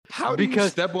How do you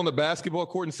step on the basketball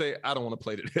court and say, I don't want to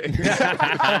play today?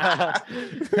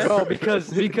 Bro,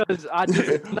 because it's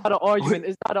not an argument.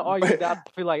 It's not an argument that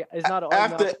I feel like it's not an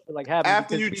argument I feel like having.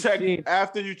 After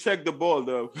you check the ball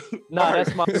though. Nah,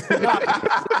 that's my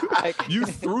you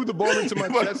threw the ball into my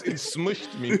chest and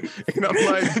smushed me. And I'm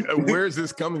like, where's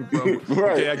this coming from?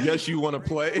 Right. Okay, I guess you want to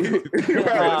play.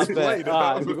 Let's play. We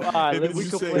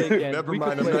can play again. Never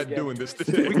mind, I'm not doing this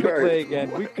today. We can play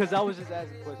again. Because I was just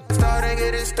asking questions. Starting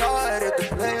getting started, the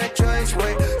player choice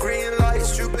way. Green light,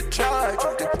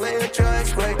 supercharged, the player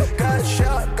choice way. Got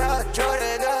shot, got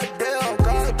Jordan, got Dale,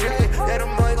 got Jay. Yeah,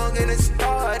 them boy gon' get it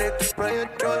started, the player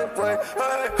choice way.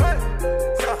 Hey, hey,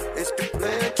 yeah, it's the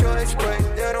player choice way.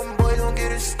 Yeah, them boy gon'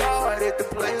 get it started, the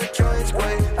player choice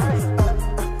way.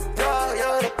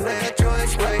 Yeah, the player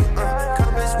choice way.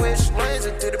 Come and switch lanes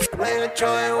into the player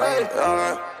choice way.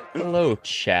 Hello,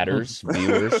 chatters,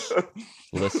 viewers,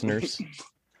 listeners.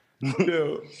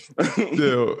 No,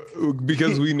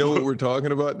 because we know what we're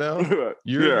talking about now.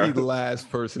 You're the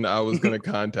last person I was going to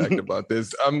contact about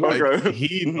this. I'm like,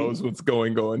 he knows what's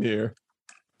going on here.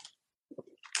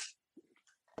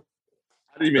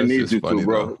 I didn't even need you to,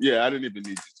 bro. Though. Yeah, I didn't even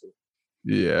need you to.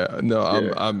 Yeah, no,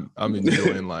 I'm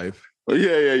enjoying life.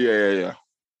 Yeah.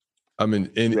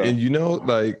 And you know,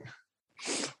 like,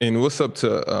 and what's up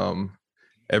to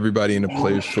everybody in the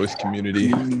Players Choice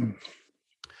community?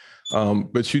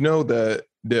 But you know that,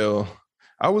 Dale,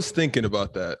 I was thinking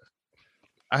about that.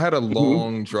 I had a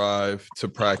long drive to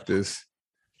practice,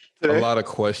 a lot of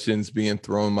questions being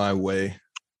thrown my way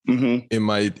in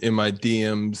my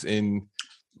DMs, in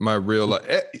my real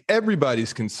life.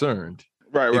 Everybody's concerned,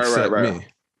 except me.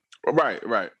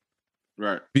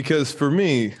 Right. Because for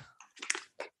me,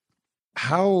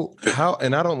 how,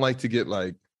 and I don't like to get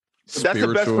like, that's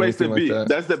the best place to be. Like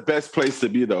that's the best place to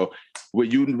be, though,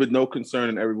 with no concern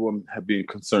and everyone being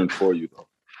concerned for you, though.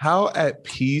 How at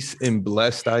peace and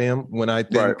blessed I am when I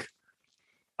think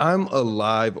I'm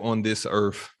alive on this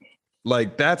earth.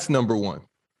 Like, that's number one.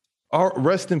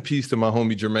 Rest in peace to my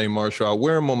homie Jermaine Marshall. I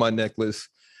wear him on my necklace.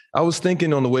 I was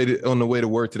thinking on the way to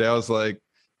work today, I was like,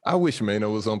 I wish Mano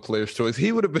was on Players Choice.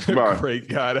 He would have been a great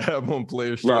guy to have on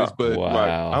Players Choice. But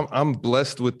I'm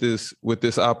blessed with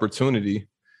this opportunity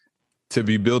to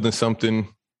be building something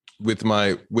with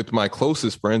my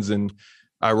closest friends. And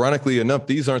ironically enough,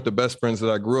 these aren't the best friends that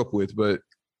I grew up with, but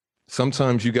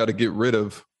sometimes you got to get rid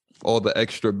of all the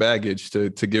extra baggage to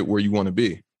get where you want to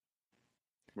be.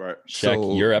 Right. Check,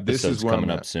 so your episode's coming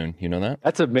up soon. You know that?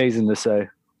 That's amazing to say.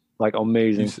 Like,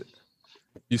 amazing.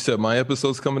 You said my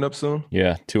episode's coming up soon?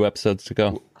 Yeah, 2 episodes to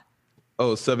go.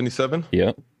 Oh, 77?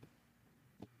 Yep.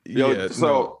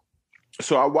 So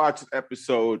I watched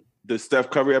the Steph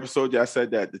Curry episode. I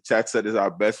said that the chat said is our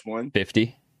best one.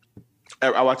 50.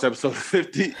 I watched episode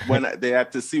 50 when they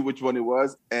had to see which one it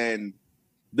was, and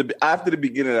after the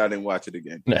beginning, I didn't watch it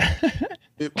again.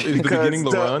 Is the beginning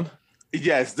the run?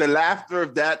 Yes, the laughter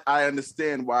of that, I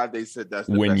understand why they said that's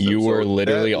the when best you episode. were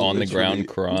literally on the ground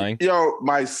crying.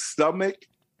 My stomach.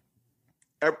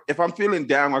 If I'm feeling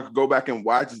down, I could go back and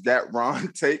watch that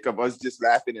Ron take of us just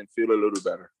laughing and feel a little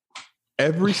better.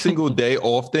 Every single day,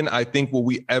 often, I think, will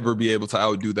we ever be able to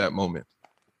outdo that moment?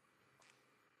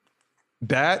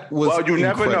 That was you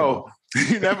incredible. Never know.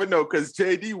 You never know, because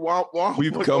JD Womp Womp.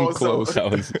 We've come also close.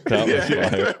 That was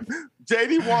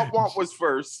JD Womp Womp was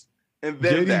first, and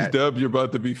then JD's dub. You're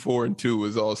about to be 4-2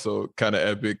 was also kind of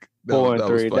epic.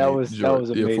 4-3. That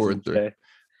was amazing. 4-3.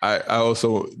 I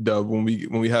also, Dub, when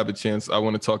we have a chance, I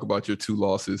want to talk about your 2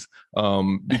 losses.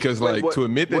 Because to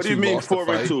admit that you mean lost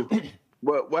 4-2?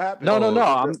 What happened?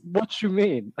 No. What you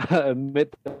mean?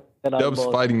 Admit that Dub's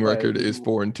fighting record is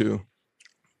 4-2.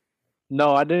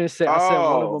 No, I didn't say. I said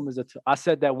one of them is I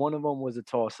said that one of them was a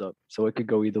toss up, so it could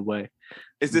go either way.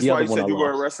 Is this why you said you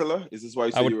were a wrestler? Is this why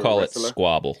you said you were a wrestler? I would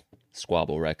call it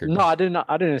squabble record. No, I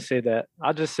didn't say that.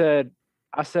 I just said.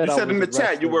 You said in the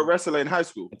chat you were a wrestler in high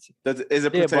school. Is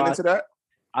it pertaining to that?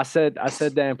 I said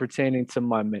that in pertaining to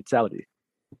my mentality.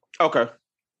 Okay.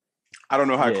 I don't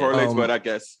know how it correlates, but I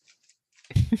guess.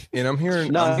 And I'm hearing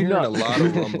a lot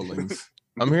of rumblings.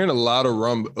 I'm hearing a lot of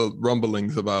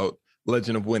rumblings about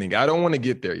Legend of Winning. I don't want to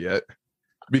get there yet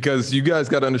because you guys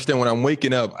got to understand when I'm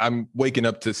waking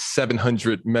up to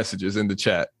 700 messages in the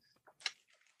chat.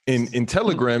 In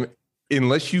Telegram,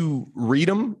 unless you read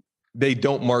them, they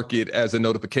don't mark it as a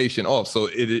notification off. So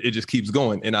it just keeps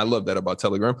going. And I love that about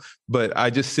Telegram. But I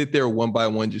just sit there one by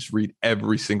one, just read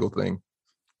every single thing.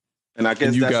 And I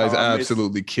guess you guys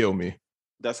absolutely kill me.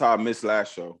 That's how I missed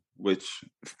last show, which,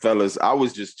 fellas, I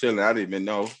was just chilling. I didn't even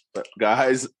know. But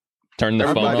guys, Turn the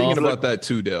phone I'm thinking off. about that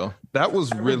too, Dale. That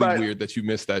was really weird that you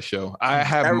missed that show. I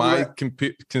have my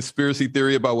conspiracy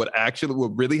theory about what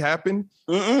really happened.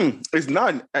 It's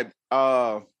not.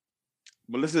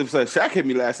 Melissa said, Shaq hit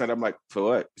me last night. I'm like, for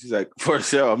what? She's like, for a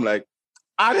show. I'm like,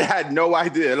 I had no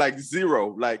idea, like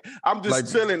zero. Like, I'm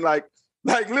just chilling, like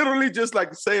literally just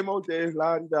like the same old day.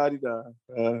 La-di-da-di-da.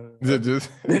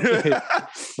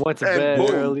 Went to bed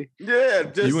early. Yeah,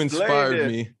 just you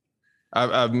inspired me.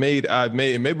 I've made, and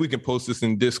maybe we can post this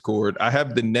in Discord. I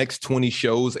have the next 20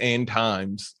 shows and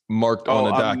times marked on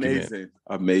a document.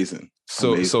 Amazing.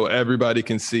 So everybody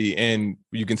can see, and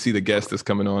you can see the guest that's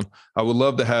coming on. I would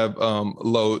love to have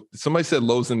Lo. Somebody said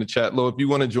Lo's in the chat. Lo, if you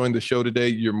want to join the show today,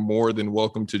 you're more than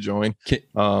welcome to join. Can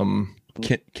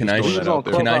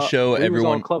I show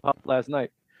everyone on Clubhouse last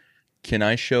night? Can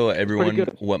I show everyone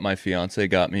what my fiance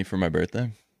got me for my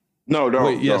birthday? No.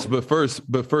 Yes, but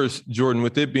first, Jordan,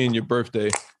 with it being your birthday,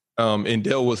 and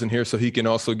Dale wasn't here, so he can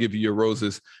also give you your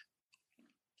roses.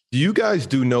 Do you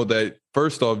guys know that,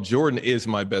 first off, Jordan is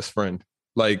my best friend.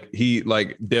 Like,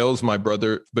 Dale's my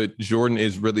brother, but Jordan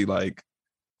is really like,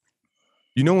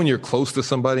 when you're close to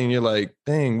somebody and you're like,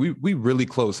 dang, we really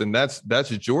close. And that's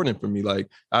Jordan for me. Like,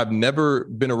 I've never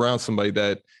been around somebody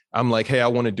that I'm like, hey, I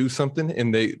want to do something,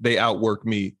 and they outwork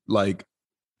me, like,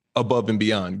 above and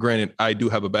beyond. Granted, I do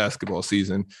have a basketball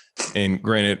season, and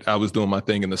granted, I was doing my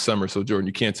thing in the summer. So Jordan,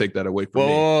 you can't take that away from me.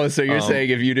 Oh, so you're saying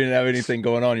if you didn't have anything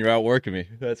going on, you're outworking me.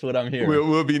 That's what I'm hearing.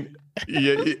 We'll be,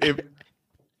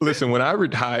 listen, when I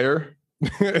retire,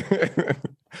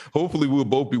 hopefully we'll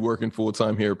both be working full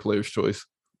time here at Player's Choice.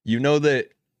 You know that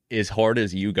as hard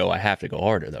as you go, I have to go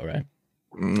harder though, right?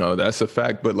 No, that's a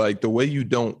fact. But like the way you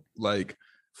don't like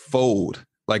fold,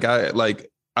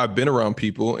 I've been around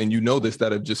people, and this,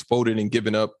 that have just folded and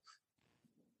given up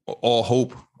all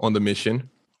hope on the mission.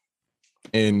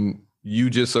 And you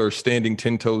just are standing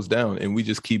 10 toes down, and we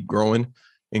just keep growing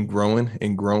and growing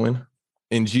and growing.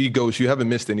 And G goes, you haven't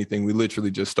missed anything. We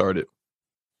literally just started.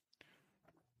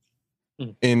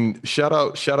 And shout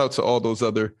out to all those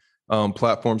other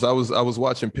platforms. I was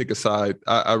watching Pick a Side.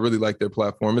 I really like their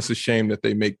platform. It's a shame that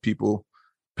they make people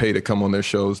pay to come on their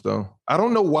shows, though. I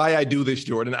don't know why I do this,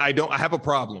 Jordan. I have a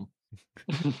problem.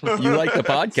 You like the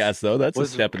podcast, though. That's a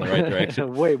step in the right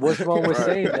direction. Wait, what's wrong with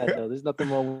saying that, though? There's nothing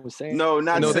wrong with saying no,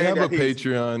 not no, saying they have that a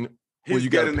Patreon where you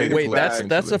got to pay. Wait,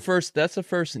 that's the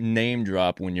first name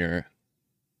drop when you're.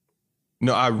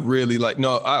 No, I really like.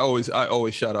 No, I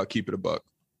always shout out Keep It a Buck.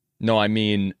 No, I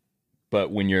mean,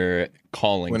 but when you're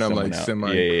calling, when I'm like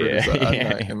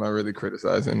semi-criticizing, am I really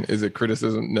criticizing? Is it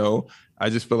criticism? No, I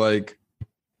just feel like.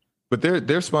 But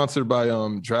they're sponsored by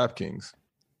DraftKings.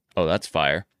 Oh, that's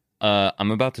fire.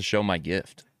 I'm about to show my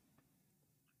gift.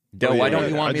 Del, why don't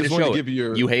you want me to show it?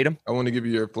 You hate them? I want to give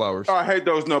you your flowers. Oh, I hate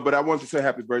those, no, but I want to say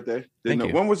happy birthday. Thank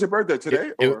you. When was your birthday?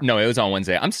 Today? No, it was on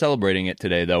Wednesday. I'm celebrating it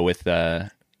today, though, with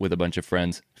a bunch of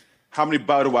friends. How many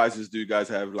Budweisers do you guys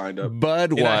have lined up?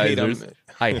 Budweisers.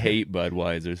 I hate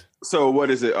Budweisers. So what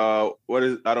is it? I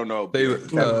don't know.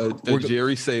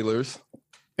 Jerry Sailors.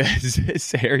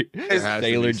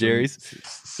 Sailor Jerry's.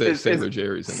 Sailor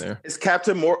Jerry's in there. Is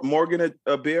Captain Morgan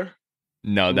a beer?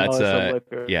 No, that's a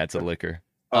liquor. Yeah, it's a liquor.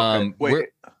 Okay,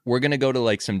 we're gonna go to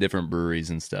like some different breweries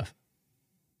and stuff.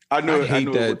 I knew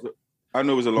it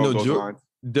was along those lines.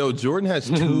 Jordan has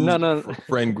two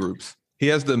friend groups. He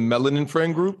has the Melanin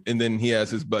friend group, and then he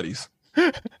has his buddies.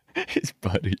 His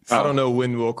buddies. I don't know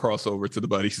when we'll cross over to the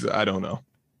buddies. I don't know.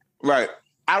 Right.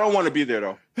 I don't want to be there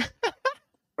though.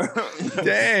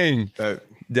 Dang. That's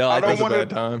a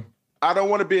bad time. I don't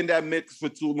want to be in that mix for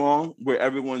too long where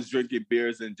everyone's drinking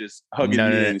beers and just hugging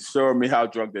me and showing me how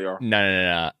drunk they are.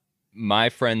 No. My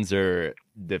friends are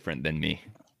different than me.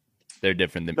 They're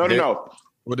different than me. No.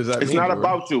 What does that mean? It's not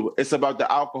about you. It's about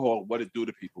the alcohol, what it do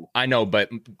to people. I know,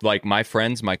 but like my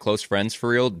close friends for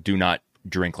real, do not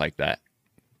drink like that.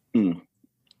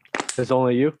 It's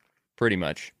only you? Pretty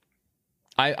much.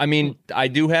 I mean, I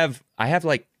have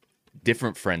like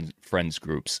different friends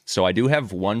groups. So I do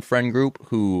have one friend group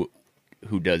who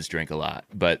does drink a lot,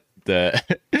 but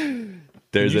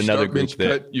there's another group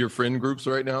that your friend groups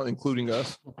right now, including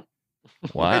us.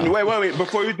 Wow. And wait,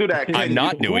 before you do that, I'm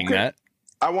not doing that.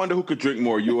 I wonder who could drink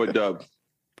more, you or Dub.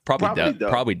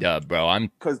 Probably Dub, bro.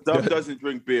 Because Dub doesn't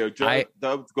drink beer.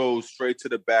 Dub goes straight to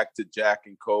the back to Jack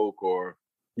and Coke or.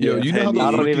 Yo, you know how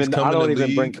I don't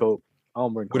even bring Coke. I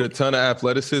don't bring Coke. With a ton of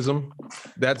athleticism,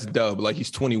 that's Dub. Like he's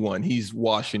 21. He's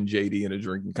washing JD in a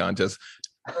drinking contest.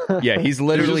 Yeah, he's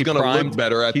literally gonna primed. Look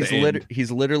better at the end.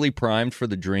 He's literally primed for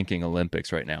the drinking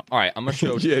Olympics right now. All right, I'm gonna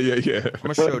show. yeah. I'm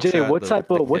gonna show Jay, what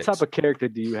type of character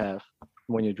do you have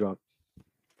when you're drunk?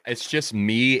 It's just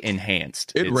me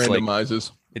enhanced. It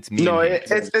randomizes. It's me. No,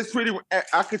 it's pretty.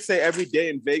 I could say every day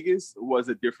in Vegas was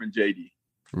a different JD.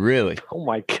 Really? Oh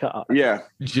my God. Yeah.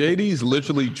 JD's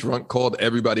literally drunk called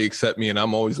everybody except me, and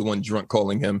I'm always the one drunk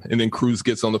calling him. And then Cruz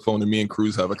gets on the phone, and me and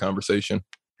Cruz have a conversation.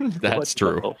 That's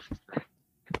true.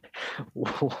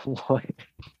 What?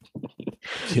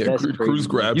 Yeah, Cruz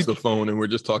grabs the phone, and we're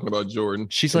just talking about Jordan.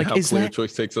 She's like, how "Is player that?"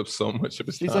 choice takes up so much of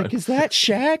his time. She's like, "Is that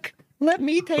Shaq? Let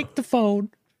me take the phone."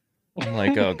 I'm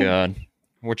like, "Oh God,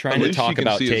 we're trying to talk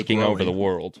about taking over the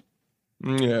world."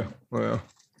 Yeah, well,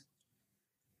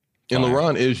 and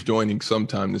LeBron is joining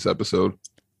sometime this episode.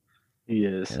 He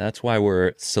is. Yeah, that's why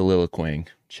we're soliloquying,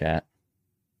 chat.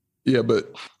 Yeah,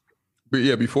 but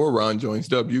yeah, before Ron joins,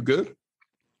 Dub, you good?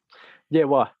 Yeah,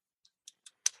 why?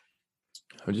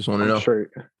 I just want to know. Straight.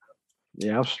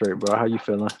 Yeah, I'm straight, bro. How you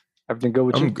feeling? Everything good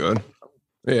with you? I'm good.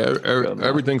 Yeah,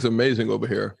 everything's amazing over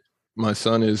here. My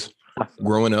son is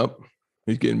growing up.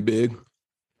 He's getting big.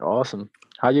 Awesome.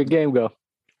 How your game go?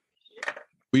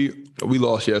 We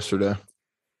lost yesterday.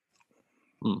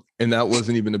 And that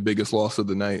wasn't even the biggest loss of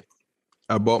the night.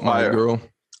 I bought my girl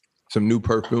some new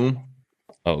perfume.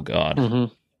 Oh God.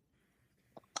 Mm-hmm.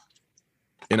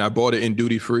 And I bought it in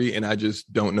duty free, and I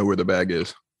just don't know where the bag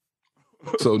is.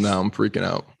 So now I'm freaking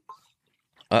out.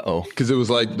 Uh-oh. Because it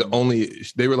was like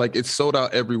they were like, it's sold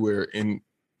out everywhere. And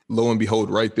lo and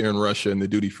behold, right there in Russia in the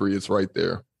duty free, it's right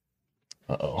there.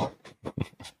 Uh-oh.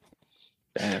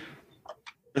 Damn.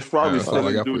 It's probably still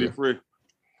in duty free.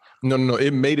 No.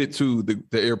 It made it to the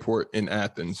airport in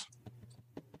Athens.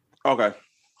 Okay.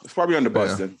 It's probably on the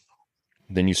bus then.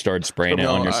 Then you started spraying it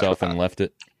on yourself and left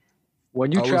it?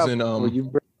 When you travel, will you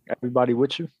bring everybody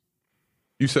with you?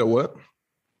 You said what?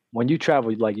 When you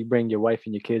travel, like you bring your wife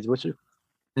and your kids with you?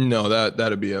 No,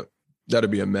 that'd be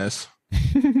a mess.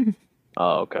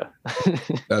 Oh, okay.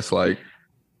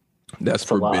 That's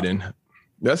forbidden.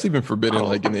 That's even forbidden,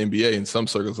 like in the NBA in some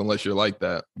circles, unless you're like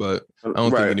that. But I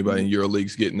don't think anybody in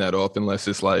EuroLeague's getting that off unless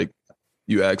it's like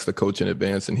you ask the coach in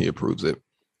advance and he approves it.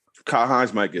 Kyle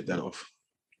Hines might get that off.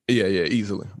 Yeah,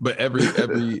 easily. But every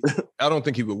I don't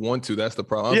think he would want to. That's the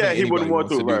problem. Yeah, he wouldn't want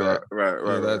to.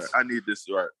 Right. I need this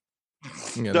right.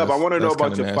 Yeah, Dub, I want to know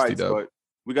about your nasty, fights, Dub. but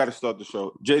we got to start the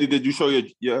show. JD, did you show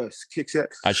your kick set?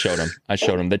 I showed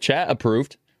him. The chat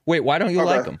approved. Wait, why don't you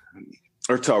like them?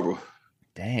 Or terrible.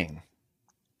 Dang.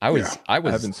 I was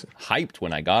hyped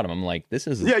when I got him. I'm like, this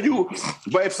is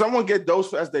but if someone get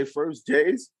those as their first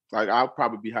J's, like I'll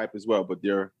probably be hyped as well, but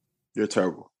they're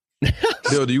terrible.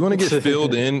 Bill, do you want to get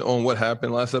filled in on what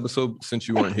happened last episode since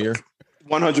you weren't here?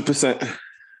 100%.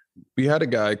 We had a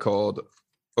guy called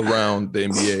Around the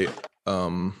NBA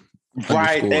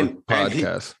right and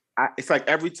podcast. It's like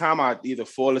every time I either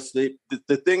fall asleep.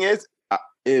 The thing is,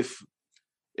 if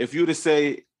you to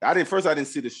say I didn't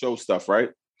see the show stuff,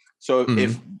 right? So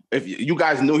if you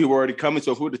guys knew he were already coming,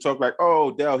 so if we were to talk like,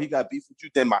 oh, Dell, he got beef with you,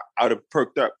 then I would have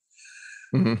perked up.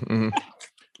 Mm-hmm.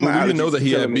 Well, we didn't know that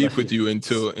he had beef with you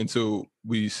until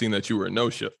we seen that you were a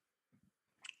no-show.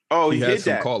 Oh, he had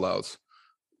some call-outs.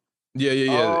 Yeah.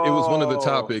 Oh. It was one of the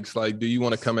topics. Like, do you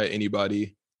want to come at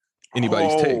anybody's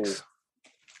takes?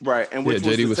 Right. And which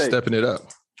JD was stepping it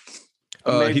up.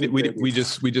 We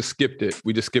just skipped it.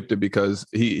 We just skipped it because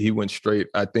he went straight,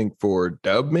 I think, for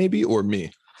Dub maybe or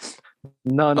me.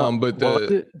 No. But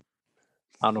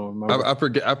I don't remember.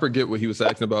 I forget what he was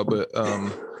asking about, but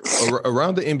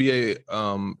Around the NBA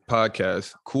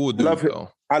podcast, cool dude though.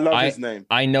 I love his name.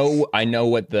 I know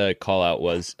what the call out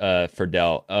was for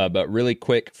Dell. But really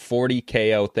quick, 40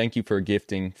 KO. Thank you for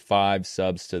gifting 5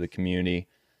 subs to the community.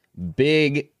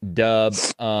 Big dub.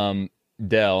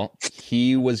 Dell,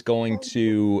 he was going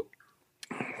to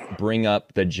bring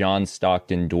up the John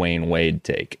Stockton, Dwayne Wade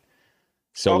take.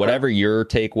 So whatever your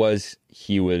take was,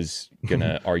 he was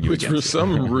gonna argue which for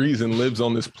some reason lives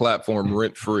on this platform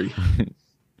rent free.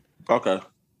 Okay,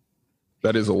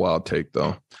 that is a wild take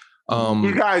though.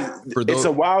 You guys, it's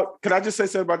a wild. Can I just say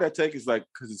something about that take? It's like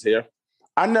because it's here.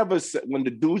 I never said when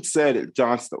the dude said it.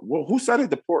 John, who said it?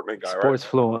 The Portland guy, Sports right?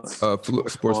 Fluent.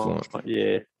 Sports Fluent.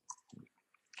 Yeah.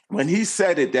 When he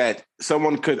said it, that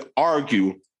someone could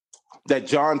argue that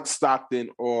John Stockton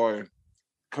or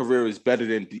career is better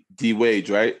than D Wade,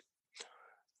 right?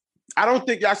 I don't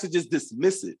think y'all should just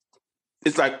dismiss it.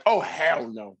 It's like, oh hell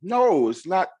no, no, it's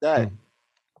not that.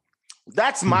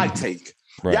 That's my take.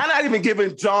 Right. Y'all not even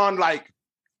giving John like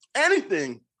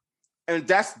anything, and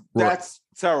that's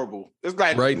terrible. It's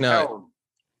like right now.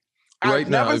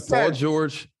 If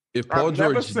Paul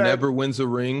George never wins a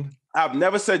ring. I've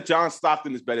never said John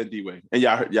Stockton is better than D-Wade. And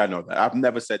y'all know that. I've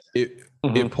never said that.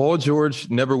 If Paul George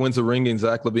never wins a ring and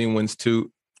Zach LaVine wins 2,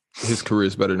 his career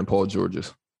is better than Paul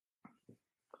George's.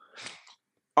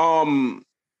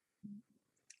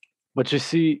 But you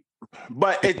see,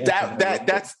 but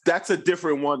that's a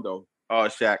different one though,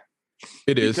 Shaq.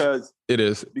 It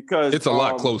is because it's a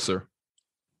lot closer.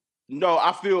 No,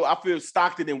 I feel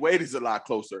Stockton and Wade is a lot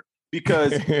closer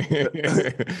because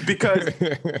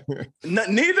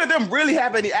neither of them really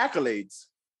have any accolades.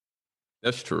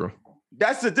 That's true.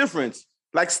 That's the difference.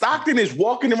 Like Stockton is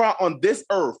walking around on this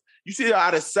earth. You see,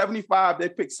 out of 75, they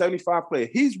picked 75 players.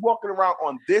 He's walking around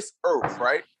on this earth,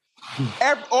 right?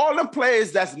 All them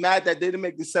players that's mad that they didn't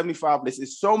make the 75 list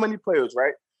is so many players,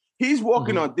 right? He's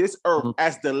walking on this earth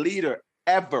as the leader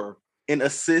ever in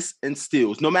assists and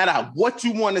steals. No matter what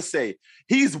you want to say,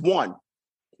 he's one.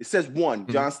 It says one,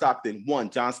 John Stockton, one,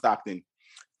 John Stockton.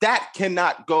 That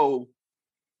cannot go.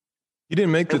 He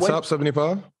didn't make the top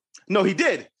 75? No, he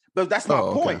did. But that's my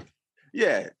point.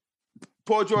 Yeah.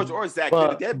 Paul George or Zach,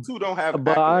 them two don't have.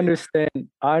 But accolades.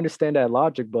 I understand that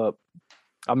logic, but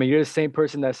I mean, you're the same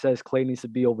person that says Klay needs to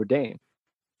be over Dame.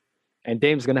 And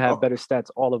Dame's going to have better stats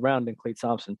all around than Klay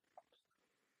Thompson.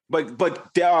 But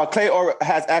Klay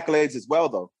has accolades as well,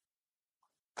 though.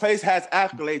 Klay has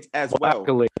accolades as well.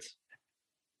 Accolades.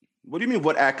 What do you mean?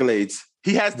 What accolades?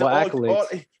 He has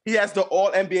the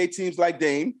all NBA teams like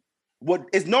Dame. What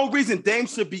is no reason Dame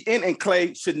should be in and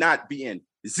Klay should not be in?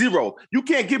 Zero. You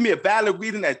can't give me a valid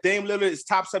reason that Dame Lillard is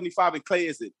top 75 and Klay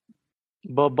isn't.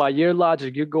 But by your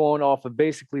logic, you're going off of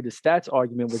basically the stats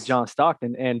argument with John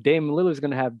Stockton, and Dame Lillard is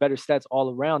going to have better stats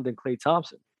all around than Klay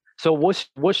Thompson. So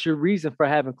what's your reason for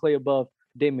having Klay above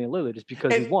Damian Lillard? It's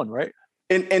because he won, right?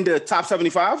 In the top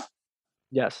 75?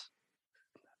 Yes.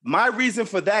 My reason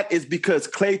for that is because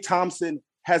Klay Thompson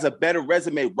has a better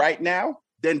resume right now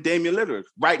than Damian Lillard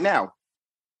right now.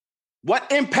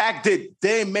 What impact did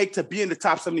Dame make to be in the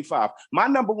top 75? My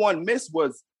number one miss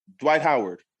was Dwight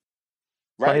Howard.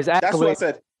 Right? That's what I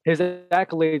said. His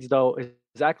accolades, though,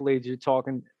 you're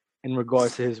talking in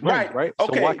regards to his rings, right?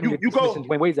 Okay, so why can you go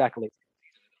Dwayne Wade's accolades?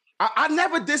 I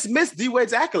never dismissed D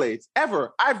Wade's accolades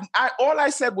ever. All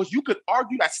I said was you could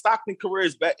argue that Stockton's career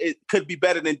it could be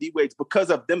better than D Wade's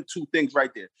because of them two things right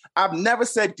there. I've never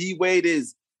said D Wade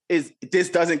is this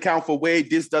doesn't count for Wade,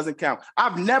 this doesn't count.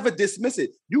 I've never dismissed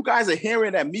it. You guys are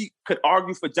hearing that me could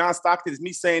argue for John Stockton is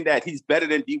me saying that he's better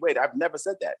than D Wade. I've never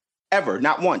said that ever,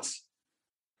 not once.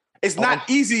 It's not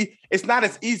easy. It's not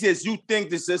as easy as you think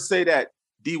to just say that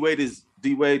D Wade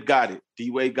got it.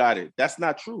 D Wade got it. That's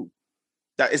not true.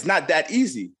 That it's not that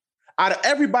easy. Out of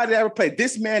everybody that ever played,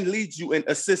 this man leads you in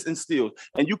assists and steals.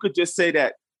 And you could just say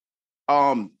that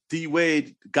D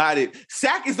Wade got it.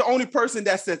 Shaq is the only person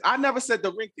that says, I never said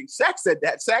the ring thing. Shaq said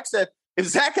that. Shaq said, if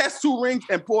Shaq has 2 rings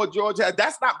and Paul George has,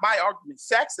 that's not my argument.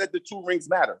 Shaq said the 2 rings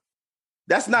matter.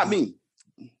 That's not me.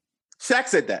 Shaq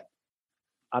said that.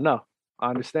 I know. I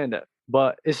understand that.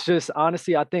 But it's just I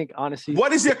think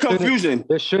what is your confusion?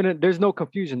 There's no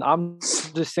confusion. I'm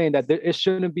just saying that there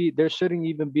shouldn't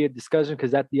even be a discussion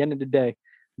because at the end of the day,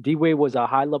 D Wade was a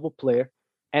high level player.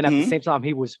 And at the same time,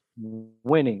 he was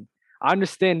winning. I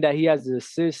understand that he has the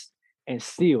assists and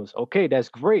steals. Okay, that's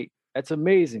great. That's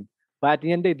amazing. But at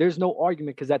the end of the day, there's no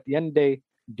argument because at the end of the day,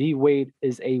 D Wade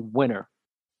is a winner.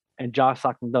 And John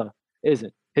Stockton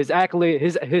isn't. His accolade,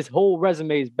 his whole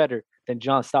resume is better than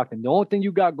John Stockton. The only thing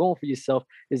you got going for yourself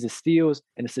is the steals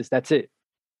and assists. That's it.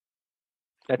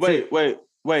 Wait.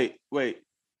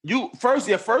 Your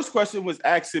first question was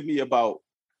asking me about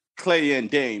Klay and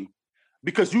Dame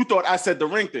because you thought I said the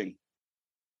ring thing.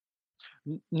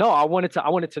 No, I wanted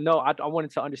to know. I wanted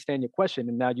to understand your question,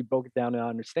 and now you broke it down and I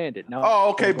understand it. Now,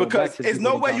 okay, because there's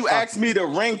no way you ask me the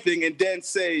ring thing and then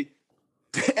say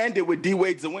end it with D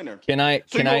Wade's the winner. Can I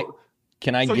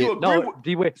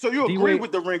D Wade? So you agree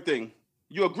with the ring thing?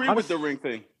 You agree with the ring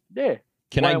thing? Yeah.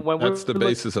 That's the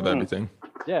basis of everything.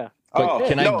 Yeah. But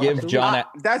can I give John?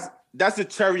 That's the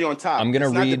cherry on top. I'm gonna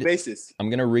read the basis. I'm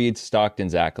gonna read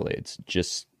Stockton's accolades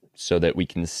just so that we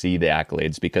can see the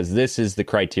accolades because this is the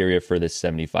criteria for this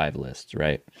 75 list,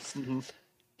 right? Mm-hmm.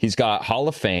 He's got Hall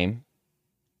of Fame,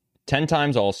 10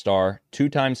 times All-Star, 2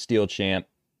 times Steal Champ,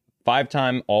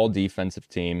 5-time All-Defensive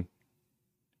Team,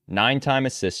 9-time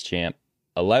Assist Champ,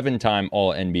 11-time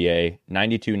All-NBA,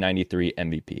 92-93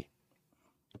 MVP.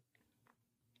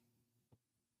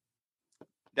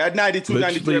 That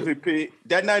 92-93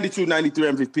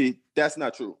 MVP, that's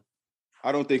not true.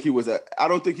 I don't think he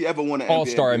ever won an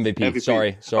All-Star MVP.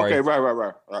 Sorry. Okay,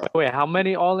 right. Wait, how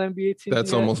many All-NBA teams?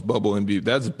 That's almost bubble MVP.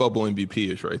 That's bubble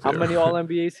MVP-ish right there. How many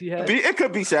All-NBAs he had? It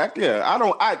could be Shaq.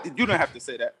 Yeah, you don't have to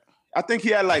say that. I think he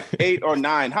had like 8 or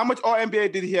 9. How much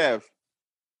All-NBA did he have?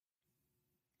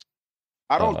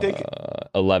 I don't think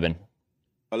 11.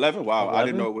 11? Wow, 11? I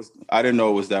didn't know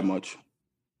it was that much.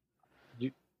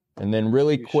 And then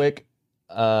really quick,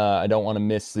 I don't want to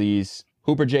miss these.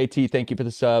 Hooper JT, thank you for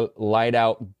the sub. Light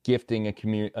Out gifting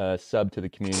a sub to the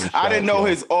community. I didn't know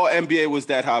his All NBA was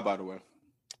that high, by the way.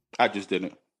 I just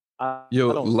didn't.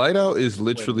 Light Out is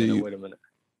literally wait a minute.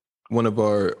 one of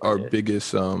our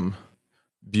biggest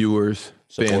viewers,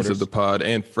 Supporters. fans of the pod,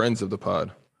 and friends of the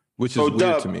pod, which is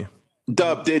weird to me.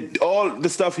 Dub, did all the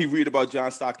stuff he read about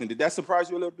John Stockton, did that surprise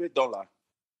you a little bit? Don't lie.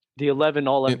 The 11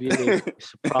 All NBA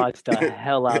surprised the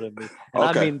hell out of me. And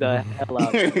Okay. I mean the hell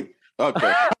out of me.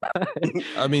 Okay.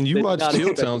 I mean, you Did watch not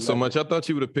Chill expect Town so that. much. I thought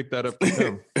you would have picked that up for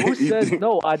him. Who says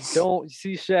no? I don't.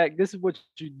 See, Shaq, this is what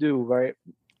you do, right?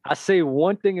 I say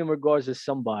one thing in regards to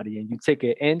somebody, and you take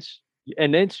an inch,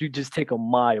 you just take a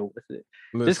mile with it.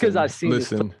 Just because I've seen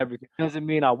this everything doesn't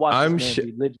mean I watch this man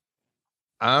be legit.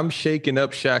 I'm shaking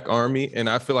up Shaq Army, and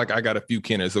I feel like I got a few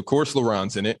Kenners. Of course,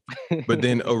 LeBron's in it, but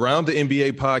then around the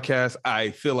NBA podcast, I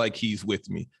feel like he's with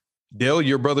me. Dale,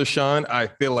 your brother Sean, I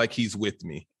feel like he's with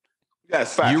me.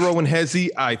 Yes, fact. Euro and Hezi,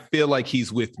 I feel like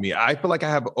he's with me. I feel like I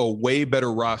have a way better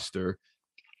roster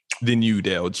than you,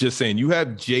 Dale. Just saying, you have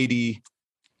JD.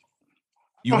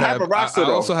 You have a roster.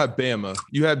 I also have Bama.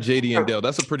 You have JD and Dale.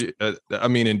 That's a pretty.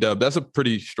 And Dub. That's a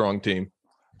pretty strong team.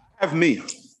 I have me.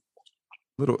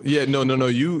 No.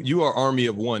 You are army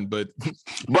of one, but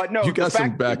no, you got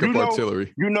some backup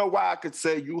artillery. You know why I could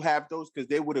say you have those? Because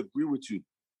they would agree with you.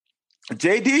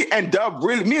 JD and Dub,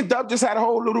 really, me and Dub just had a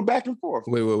whole little back and forth.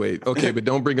 Wait. Okay, but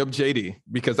don't bring up JD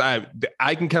because I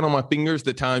can count on my fingers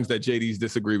the times that JD's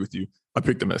disagree with you. I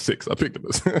picked him at 6. I picked him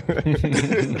at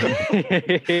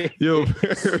 6. Yo,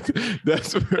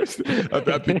 that's first.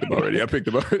 I picked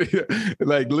him already.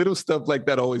 Like little stuff like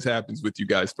that always happens with you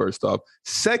guys. First off,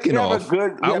 second off,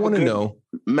 I want to know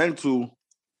mental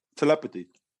telepathy.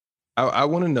 I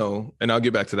want to know, and I'll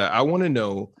get back to that. I want to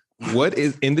know. What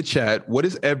is in the chat? What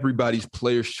is everybody's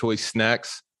player's choice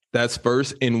snacks? That's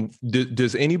first. And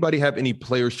does anybody have any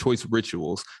player's choice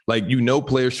rituals? Like,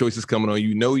 player's choice is coming on.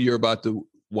 You're about to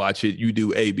watch it. You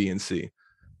do A, B, and C.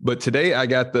 But today I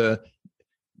got the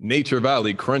Nature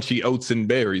Valley Crunchy Oats and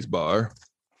Berries bar.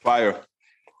 Fire.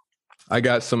 I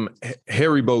got some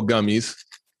Haribo gummies.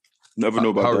 Never know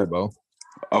about Haribo. That.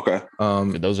 Okay.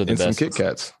 Those are the best. And some Kit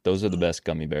Kats. Those are the best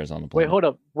gummy bears on the planet.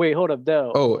 Wait, hold up,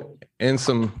 Dale. Oh, and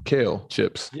some kale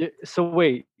chips. So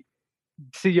wait.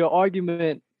 See, your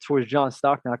argument towards John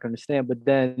Stockton, I can understand, but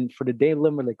then for the Dame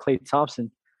Lillard and Klay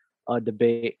Thompson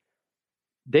debate,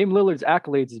 Dame Lillard's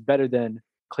accolades is better than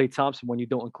Klay Thompson when you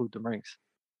don't include the rings.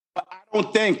 I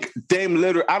don't think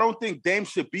Dame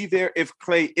should be there if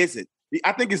Klay isn't.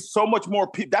 I think it's so much more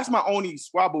people. That's my only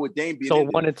squabble with Dame being so in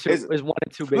there. 1 and 2 is 1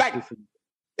 and 2 basically.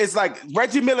 It's like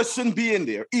Reggie Miller shouldn't be in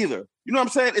there either. You know what I'm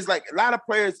saying? It's like a lot of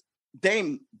players,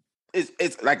 Dame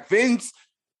it's like Vince,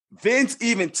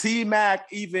 even T-Mac,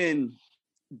 even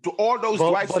all those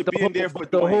guys should be in there for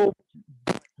Dwayne.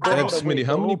 Smitty,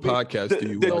 how many podcasts do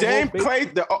you watch? The Dame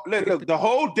Klay, the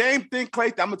whole Dame thing,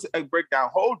 Klay, I'm going to break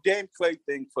down. Whole Dame Klay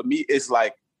thing for me is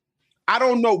like, I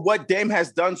don't know what Dame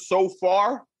has done so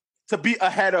far to be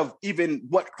ahead of even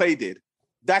what Klay did.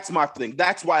 That's my thing.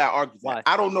 That's why I argue that.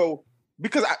 I don't know.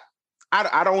 Because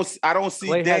I don't see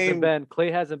Klay Dame.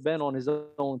 Klay hasn't been on his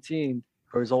own team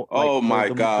for his own.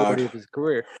 Majority of his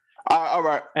career. All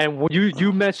right. And when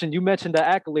you mentioned the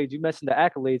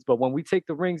accolades, but when we take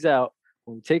the rings out,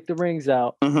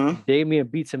 Damian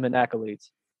beats him in accolades.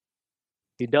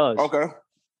 He does. Okay.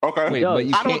 Wait, but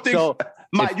you I don't think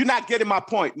you're not getting my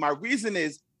point. My reason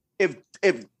is if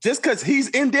just because he's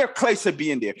in there, Klay should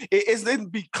be in there. It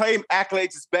isn't be claim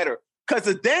accolades is better. Because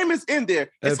the Dame is in there.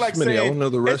 It's like saying, I don't know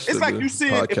the rest it's of like the you see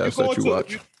podcasts that you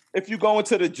watch. If you go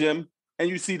into the gym and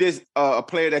you see this a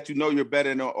player that you know you're better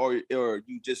than, or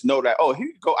you just know that, oh, he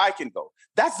can go, I can go.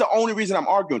 That's the only reason I'm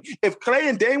arguing. If Klay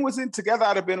and Dame was in together,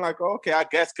 I'd have been like, oh, okay, I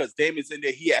guess because Dame is in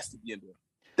there, he has to be in there.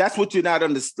 That's what you're not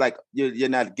you're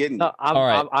not getting. No,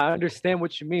 I understand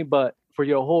what you mean, but for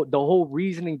the whole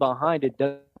reasoning behind it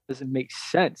doesn't make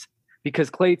sense.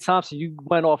 Because Klay Thompson, you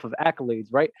went off of accolades,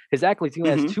 right? His accolades, he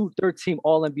has 2 third-team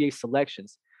All-NBA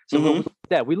selections. So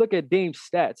we look at Dame's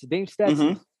stats. Dame's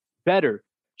stats is better,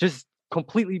 just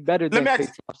completely better than Klay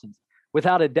Thompson's.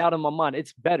 Without a doubt in my mind,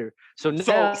 it's better. So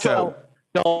now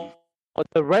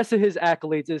the rest of his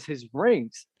accolades is his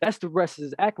rings. That's the rest of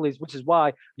his accolades, which is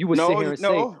why you would sit here and say,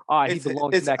 all right, he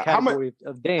belongs in that category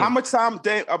of Dame. How much time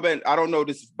Dame, I don't know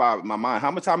this is by my mind.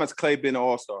 How much time has Klay been an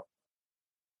All-Star?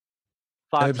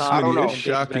 5 times. I don't know. It's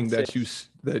shocking that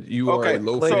you are a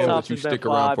low fan that you stick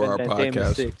around for our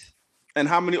podcast. And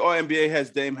how many All-NBA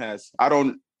has Dame has? I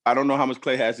don't know how much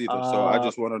Klay has either, so I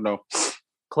just want to know.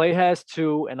 Klay has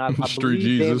 2, and I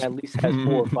believe Dame at least has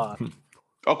 4 or 5.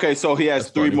 Okay, so he has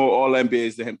 3 more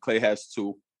All-NBAs than him. Klay has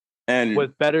 2. And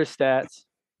with better stats.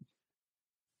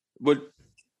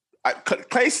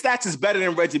 Clay's stats is better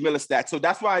than Reggie Miller's stats, so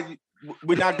that's why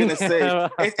we're not gonna say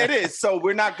it is. So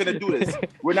we're not gonna do this.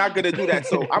 We're not gonna do that.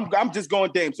 So I'm just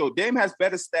going Dame. So Dame has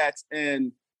better stats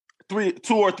and 2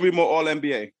 or 3 more All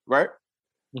NBA, right?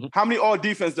 Mm-hmm. How many All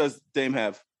Defense does Dame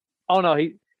have? Oh no,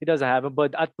 he doesn't have it,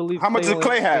 but I believe. How much does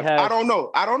Clay have? I don't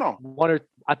know.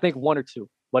 I think 1 or 2,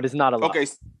 but it's not a lot.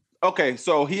 Okay.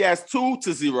 So he has 2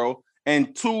 to 0,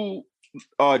 and 2.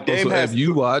 Dame has. Have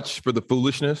you watched for the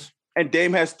foolishness? And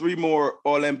Dame has 3 more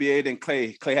All NBA than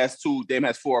Clay. Clay has 2. Dame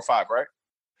has 4 or 5, right?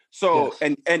 So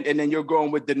yes. and then you're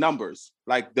going with the numbers,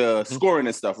 like the scoring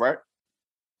and stuff, right?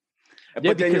 Yeah,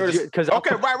 but then because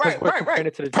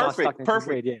right.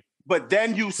 Perfect. Yeah. But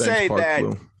then you say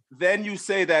that. Then you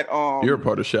say that you're a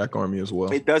part of Shaq Army as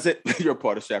well. It doesn't. You're a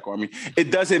part of Shaq Army. It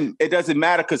doesn't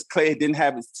matter because Clay didn't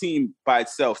have his team by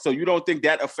itself. So you don't think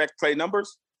that affect Clay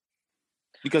numbers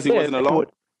because he wasn't alone?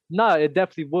 No, it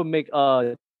definitely would make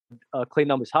Clay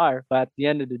numbers higher, but at the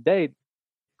end of the day,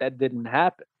 that didn't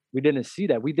happen. We didn't see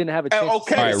that. We didn't have a chance.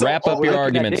 Okay, all right, so wrap up your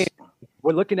arguments.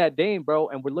 We're looking at Dame, bro,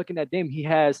 and we're looking at Dame. He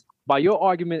has, by your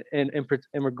argument in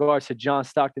regards to John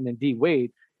Stockton and D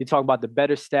Wade, you talk about the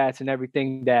better stats and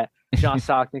everything that John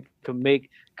Stockton could make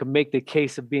the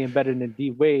case of being better than D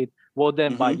Wade. Well,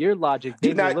 then by your logic,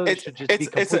 Damian Lillard should just be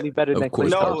completely better than Clay.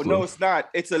 No, it's not.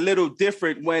 It's a little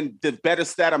different when the better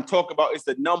stat I'm talking about is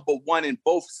the number 1 in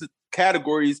both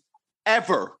categories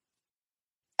ever.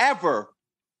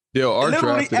 Yo, our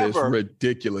draft is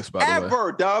ridiculous, by the way.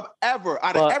 Ever, Dub. Ever.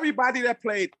 Out of everybody that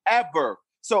played, ever.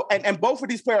 So, and both of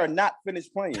these players are not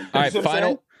finished playing. All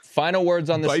right, final words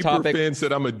on this topic. Fan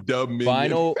said I'm a dub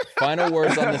minion. Final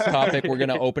words on this topic. We're going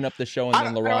to open up the show, and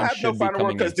then LaRon should be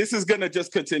coming in. Because this is going to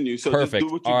just continue. So perfect. Just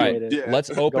do what you all right, do. Yeah. Let's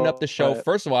open up the show.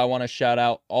 First of all, I want to shout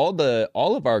out all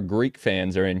of our Greek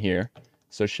fans are in here.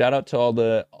 So shout out to all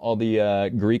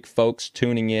the Greek folks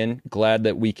tuning in. Glad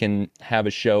that we can have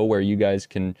a show where you guys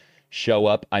can show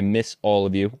up. I miss all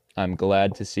of you. I'm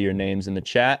glad to see your names in the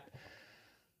chat.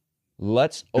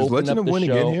 Let's open Legend up of Winning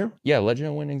show. In here? Yeah, Legend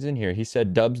of Winning's in here. He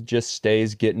said Dubs just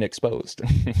stays getting exposed.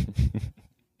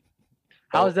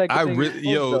 How is that?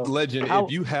 Legend. If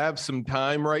you have some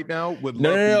time right now, would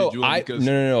love for you to join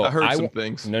No. I heard some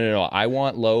things. No. I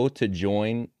want Lo to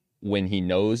join when he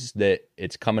knows that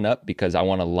it's coming up because I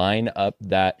want to line up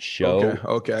that show.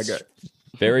 Okay, I got it.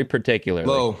 Very particular.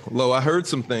 Lo, I heard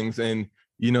some things, and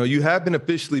you haven't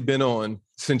officially been on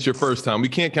since your first time. We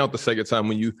can't count the second time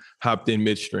when you hopped in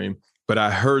midstream, but I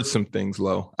heard some things,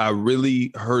 Lo. I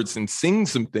really heard seen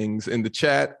some things in the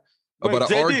chat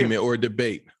about an argument or a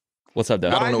debate. What's up,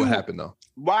 Dub? I don't know what happened though.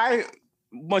 Why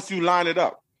must you line it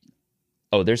up?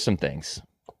 Oh, there's some things.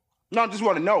 No, I just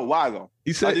want to know why though.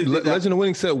 He said Legend of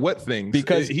Winning said what things?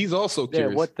 Because he's also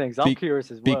curious. Yeah, what things? I'm curious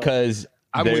as well. Because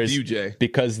I'm with you, Jay.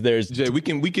 Because there's Jay, we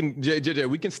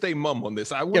can stay mum on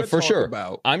this. I want to for talk sure.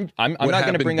 about I'm not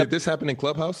going to bring up. Did this happen in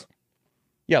Clubhouse?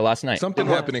 Yeah, last night. Something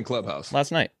happened in Clubhouse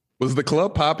last night. Was the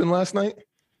club popping last night?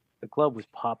 The club was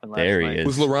popping last night. There he is.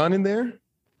 Was LaRon in there?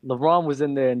 LaRon was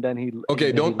in there, and then he.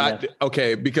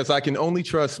 Okay, because I can only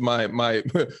trust my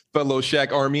fellow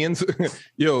Shaq Armians.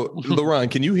 Yo, LaRon,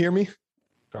 can you hear me?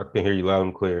 I can hear you loud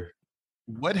and clear.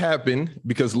 What happened?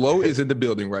 Because Lo is in the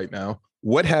building right now.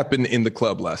 What happened in the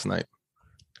club last night?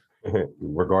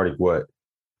 Regarding what?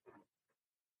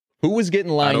 Who was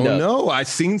getting lined up? I don't know. I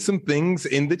seen some things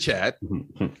in the chat,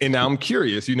 and now I'm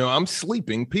curious. I'm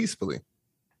sleeping peacefully.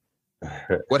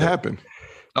 What happened?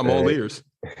 I'm all ears.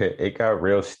 It got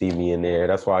real steamy in there.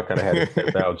 That's why I kind of had to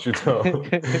step out,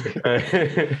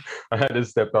 I had to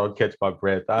step out and catch my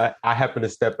breath. I happened to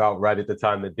step out right at the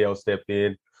time that Dale stepped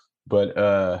in. But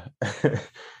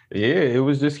yeah, it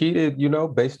was just heated,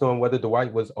 based on whether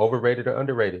Dwight was overrated or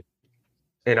underrated.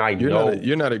 And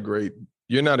you're not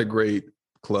a great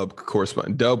club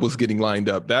correspondent. Dub was getting lined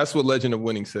up. That's what Legend of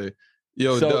Winning said.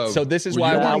 Yo, Dub, so this is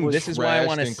why I want to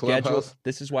schedule.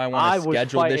 This is why I want to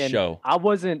schedule this show. I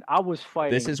was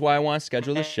fighting. This is why I want to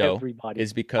schedule this show.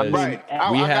 Is because I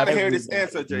gotta hear this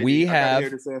answer,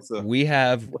 JD. We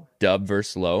have Dub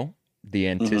versus Lo, the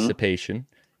anticipation,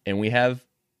 and we have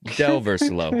Del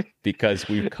versus Lo because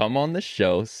we've come on the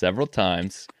show several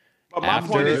times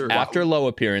after Lo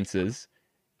appearances.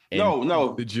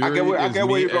 No. The jury I get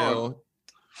where you're going.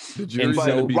 The jury's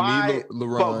gonna be me,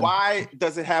 LaRon. But why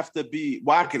does it have to be?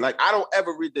 Why I don't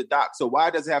ever read the doc, so why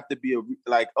does it have to be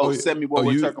send me what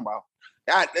we're talking about?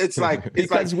 It's like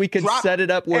because we can set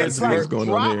it up where it's going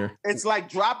on here. It's like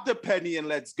drop the penny and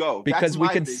let's go. Because we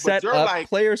can set up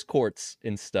players' courts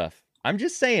and stuff. I'm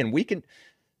just saying we can.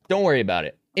 Don't worry about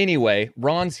it. Anyway,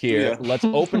 Ron's here. Yeah. Let's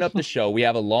open up the show. We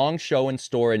have a long show in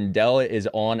store, and Dell is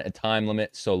on a time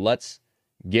limit, so let's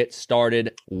get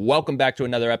started. Welcome back to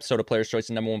another episode of Player's Choice,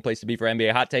 the number one place to be for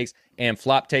NBA hot takes and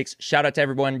flop takes. Shout out to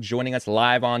everyone joining us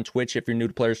live on Twitch. If you're new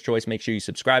to Player's Choice, make sure you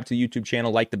subscribe to the YouTube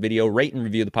channel, like the video, rate and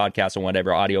review the podcast on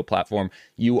whatever audio platform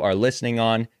you are listening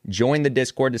on. Join the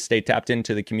Discord to stay tapped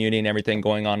into the community and everything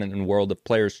going on in the world of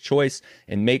Player's Choice.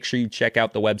 And make sure you check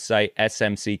out the website,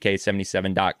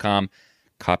 smck77.com.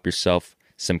 Cop yourself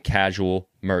some casual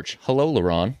merch. Hello,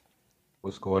 LaRon.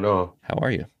 What's going on? How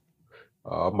are you?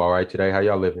 I'm all right today. How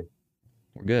y'all living?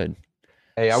 We're good.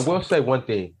 Hey, I will say one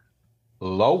thing.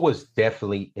 Lo was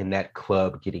definitely in that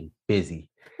club getting busy.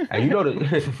 And you know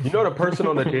the person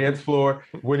on the dance floor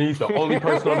when he's the only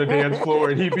person on the dance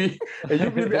floor, and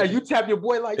you tap your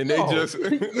boy like, and they just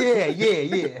yeah.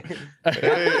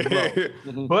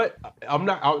 But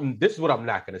this is what I'm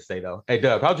not gonna say though. Hey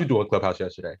Dub, how'd you do in Clubhouse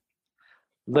yesterday?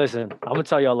 Listen, I'm gonna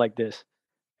tell y'all like this.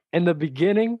 In the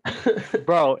beginning,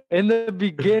 bro,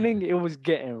 it was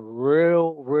getting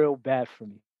real bad for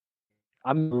me.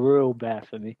 Real bad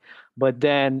for me. But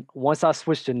then once I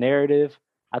switched the narrative,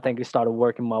 I think it started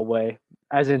working my way.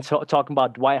 As in talking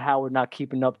about Dwight Howard not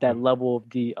keeping up that level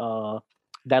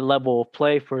of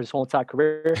play for his whole entire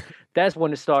career, that's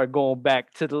when it started going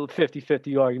back to the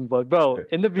 50-50 argument. But bro,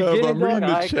 in the beginning, I'm reading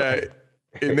the chat.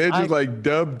 And they're just like,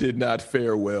 Dub did not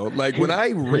fare well. Like, when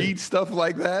I read stuff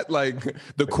like that, like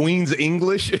the Queen's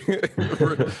English. Dub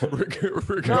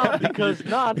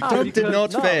did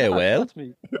not fare well.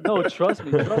 Trust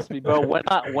me, bro.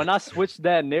 When I switched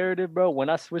that narrative,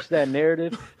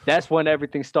 that's when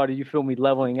everything started, you feel me,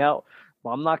 leveling out.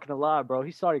 But I'm not going to lie, bro.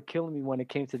 He started killing me when it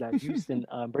came to that Houston,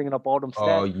 bringing up all them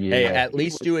stats. Oh, yeah. Hey, at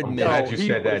least you admit. I'm glad you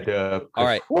said that, Dub. All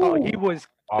right. Bro, he was...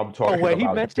 I'm talking when about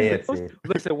he mentioned dancing.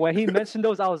 Listen, when he mentioned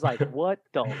those, I was like, what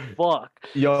the fuck?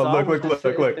 Yo, So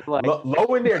look. like,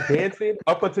 Low in there dancing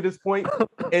up until this point,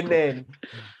 and then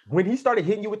when he started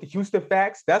hitting you with the Houston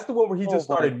facts, that's the one where he just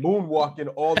started moonwalking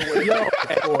all the way up.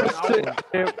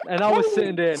 And I was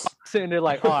sitting there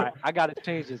like, all right, I gotta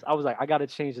change this. I was like, I gotta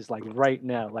change this like right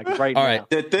now. All right.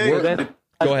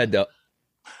 Go ahead, Dub.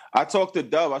 I spoke to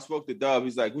Dub.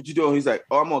 He's like, what you doing? He's like,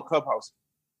 oh, I'm on Clubhouse.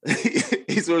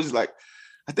 He's always like,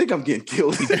 I think I'm getting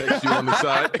killed. He texts you on the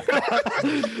side.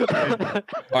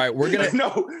 All right, we're on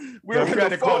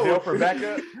the phone. Call for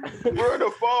backup. We're on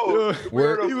the phone.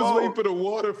 He was waiting for the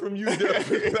water from you.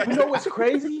 You know what's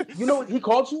crazy? You know he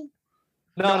called you?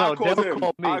 No, Dale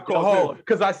called me.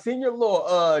 Because I seen your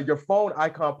little your phone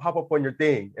icon pop up on your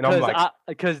thing, and I'm like,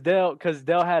 because Dale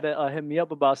had to hit me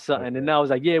up about something, and I was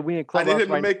like, yeah, we in Clubhouse. I need him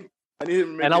to make.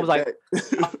 And I was like,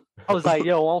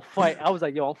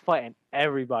 I'm fighting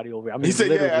everybody over here. I mean, he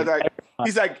said, yeah.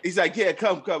 He's like, yeah,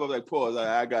 come. I was like, pause.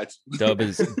 I got you. Dub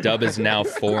is now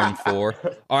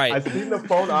 4-4. All right. I seen the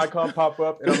phone icon pop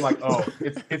up, and I'm like, oh,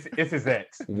 it's his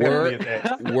ex. We're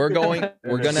gonna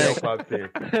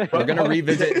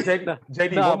revisit.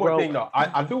 JD, one more thing though.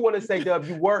 I do want to say, Dub,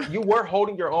 you were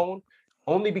holding your own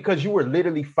only because you were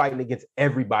literally fighting against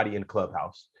everybody in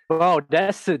Clubhouse. Bro,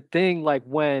 that's the thing. Like,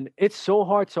 when it's so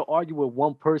hard to argue with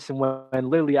one person, when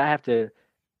literally I have to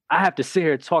sit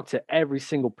here and talk to every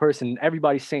single person, and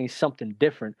everybody's saying something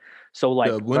different. So,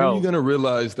 like, when are you gonna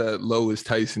realize that Low is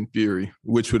Tyson Fury,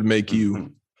 which would make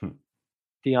you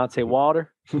Deontay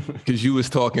Wilder? Because you was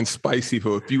talking spicy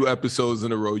for a few episodes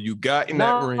in a row. You got in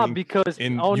that ring, because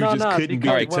and you just couldn't be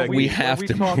protected. We have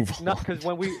to move on. Because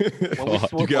when we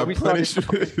you got punished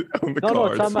on the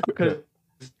cards. Time out,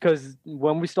 because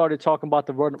when we started talking about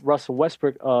the Russell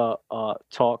Westbrook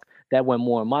talk, that went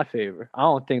more in my favor. I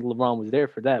don't think LeBron was there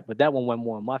for that, but that one went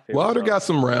more in my favor. Wilder got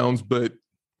some rounds, but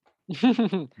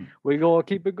we're gonna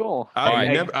keep it going.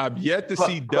 I've yet to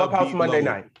see Clubhouse Monday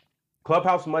night.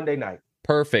 Clubhouse Monday night.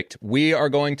 Perfect. We are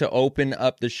going to open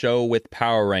up the show with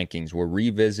power rankings. We're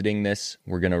revisiting this.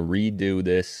 We're going to redo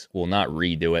this. Well, not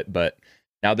redo it, but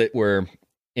now that we're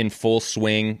in full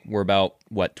swing, we're about,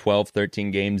 12, 13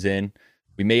 games in.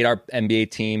 We made our NBA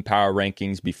team power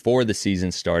rankings before the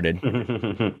season started.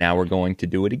 Now we're going to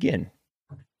do it again.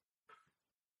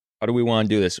 How do we want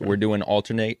to do this? We're doing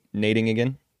alternating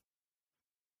again?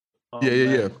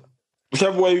 Yeah.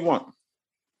 Whichever way you want.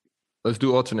 Let's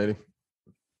do alternating.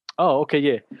 Oh, okay,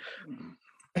 yeah.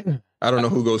 I don't know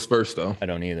who goes first, though. I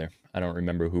don't either. I don't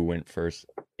remember who went first.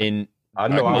 I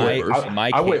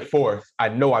went fourth. I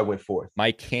know I went fourth.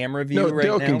 My camera view right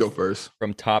Dale now can go first.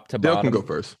 From top to Dale bottom. can go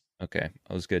first. Okay,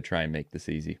 I was going to try and make this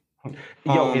easy.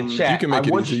 Yo, in chat, you can make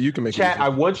it easy. You can make chat, it easy. I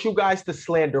want you guys to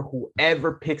slander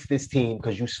whoever picks this team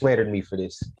because you slandered me for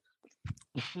this.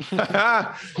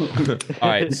 All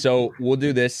right, so we'll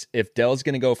do this. If Dell's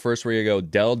going to go first, we're going to go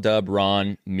Dell, Dub,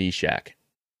 Ron, Meshach.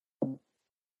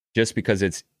 Just because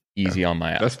it's easy on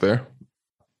my app. That's fair.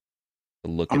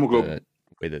 Look I'm at gonna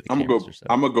go way that the I'm cameras are set.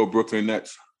 gonna go Brooklyn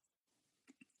Nets.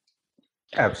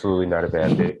 Absolutely not a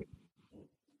bad pick.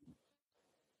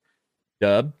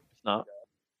 Dub. It's not.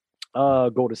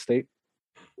 Golden State.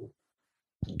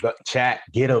 Chat,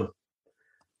 get him.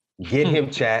 Get him,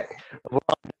 chat.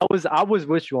 I was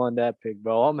with you on that pick,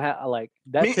 bro. I'm like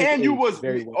that. Me pick and you is was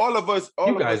very all of us. All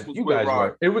You of guys, us was you with guys Ron.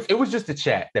 were. It was just the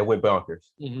chat that went bonkers.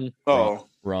 Mm-hmm. Oh,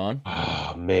 Ron.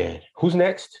 Oh man, who's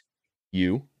next?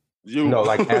 You. you No,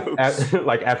 like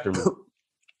like after me.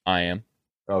 I am.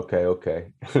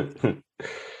 Okay.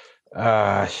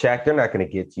 Shaq, they're not gonna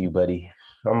get to you, buddy.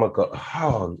 I'm gonna go.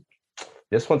 Oh,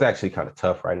 this one's actually kind of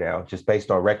tough right now, just based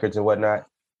on records and whatnot.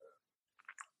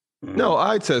 No,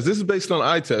 eye test. This is based on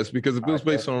eye test because if it was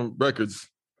based on records.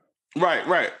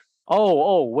 right.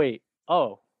 Oh, wait.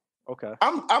 Oh, okay.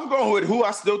 I'm going with who I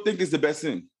still think is the best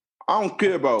in. I don't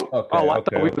care about. Okay, I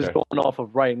thought we was going off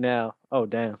of right now. Oh,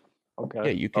 damn. Okay. Yeah,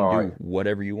 you can do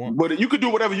whatever you want. But you could do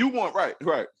whatever you want.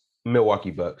 Right. Milwaukee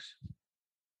Bucks.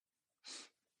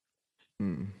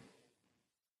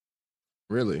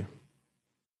 Really?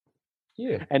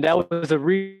 Yeah. And that was a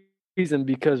reason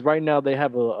because right now they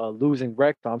have a losing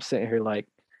record. I'm sitting here like,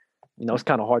 it's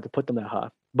kind of hard to put them that high.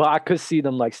 But I could see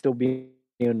them like still being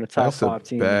in the top 5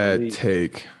 team. Bad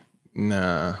take.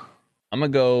 Nah. I'm gonna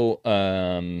go.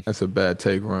 That's a bad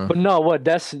take, Ron. But no, what?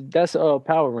 That's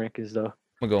power rankings though.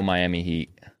 I'm gonna go Miami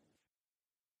Heat.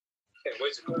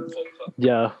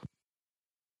 Yeah.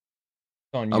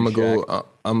 On you, I'm gonna Shaq. go.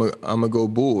 I'm gonna go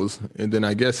Bulls, and then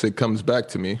I guess it comes back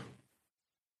to me.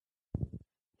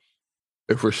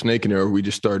 If we're snaking it or we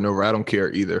just starting over, I don't care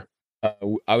either.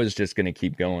 I was just gonna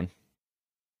keep going.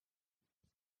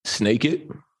 Snake it.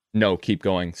 No, keep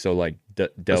going. So like Dell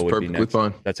That's would be perfectly next.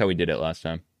 fine. That's how we did it last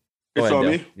time. Go It's ahead,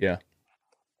 on Dell. me. Yeah,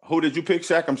 Who did you pick,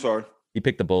 Shaq? I'm sorry. he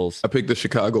picked the Bulls. I picked the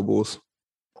Chicago Bulls.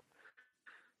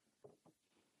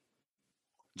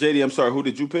 JD, I'm sorry. Who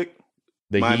did you pick?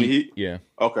 The Miami Heat? Yeah.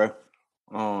 Okay.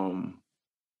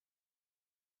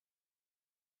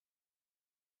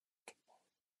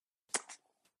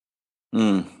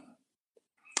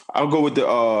 I'll go with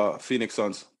the Phoenix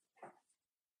Suns.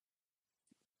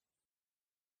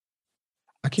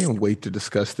 I can't wait to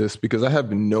discuss this because I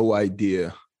have no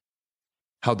idea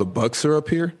how the Bucks are up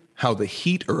here, how the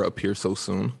Heat are up here so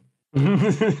soon.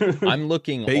 I'm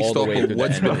looking all Based the off way of through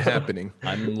what's the end. been happening.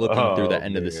 I'm looking through the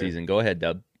end of the man. season. Go ahead,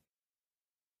 Dub.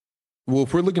 Well,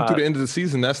 if we're looking through the end of the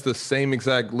season, that's the same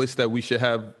exact list that we should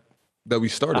have that we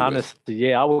started with. Honestly,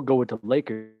 yeah, I would go with the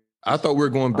Lakers. I thought we were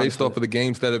going based off of the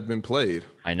games that have been played.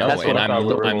 I know, That's and what I I'm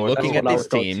thought. looking at That's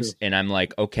these what I teams, thought, and I'm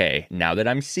like, okay, now that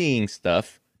I'm seeing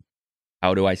stuff,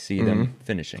 how do I see them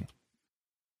finishing?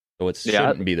 So it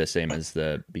shouldn't be the same as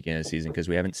the beginning of the season because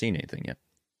we haven't seen anything yet.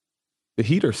 The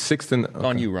Heat are sixth in. It's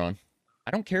on you, Ron.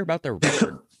 I don't care about their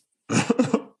record.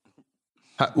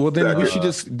 Well, then we should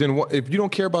just if you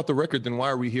don't care about the record, then why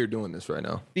are we here doing this right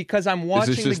now? Because I'm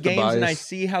watching the just the games and I bias?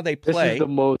 see how they This play. is the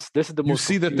most. You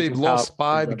see that they've confusing lost top-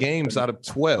 5 games out of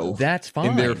 12. That's fine.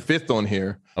 And they're 5th on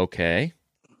here. Okay.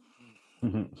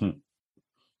 We're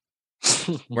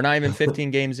not even 15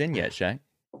 games in yet, Shaq.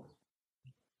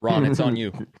 Ron, it's on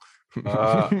you.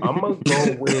 I'm gonna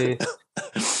go with.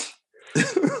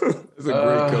 It's a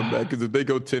great comeback because if they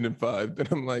go 10-5, then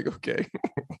I'm like, okay.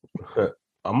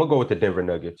 I'm gonna go with the Denver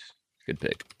Nuggets. Good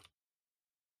pick.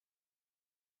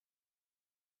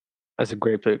 That's a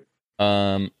great pick.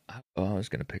 I was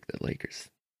gonna pick the Lakers.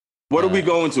 What are we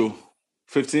going to?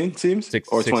 15 teams?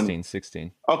 Or 20?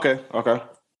 16. Okay.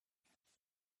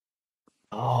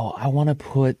 Oh, I want to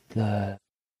put the.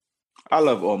 I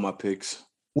love all my picks.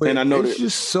 Wait, And I know it's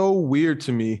just so weird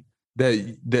to me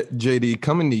that JD,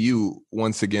 coming to you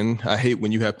once again, I hate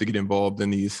when you have to get involved in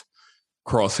these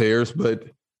crosshairs, but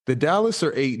the Dallas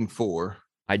are 8-4.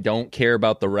 I don't care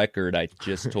about the record. I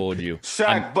just told you.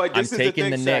 Shaq, but this I'm is taking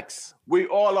the the thing, Shaq. Knicks. We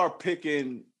all are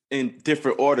picking in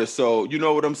different orders, so you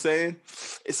know what I'm saying?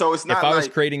 So it's not If I was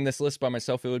like creating this list by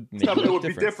myself, it would make it would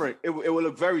be different. It would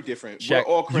look very different. Shaq,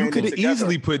 We're all creating You could have together.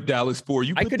 easily put Dallas 4.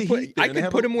 You I put could the put Heat there I and they could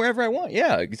have put him wherever I want.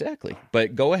 Yeah, exactly.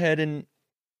 But go ahead and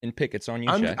pick. It's on you,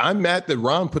 Shaq. I'm mad that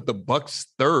Ron put the Bucks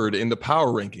 3rd in the power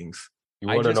rankings. You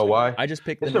want to know why? I just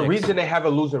picked It's the the Knicks. reason they have a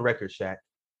losing record, Shaq.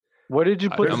 What did you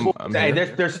put? I'm Hey, here.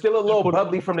 there's still a little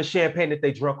bubbly from the champagne that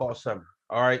they drunk all summer.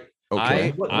 All right.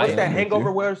 Okay. Once I- that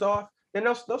hangover wears off, then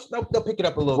they'll pick it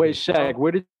up a little Wait, bit. Shaq,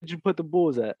 where did you put the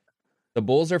Bulls at? The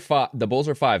Bulls are 5. The Bulls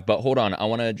are 5. But hold on, I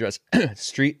want to address.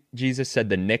 Street Jesus said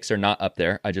the Knicks are not up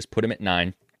there. I just put him at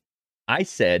 9. I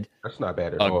said That's not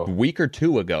bad at a all. week or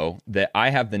two ago that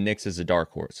I have the Knicks as a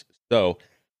dark horse. So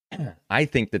I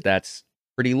think that that's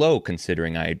pretty low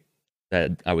considering I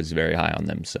was very high on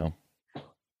them. So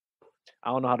I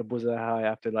don't know how the Bulls are high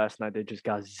after last night. They just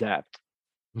got zapped.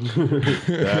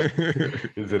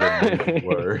 That is an amazing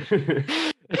word.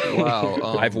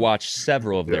 Wow. I've watched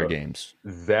several of their games.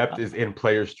 Zapped is in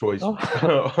Players' Choice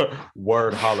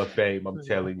Word Hall of Fame. I'm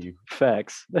telling you.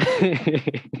 Facts.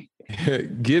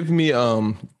 Give me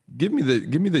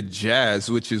the Jazz,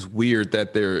 which is weird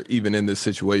that they're even in this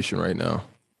situation right now.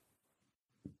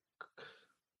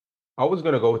 I was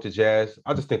gonna go with the Jazz.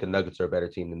 I just think the Nuggets are a better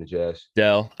team than the Jazz.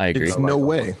 Dell, I agree. It's no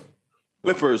way.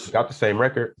 Clippers. Got the same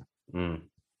record.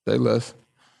 Say less.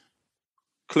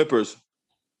 Clippers.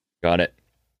 Got it.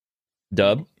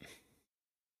 Dub.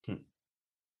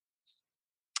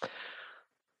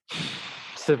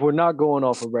 So if we're not going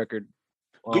off a record,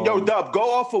 Yo, Dub, go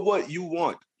off of what you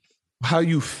want. How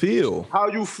you feel? How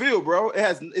you feel, bro?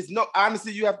 It's no,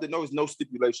 honestly, you have to know it's no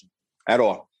stipulation at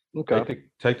all. okay.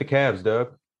 Take the Cavs,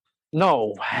 Doug.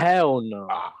 No, hell no.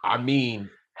 I mean,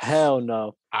 Hell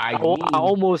no. I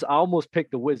almost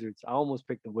picked the Wizards.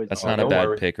 That's not a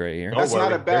bad pick right here. That's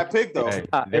not a bad pick, though.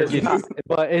 It's not,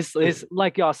 but it's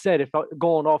like y'all said, if I'm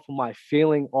going off of my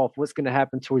feeling off what's going to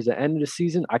happen towards the end of the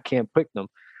season, I can't pick them.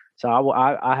 So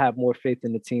I have more faith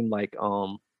in the team like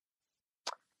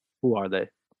who are they?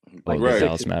 Like Right. the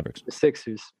Dallas Mavericks. The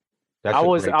Sixers. that's I a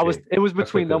was great pick. it was That's a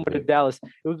between good them or pick. Dallas.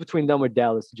 It was between them or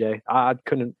Dallas, Jay. I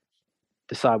couldn't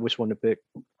decide which one to pick.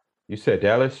 You said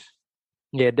Dallas?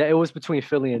 Yeah, it was between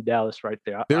Philly and Dallas right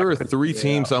there. There are three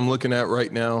teams I'm looking at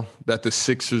right now that the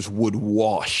Sixers would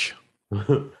wash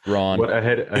Ron. What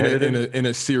ahead of them? in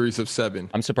a series of 7.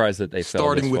 I'm surprised that they fell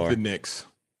Starting this with far. the Knicks.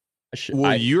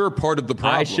 I- You're part of the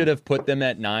problem. I should have put them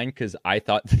at 9 because I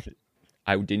thought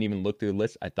I didn't even look through the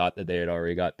list. I thought that they had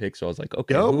already got picked, so I was like,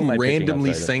 okay, who am I picking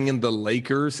randomly outside of- saying the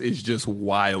Lakers is just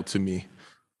wild to me.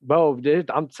 Bro,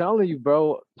 dude, I'm telling you,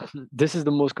 bro, this is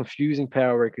the most confusing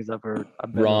power rankings I've heard.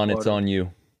 Ron, it's on you.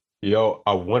 Yo,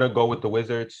 I want to go with the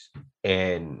Wizards,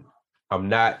 and I'm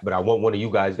not, but I want one of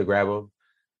you guys to grab them.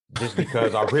 Just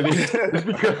because I really,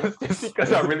 just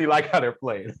because I really like how they're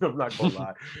playing. I'm not gonna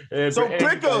lie. And So and pick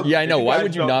you guys- 'em. Yeah, I know. you Why guys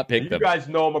would you know- not pick You them? guys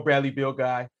know I'm a Bradley Beal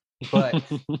guy, but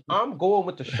I'm going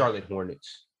with the Charlotte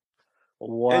Hornets.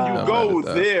 Wow. And you I'm go mad at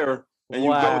that. there. And you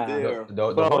Wow. go there. The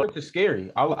Bro. Hornets are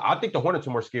scary. I think the Hornets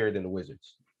are more scary than the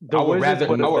Wizards. The I would Wizards rather-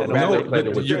 would have I would been rather a- play the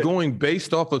But Wizards. you're going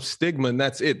based off of stigma, and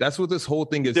that's it. That's what this whole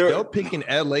thing is. They're- They're picking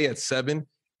LA at 7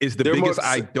 is the they're more biggest ex-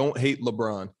 I don't hate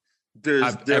LeBron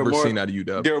I've They're ever more, seen out of you,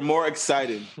 Dub. They're more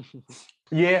exciting.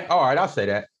 Yeah, all right, I'll say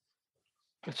that.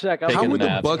 Check. Taking How the would the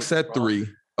Mavs. Bucks at 3?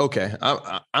 Okay,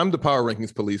 I'm the power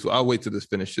rankings police. So I'll wait till this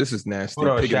finish. This is nasty. Hold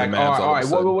on, Picking Shaq. the All Mavs right,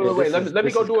 all all of a right. sudden. Wait. Let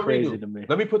me go do a crazy redo. to me.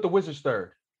 Let me put the Wizards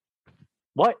third.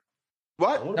 What? I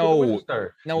What? wanna No, put the Wizards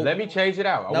third. no. Let me change it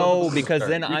out. I wanna put the No, Wizards because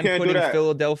third. then You I'm can't do putting that.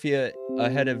 Philadelphia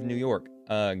ahead of New York.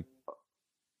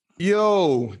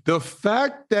 Yo, the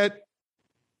fact that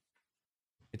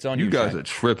It's on you you, guys Shaq. are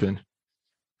tripping.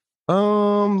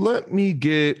 Let me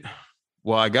get.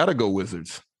 Well, I gotta go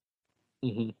Wizards.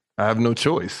 Mhm. I have no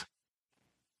choice.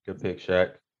 Good pick,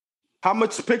 Shaq. How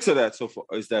much picks are that so far?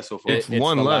 Is that so far? It- It's It's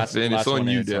one the left, last- and last it's on one,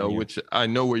 you, and it's on Dale. you. Which I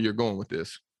know where you're going with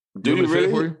this. Do you want me to say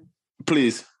it really? for you?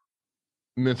 Please.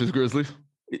 Memphis Grizzlies.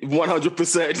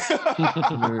 100%.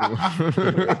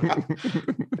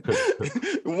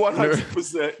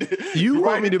 100%. You want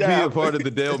Write me it to be a down. part of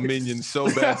the Dale Minions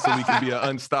so bad so we can be an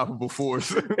unstoppable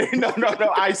force. No.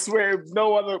 I swear,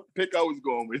 no other pick I was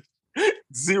going with.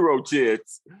 0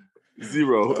 chance.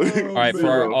 0. All right, for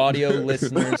our audio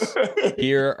listeners,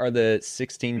 here are the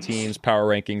 16 teams power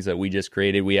rankings that we just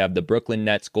created. We have the Brooklyn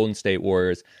Nets, Golden State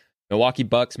Warriors, Milwaukee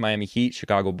Bucks, Miami Heat,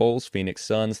 Chicago Bulls, Phoenix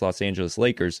Suns, Los Angeles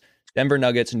Lakers, Denver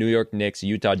Nuggets, New York Knicks,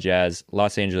 Utah Jazz,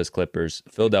 Los Angeles Clippers,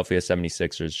 Philadelphia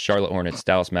 76ers, Charlotte Hornets,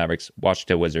 Dallas Mavericks,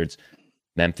 Washington Wizards,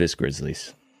 Memphis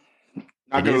Grizzlies. Not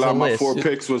It gonna is lie, a my list. four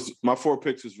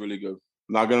picks was really good.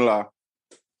 Not gonna lie.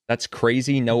 That's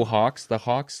crazy. No Hawks. The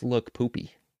Hawks look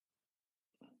poopy.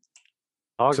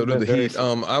 Hogs So have do the been very Heat.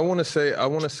 I want to say,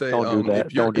 Don't do that.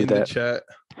 if you're Don't do in the that. chat,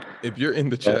 if you're in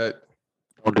the chat,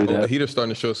 Don't do the that. Heat are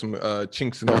starting to show some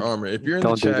chinks in their armor. If you're in the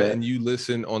Don't do chat that. and you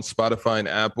listen on Spotify and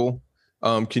Apple,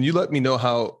 can you let me know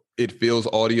how it feels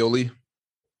audioly?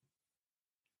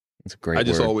 It's a great I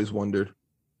just word. always wondered.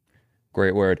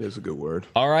 Great word. It's a good word.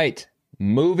 All right.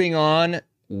 Moving on.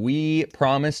 We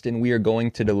promised and we are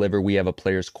going to deliver. We have a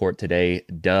players' court today.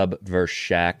 Dub versus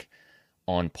Shaq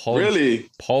on Paul. Really?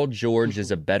 Paul George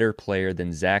is a better player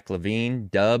than Zach LaVine.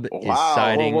 Dub is Wow.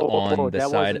 siding Whoa, on the that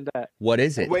side. wasn't that. What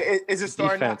is it? Wait, is it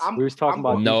starting now? Defense. We was talking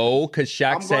about going- No, because Shaq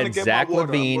I'm gonna said get my Zach water. I'm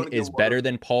LaVine gonna get is water. better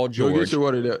than Paul Go get George. your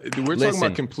water. We're talking Listen,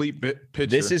 about complete picture.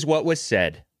 This is what was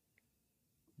said.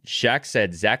 Shaq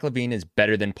said Zach LaVine is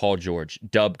better than Paul George.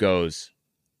 Dub goes,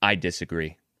 I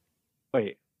disagree.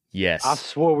 Wait, Yes. I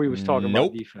swore we was talking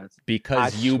about defense.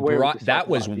 Because you brought that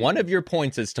was one of your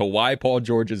points as to why Paul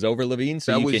George is over Levine,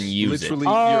 so you can use it. Your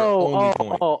only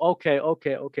point. Okay.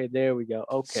 There we go.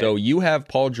 Okay. So you have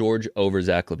Paul George over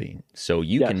Zach Levine. So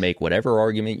you can make whatever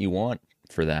argument you want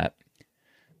for that.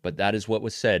 But that is what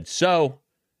was said. So,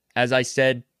 as I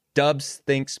said, Dubs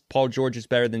thinks Paul George is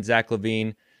better than Zach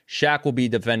Levine. Shaq will be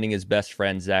defending his best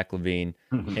friend, Zach Levine.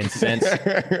 And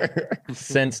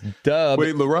since Dub...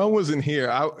 Wait, LaRon wasn't here.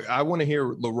 I want to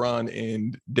hear LaRon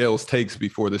and Dale's takes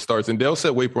before this starts. And Dale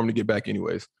said wait for him to get back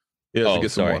anyways. He has to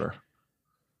get some water.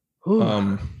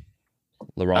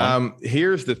 LaRon?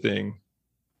 Here's the thing.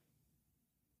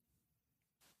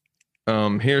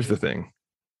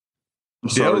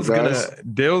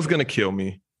 Dale's gonna kill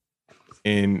me.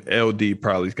 And LD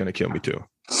probably is gonna kill me too.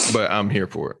 But I'm here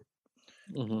for it.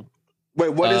 Mm-hmm.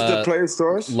 Wait, what is the player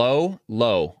source?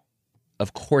 Low.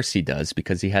 Of course he does,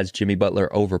 because he has Jimmy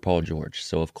Butler over Paul George.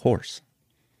 So of course.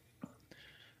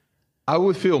 I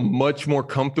would feel much more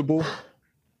comfortable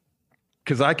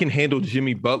because I can handle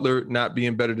Jimmy Butler not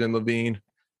being better than Levine,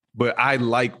 but I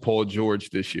like Paul George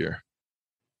this year.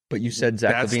 But you said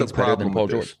Zach Levine's better than Paul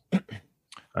George.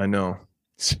 I know.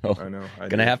 So I know.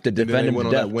 Gonna have to defend him on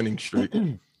that winning streak.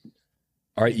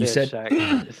 All right, you said.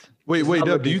 Wait,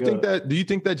 Dub. Do you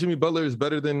think that Jimmy Butler is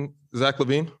better than Zach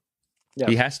Levine? Yeah.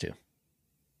 He has to.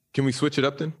 Can we switch it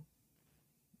up then?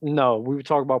 No, we were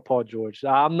talking about Paul George.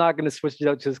 I'm not going to switch it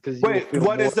up just because. Wait,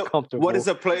 what is the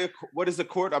player? What is the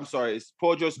court? I'm sorry, it's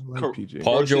Paul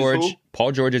George.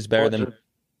 Paul George is better than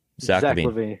Zach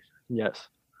Levine. Yes.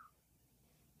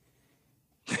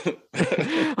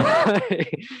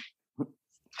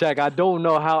 Jack, I don't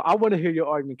know how. I want to hear your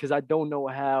argument because I don't know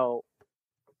how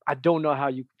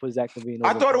you can put Zach Levine.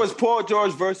 I thought it was Paul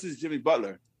George versus Jimmy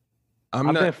Butler.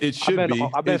 It should be.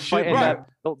 I've been fighting that,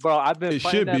 bro. I've been. It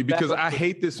should be because I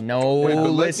hate this. No,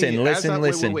 listen.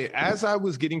 Wait. As I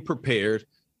was getting prepared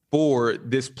for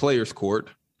this players' court,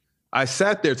 I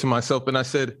sat there to myself and I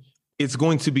said, "It's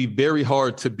going to be very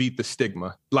hard to beat the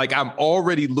stigma. Like I'm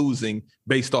already losing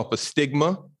based off of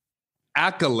stigma,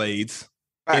 accolades,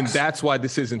 and that's why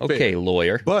this isn't fair." Okay,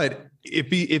 lawyer. But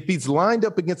if he's lined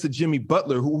up against a Jimmy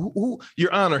Butler, who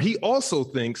Your Honor, he also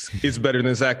thinks is better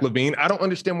than Zach Levine. I don't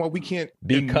understand why we can't.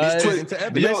 Because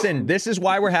listen, this is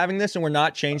why we're having this, and we're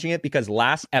not changing it because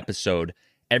last episode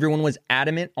everyone was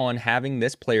adamant on having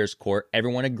this players' court.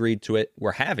 Everyone agreed to it.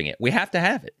 We're having it. We have to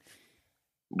have it.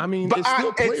 I mean, it's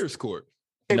still players' court.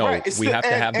 No, we have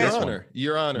to have this one.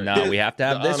 Your Honor. No, we have to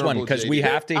have this one because we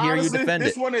have to hear you defend it.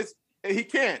 This one is he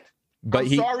can't. But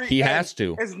he has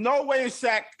to. There's no way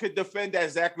Shaq could defend that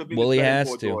Zach Levine. Well, he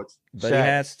has to. But he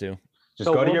has to. Just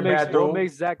go to your bathroom,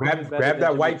 grab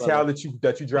that white towel that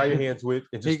you dry your hands with,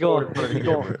 and just throw it in front of the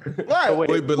camera.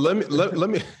 Wait, but let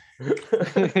me.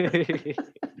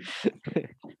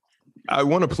 I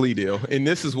want a plea deal, and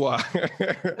this is why.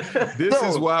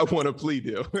 Is why I want a plea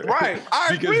deal. Right,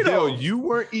 because Dale, you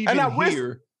weren't even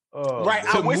here. Right,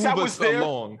 I wish I was there.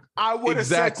 I would have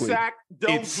said Shaq,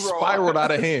 don't spiraled out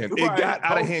of hand. It got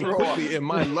out of hand quickly, and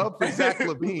my love for Zach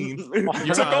Levine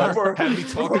took over. Had me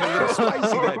talking a little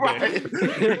spicy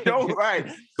that day. Right.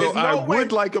 So I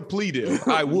would like a plea deal.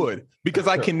 I would, because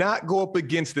I cannot go up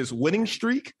against this winning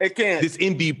streak. It can't. This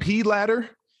MVP ladder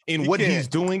and what he's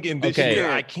doing in this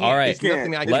year. I can't. All right. There's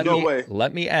nothing I can do.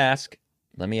 Let me ask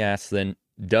then.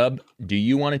 Dub, do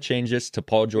you want to change this to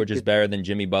Paul George is better than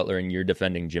Jimmy Butler and you're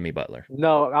defending Jimmy Butler?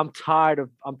 No, I'm tired.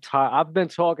 I've been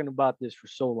talking about this for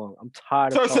so long. I'm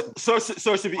tired of talking. So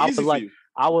it should be easy for you.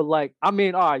 All right,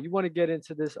 you want to get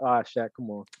into this? All right, Shaq,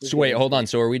 come on. So wait, hold on.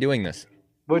 So are we doing this?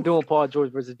 We're doing Paul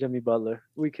George versus Jimmy Butler.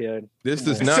 We can. This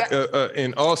does not,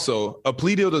 and also a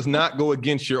plea deal does not go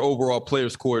against your overall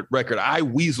players' court record. I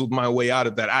weaseled my way out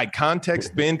of that. I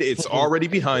context bend. It's already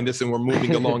behind us, and we're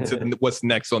moving along to what's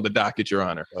next on the docket, Your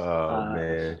Honor. Oh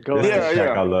man,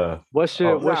 I love. What's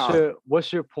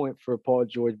your point for Paul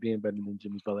George being better than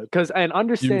Jimmy Butler?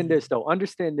 Understand this.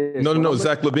 No.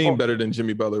 Zach Levine better than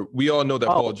Jimmy Butler. We all know that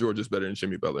Paul George is better than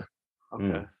Jimmy Butler.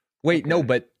 Okay. Wait, no,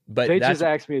 but they just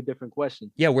asked me a different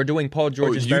question. Yeah, we're doing Paul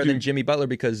George is better than Jimmy Butler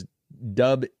because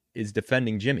Dub is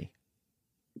defending Jimmy.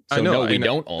 So I know. We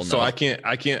don't all know. So I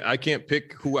can't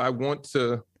pick who I want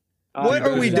to. What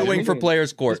are we doing for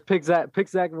players' court? Just pick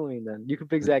Zach Levine then. You can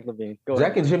pick Zach Levine. Go Zach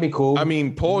ahead. and Jimmy cool. I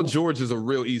mean, Paul George is a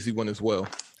real easy one as well.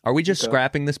 Are we just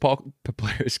scrapping this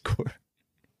players' court?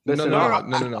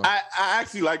 No. I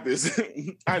actually like this.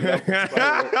 I know.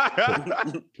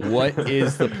 What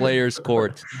is the players'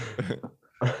 court?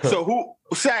 So who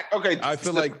Shaq? Okay, I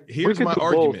feel like here's my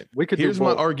argument. Here's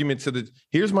my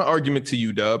argument to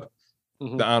you, Dub,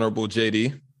 the Honorable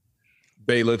JD,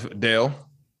 Bailiff Dale.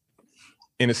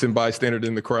 innocent bystander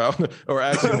in the crowd, or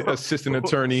actually assistant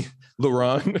attorney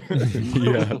LaRon.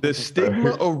 Yeah. The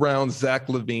stigma around Zach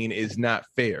LaVine is not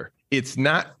fair. It's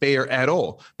not fair at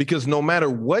all, because no matter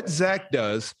what Zach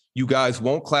does, you guys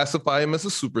won't classify him as a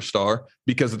superstar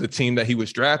because of the team that he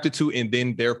was drafted to and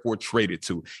then therefore traded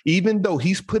to. Even though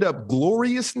he's put up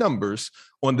glorious numbers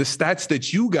on the stats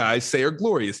that you guys say are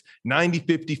glorious, 90,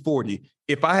 50, 40.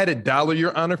 If I had $1,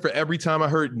 Your Honor, for every time I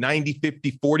heard 90,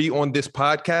 50, 40 on this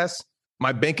podcast,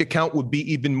 my bank account would be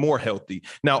even more healthy.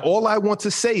 Now, all I want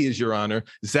to say is, Your Honor,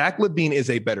 Zach LaVine is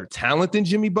a better talent than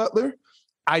Jimmy Butler.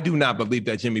 I do not believe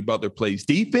that Jimmy Butler plays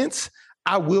defense.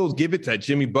 I will give it that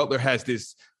Jimmy Butler has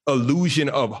this illusion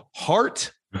of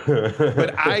heart,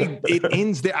 but it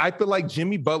ends there. I feel like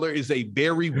Jimmy Butler is a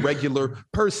very regular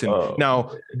person.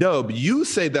 Now, Dub, you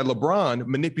say that LeBron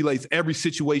manipulates every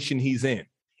situation he's in.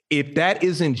 If that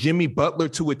isn't Jimmy Butler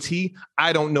to a T,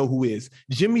 I don't know who is.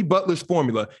 Jimmy Butler's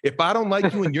formula: if I don't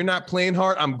like you and you're not playing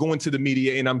hard, I'm going to the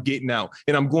media and I'm getting out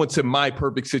and I'm going to my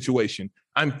perfect situation.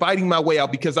 I'm fighting my way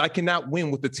out because I cannot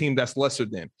win with a team that's lesser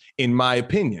than, in my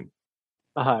opinion.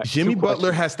 Jimmy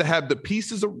Butler has to have the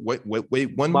pieces of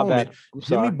wait one moment.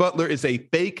 Jimmy Butler is a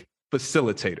fake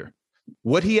facilitator.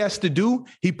 What he has to do,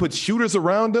 he puts shooters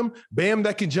around him, bam,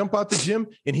 that can jump out the gym,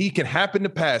 and he can happen to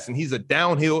pass, and he's a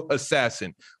downhill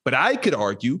assassin. But I could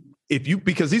argue,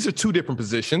 because these are two different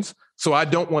positions, so I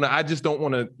just don't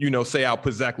want to, say I'll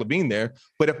put Zach LaVine there.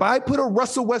 But if I put a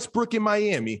Russell Westbrook in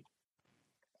Miami,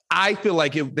 I feel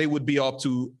like they would be off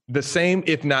to the same,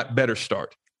 if not better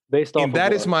start. And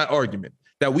that is my argument,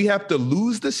 that we have to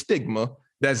lose the stigma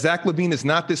that Zach LaVine is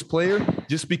not this player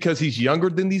just because he's younger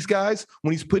than these guys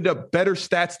when he's putting up better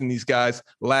stats than these guys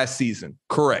last season.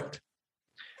 Correct.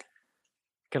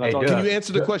 Can you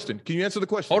answer the question?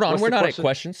 Hold on, we're not at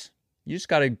questions. You just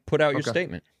got to put out your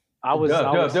statement. Before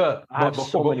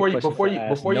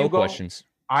you go, questions.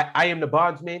 I am the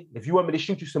bondsman. If you want me to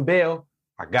shoot you some bail,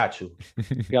 I got you.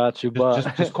 But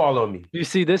just call on me. You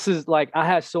see, this is like, I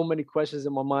had so many questions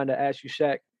in my mind to ask you,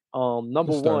 Shaq.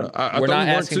 Number one, we're not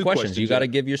asking questions. You got to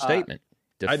give your statement.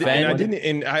 I didn't,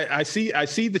 and I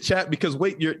see the chat because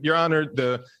Your Honor,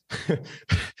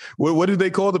 what do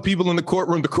they call the people in the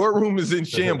courtroom? The courtroom is in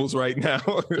shambles right now.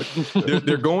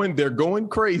 they're going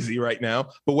crazy right now.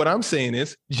 But what I'm saying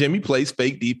is Jimmy plays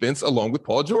fake defense along with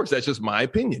Paul George. That's just my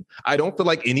opinion. I don't feel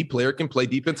like any player can play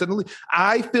defense in the league.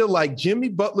 I feel like Jimmy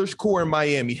Butler's core in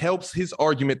Miami helps his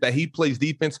argument that he plays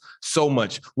defense so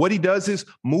much. What he does is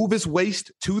move his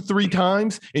waist 2-3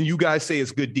 times, and you guys say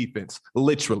it's good defense,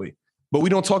 literally. But we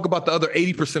don't talk about the other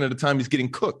 80% of the time he's getting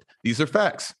cooked. These are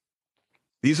facts.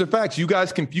 You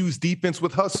guys confuse defense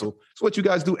with hustle. It's what you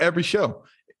guys do every show.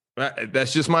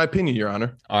 That's just my opinion, Your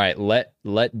Honor. All right,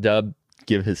 let Dub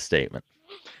give his statement.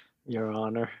 Your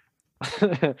Honor.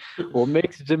 What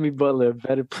makes Jimmy Butler a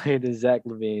better player than Zach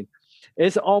LaVine?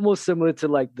 It's almost similar to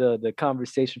like the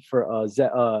conversation for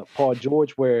Paul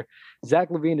George, where Zach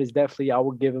LaVine is definitely, I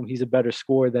would give him, he's a better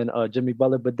scorer than Jimmy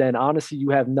Butler. But then honestly, you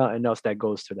have nothing else that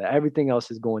goes to that. Everything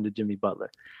else is going to Jimmy Butler.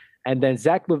 And then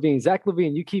Zach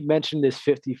LaVine, you keep mentioning this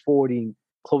 50-40,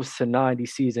 close to 90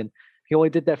 season. He only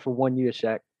did that for 1 year,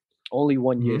 Shaq. Only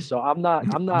 1 year. So I'm not.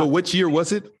 But which year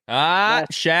was it?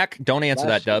 Shaq, don't answer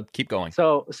that, Dub. Keep going.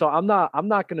 So I'm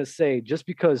not gonna say just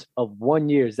because of 1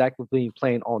 year Zach LaVine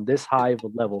playing on this high of a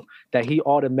level that he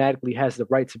automatically has the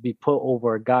right to be put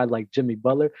over a guy like Jimmy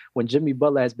Butler, when Jimmy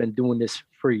Butler has been doing this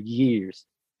for years.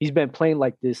 He's been playing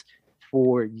like this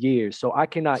for years. So I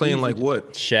cannot playing like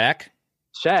what? Shaq.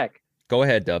 Go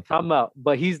ahead, Dub. I'm out.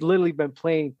 But he's literally been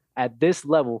playing at this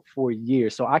level for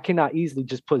years. So I cannot easily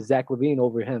just put Zach LaVine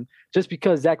over him just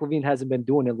because Zach LaVine hasn't been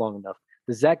doing it long enough.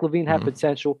 Does Zach LaVine have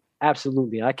potential?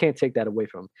 Absolutely. And I can't take that away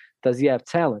from him. Does he have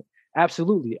talent?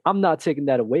 Absolutely. I'm not taking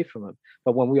that away from him.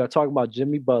 But when we are talking about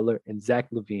Jimmy Butler and Zach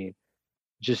LaVine,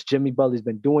 just Jimmy Butler's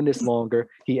been doing this longer.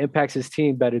 He impacts his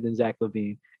team better than Zach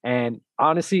LaVine. And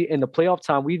honestly, in the playoff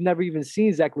time, we've never even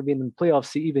seen Zach LaVine in the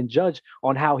playoffs to even judge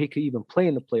on how he could even play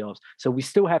in the playoffs. So we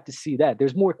still have to see that.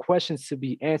 There's more questions to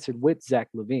be answered with Zach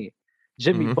LaVine.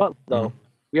 Jimmy Butler, though,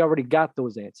 we already got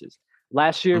those answers.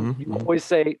 Last year, you always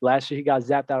say last year he got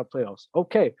zapped out of playoffs.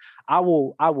 Okay, I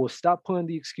will stop putting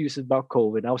the excuses about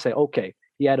COVID. I will say, okay,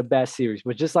 he had a bad series.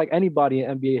 But just like anybody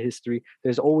in NBA history,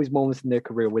 there's always moments in their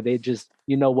career where they just,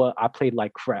 you know what, I played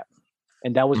like crap.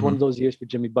 And that was one of those years for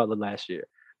Jimmy Butler last year.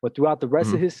 But throughout the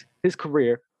rest of his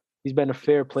career, he's been a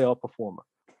fair playoff performer.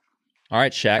 All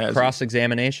right, Shaq,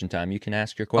 cross-examination time. You can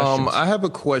ask your questions. I have a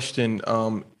question.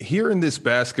 Here in this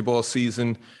basketball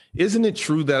season, isn't it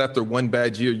true that after one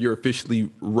bad year, you're officially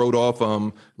wrote off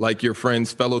like your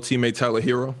friend's fellow teammate Tyler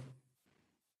Hero?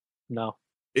 No.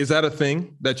 Is that a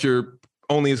thing that you're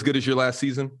only as good as your last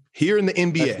season? Here in the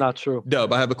NBA. That's not true.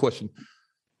 Dub, I have a question.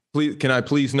 Please, can I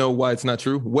please know why it's not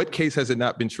true? What case has it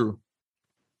not been true?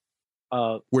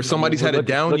 Where somebody's had a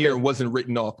down year and wasn't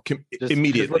written off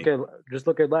immediately. Just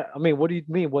look at. I mean, what do you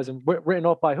mean wasn't written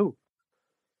off by who?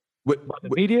 By the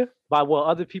media? By what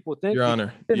other people think? Your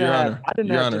Honor,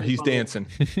 he's dancing.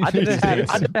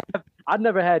 I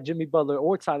never had Jimmy Butler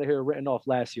or Tyler Hero written off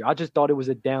last year. I just thought it was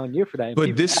a down year for that.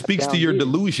 But this speaks to your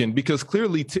delusion because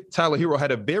clearly Tyler Hero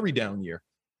had a very down year.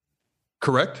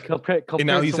 Correct? And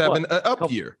now he's having an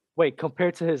up year. Wait,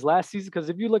 compared to his last season? Because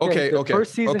if you look at the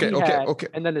first season he had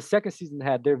and then the second season he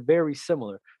had, they're very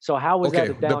similar. So how was that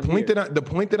a down year? The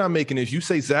point that I'm making is you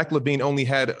say Zach LaVine only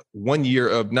had 1 year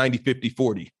of 90, 50,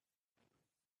 40.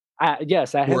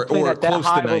 Yes, at him playing at that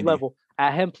high of a level.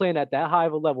 At him playing at that high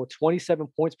of a level, 27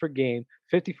 points per game,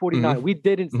 50, 49. Mm-hmm. We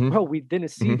didn't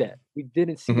see that. We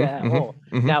didn't see that at all.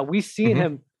 Now we seen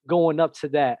him going up to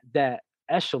that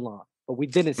echelon, but we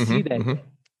didn't see that yet.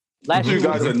 Last year, you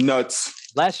guys are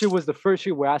nuts. Last year was the first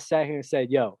year where I sat here and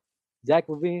said, "Yo, Zach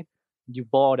LaVine, you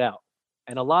balled out,"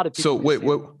 and a lot of people. So wait,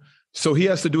 so he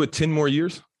has to do it 10 more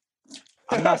years?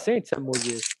 I'm not saying 10 more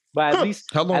years, but at least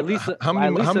how long? At least, how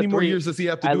many more years does he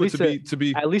have to do it to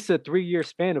be at least a 3-year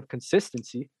span of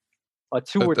consistency, a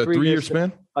 2 or 3 3-year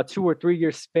span, a 2 or 3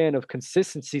 year span of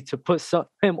consistency to put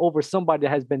him over somebody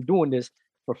that has been doing this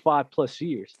for 5+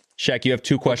 years. Shaq, you have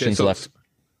 2 questions left.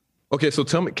 Okay, so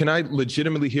tell me, can I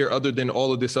legitimately hear, other than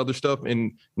all of this other stuff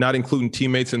and not including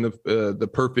teammates in the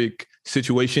perfect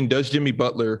situation, does Jimmy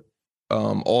Butler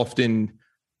often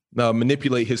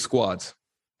manipulate his squads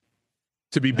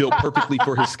to be built perfectly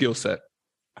for his skill set?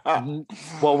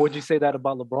 Well, would you say that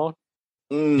about LeBron?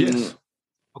 Yes, okay.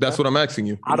 That's what I'm asking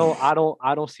you. I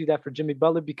don't see that for Jimmy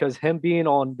Butler because him being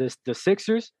on the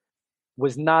Sixers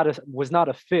was not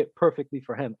a fit perfectly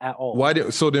for him at all. Why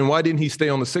didn't he stay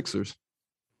on the Sixers?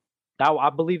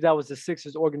 I believe that was the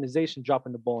Sixers organization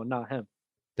dropping the ball, not him.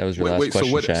 That was your last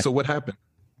question, Shaq. So what happened?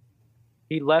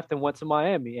 He left and went to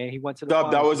Miami, and he went to the.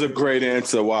 Dub, that was a great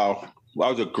answer. Wow, that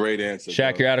was a great answer.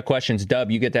 Shaq, you're out of questions.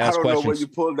 Dub, you get to ask questions. I don't know where you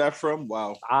pulled that from.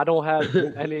 Wow. I don't have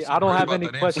any. I don't have any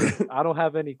questions. I don't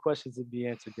have any questions to be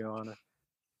answered, Your Honor.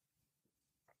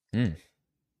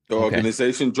 The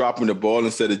organization dropping the ball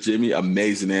instead of Jimmy.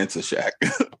 Amazing answer, Shaq.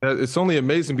 It's only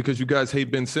amazing because you guys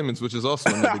hate Ben Simmons, which is also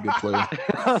another good player.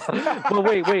 But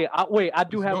wait. I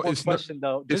do have one question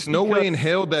though. There's no way in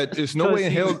hell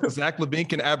Zach LaVine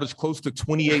can average close to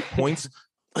 28 points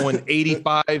on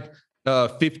 85,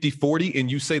 50, 40, and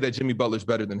you say that Jimmy Butler's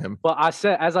better than him. Well, as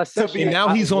I said, and now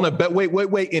he's on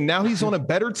and now he's on a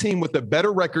better team with a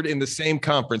better record in the same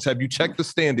conference. Have you checked the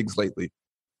standings lately?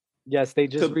 Yes, they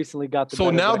just recently got the.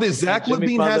 So now that Zach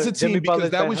LaVine has a team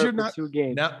because that was your not 2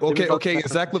 games. Now, okay, and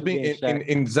Zach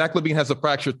LaVine has a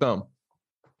fractured thumb,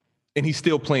 and he's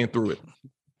still playing through it.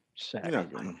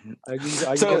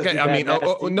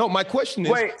 No. My question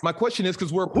is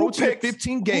because we're approaching the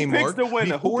 15-game mark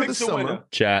before the summer.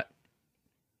 Chat.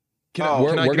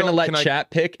 We're gonna let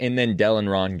Chat pick, and then Del and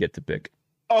Ron get to pick.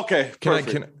 Okay. Can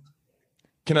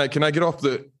I get off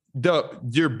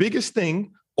your biggest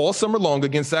thing all summer long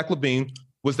against Zach LaVine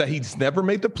was that he's never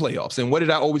made the playoffs. And what did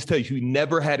I always tell you? He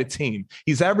never had a team.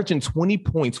 He's averaging 20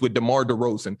 points with DeMar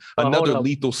DeRozan, another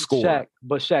lethal scorer.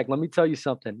 Shaq, let me tell you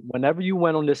something. Whenever you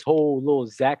went on this whole little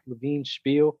Zach LaVine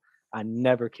spiel, I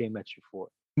never came at you for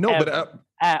it. No,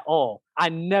 at all. I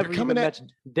never even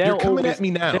mentioned. You're coming at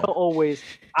me now. They'll always.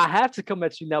 I have to come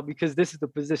at you now because this is the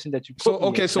position that you put me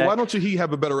in, so why don't he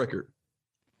have a better record?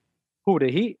 Who,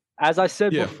 the Heat? As I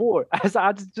said before, as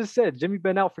I just said, Jimmy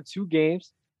been out for 2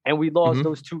 games, and we lost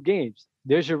those 2 games.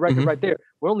 There's your record right there.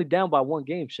 We're only down by 1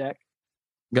 game, Shaq.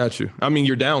 Got you. I mean,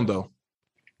 you're down though.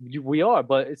 We are,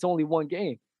 but it's only 1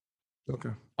 game.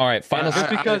 Okay. All right. Final.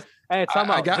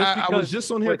 I was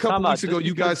just on here a couple weeks ago.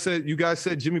 You guys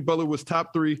said Jimmy Butler was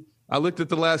top 3. I looked at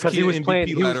the last key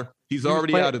MVP ladder. He's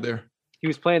already out of there. He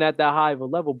was playing at that high of a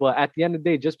level, but at the end of the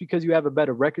day, just because you have a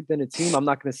better record than a team, I'm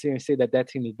not going to sit here and say that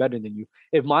team is better than you.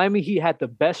 If Miami Heat had the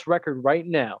best record right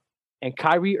now and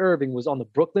Kyrie Irving was on the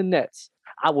Brooklyn Nets,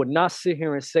 I would not sit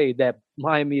here and say that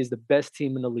Miami is the best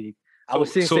team in the league. I would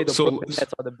sit here and say the Brooklyn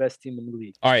Nets are the best team in the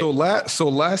league. All right. So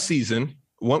last season,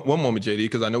 one moment, JD,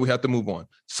 because I know we have to move on.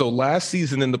 So last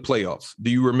season in the playoffs,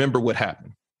 do you remember what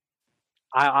happened?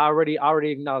 I already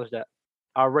acknowledged that.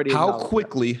 How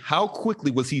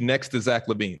quickly was he next to Zach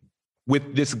LaVine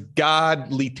with this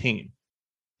godly team?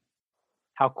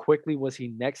 How quickly was he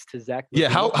next to Zach LaVine? Yeah,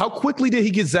 how quickly did he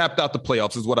get zapped out the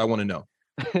playoffs is what I want to know.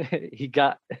 he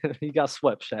got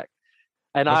swept, Shaq.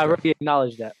 And okay. I already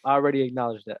acknowledged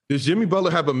that. Does Jimmy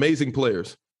Butler have amazing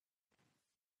players?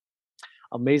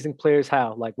 Amazing players,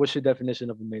 how? Like, what's your definition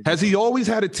of amazing? Has he always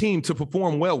had a team to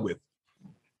perform well with?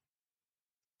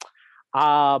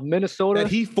 Minnesota. That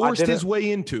he forced his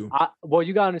way into. Well,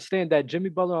 you got to understand that Jimmy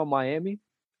Butler on Miami,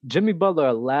 Jimmy Butler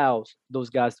allows those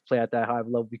guys to play at that high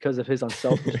level because of his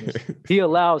unselfishness. He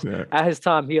allows, at his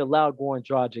time, he allowed Goran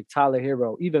Dragic, Tyler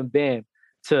Hero, even Bam,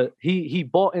 he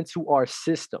bought into our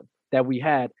system that we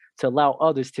had to allow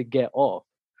others to get off.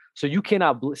 So you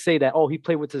cannot say that, he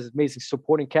played with this amazing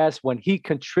supporting cast when he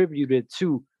contributed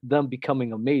to them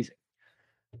becoming amazing.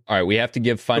 All right, we have to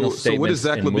give final statements. So what is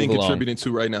Zach LaVine contributing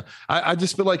to right now? I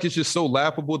just feel like it's just so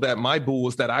laughable that my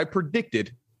Bulls that I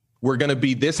predicted were going to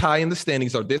be this high in the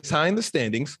standings are this high in the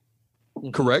standings,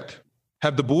 correct?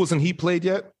 Have the Bulls and Heat played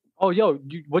yet? Oh,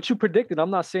 what you predicted,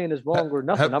 I'm not saying is wrong or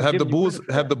nothing. Have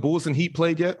the Bulls and Heat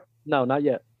played yet? No, not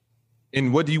yet.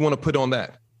 And what do you want to put on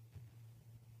that?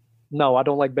 No, I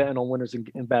don't like betting on winners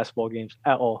in basketball games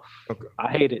at all. Okay. I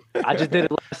hate it. I just did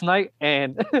it last night,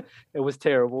 and it was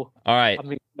terrible. All right. I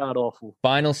mean, not awful.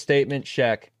 Final statement,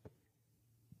 Shaq.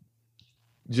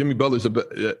 Jimmy Butler's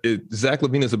Zach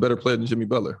LaVine is a better player than Jimmy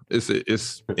Butler. It's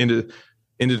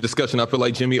in the discussion. I feel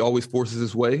like Jimmy always forces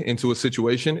his way into a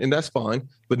situation, and that's fine.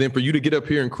 But then for you to get up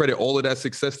here and credit all of that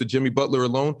success to Jimmy Butler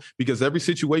alone, because every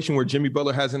situation where Jimmy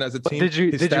Butler hasn't as a team,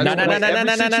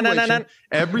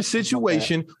 every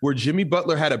situation where Jimmy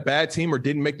Butler had a bad team or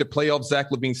didn't make the playoffs,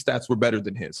 Zach LaVine's stats were better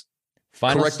than his.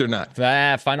 Correct or not?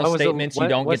 Final statements. You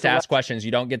don't get to ask questions. You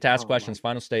don't get to ask questions.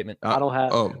 Final statement. I don't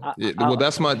have. Well,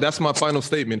 that's my final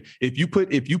statement. If you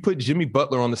put Jimmy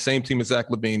Butler on the same team as Zach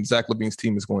LaVine's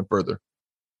team is going further.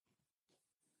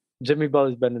 Jimmy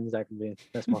Butler's better than Zach LaVine.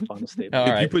 That's my final statement.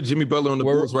 If you put Jimmy Butler on the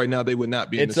Bulls right now, they would not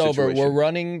be in this situation. It's over. We're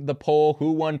running the poll.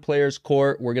 Who won Players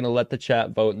Court? We're going to let the chat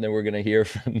vote, and then we're going to hear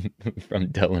from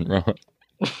Del and Ron.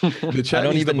 The chat I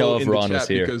don't even know if Ron was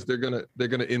here. Because they're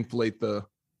gonna inflate the...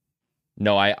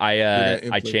 No,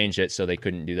 I changed it so they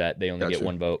couldn't do that. They only get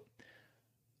one vote.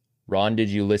 Ron, did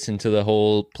you listen to the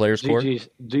whole Players Court? GG,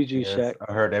 yes, Shaq.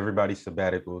 I heard everybody's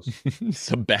sabbaticals.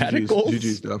 Sabbaticals?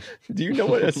 GG's stuff. Do you know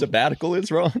what a sabbatical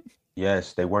is, Ron?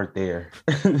 Yes, they weren't there.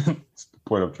 That's the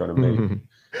point I'm trying to make.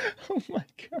 Oh my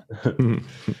God.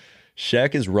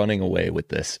 Shaq is running away with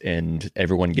this, and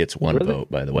everyone gets one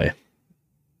vote, by the way.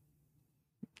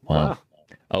 Wow.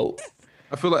 Oh.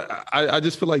 I feel like I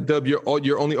just feel like, Dub, your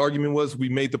only argument was we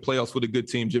made the playoffs with a good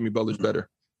team. Jimmy Butler's better.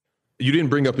 You didn't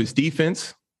bring up his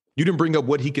defense. You didn't bring up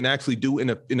what he can actually do in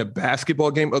a basketball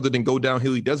game other than go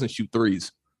downhill. He doesn't shoot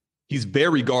threes. He's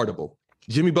very guardable.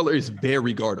 Jimmy Butler is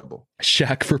very guardable.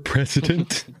 Shaq for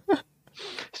president.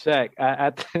 Shaq,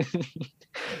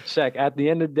 Shaq, at the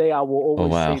end of the day, I will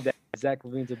always say that Zach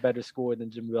LaVine's a better scorer than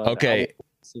Jimmy Butler. Okay.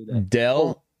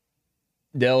 Del,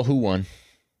 who won?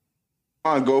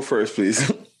 Go first, please.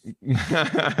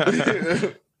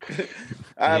 I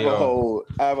have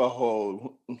a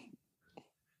whole.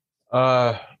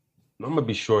 I'm gonna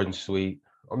be short and sweet.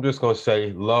 I'm just gonna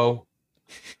say Low,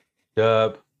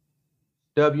 Dub,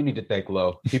 you need to thank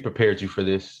Low. He prepared you for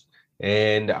this,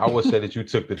 and I would say that you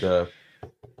took the dub.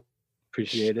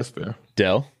 Appreciate it. That's fair.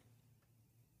 Del.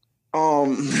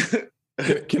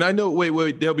 Can I know?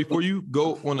 Wait, Del. Before you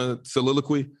go on a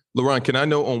soliloquy, Laurent, can I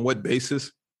know on what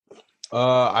basis?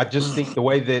 I just think the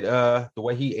way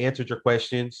he answered your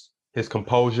questions, his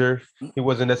composure, he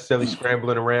wasn't necessarily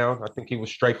scrambling around. I think he was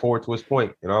straightforward to his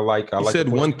point. And he said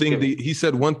one thing. He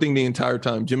said one thing the entire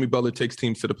time. Jimmy Butler takes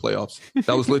teams to the playoffs.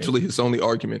 That was literally his only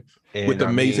argument with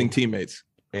amazing teammates.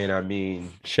 And I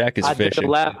mean, Shaq is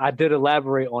fishing. I did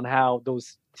elaborate on how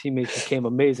those teammates became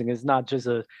amazing. It's not just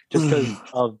because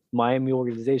of Miami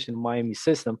organization, Miami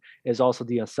system. It's also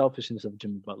the unselfishness of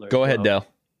Jimmy Butler. Go ahead, Del.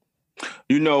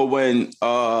 You know, when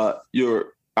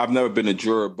I've never been a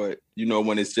juror, but you know,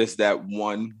 when it's just that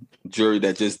one jury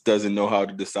that just doesn't know how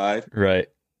to decide. Right.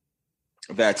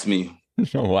 That's me.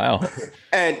 Oh, wow.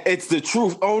 And it's the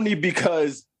truth only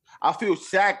because I feel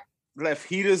Shaq left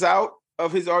heaters out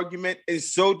of his argument, and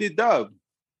so did Dub.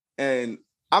 And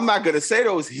I'm not going to say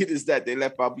those heaters that they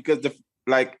left out because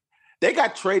they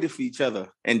got traded for each other.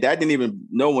 And that didn't even,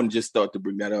 no one just thought to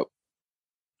bring that up.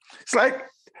 It's like,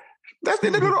 that's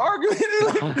the little argument.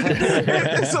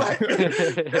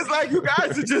 it's like you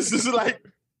guys are just like.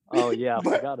 Oh yeah, I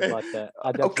forgot about that.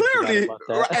 Clearly, about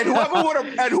that. And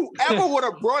whoever would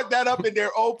have brought that up in their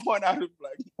own point, I'd be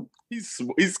like,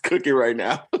 he's cooking right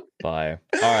now. Fire.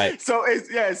 All right. So it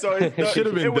should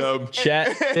have been Dub.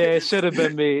 Chat. Yeah, it should have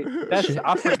been me.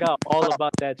 I forgot all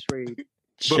about that trade.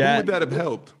 But who would that have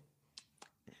helped?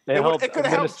 It could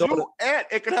help you, and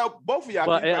it could help both of y'all.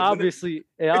 But it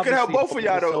could help both of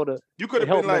y'all though. You could have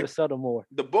been like Minnesota more.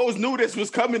 The Bulls knew this was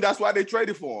coming. That's why they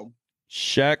traded for him.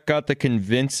 Shaq got the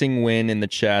convincing win in the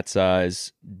chat's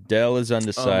eyes. Dell is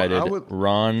undecided.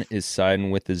 Ron is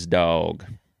siding with his dog.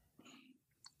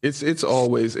 It's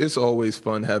always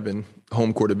fun having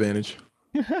home court advantage.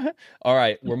 All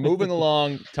right, we're moving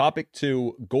along. Topic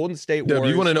 2, Golden State Warriors.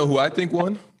 You want to know who I think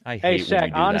won? I hate when you Shaq,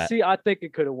 do honestly, that. I think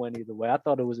it could have went either way. I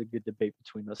thought it was a good debate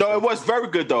between us. So it was very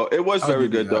good though. It was very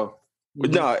good though.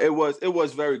 Mm-hmm. No, it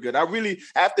was very good. I really,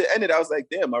 after it ended, I was like,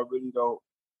 damn, I really don't.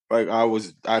 Like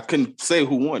I couldn't say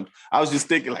who won. I was just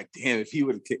thinking, like, damn, if he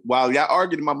would have. While y'all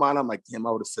argued in my mind, I'm like, damn,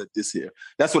 I would have said this here.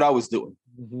 That's what I was doing.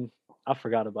 Mm-hmm. I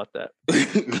forgot about that.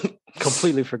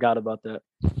 Completely forgot about that.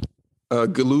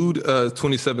 Galood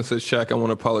 27 says, Shaq, I want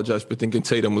to apologize for thinking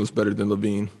Tatum was better than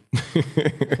Levine.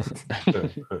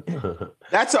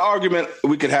 That's an argument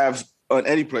we could have on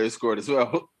any player scored as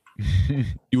well.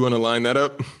 You want to line that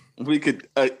up? We could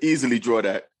easily draw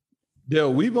that. Yeah,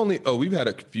 we've had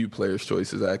a few players'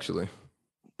 choices actually.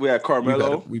 We had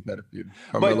Carmelo. We've had a few.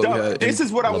 Carmelo, but this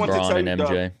is what I want to tell you,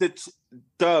 MJ.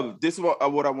 Dub. This is what I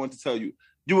want to tell you.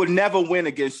 You will never win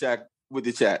against Shaq with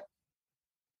the chat.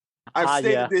 I've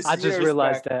stated this. I just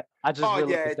realized back. that. I just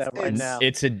realized that right now.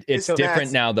 It's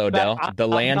different now, though, Del. The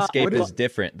landscape is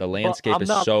different. The landscape is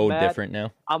so different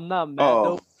now. I'm not mad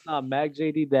though. I'm not mad,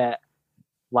 JD, that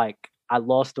like I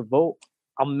lost the vote.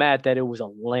 I'm mad that it was a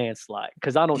landslide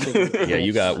because I don't think. It was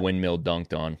you got windmill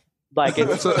dunked on. Like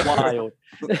it's wild.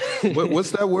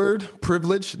 What's that word?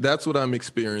 Privilege. That's what I'm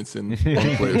experiencing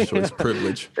on Player's Choice.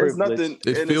 Privilege. There's nothing.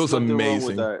 It feels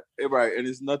amazing. Right, and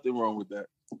there's nothing wrong with that.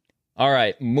 All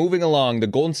right, moving along. The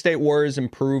Golden State Warriors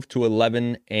improved to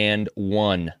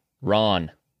 11-1.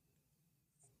 Ron.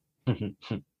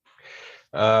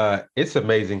 It's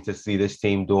amazing to see this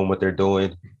team doing what they're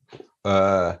doing.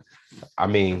 I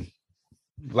mean,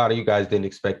 a lot of you guys didn't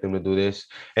expect them to do this,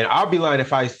 and I'll be lying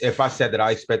if I said that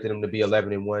I expected them to be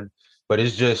 11-1. But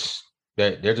it's just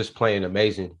that they're just playing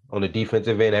amazing on the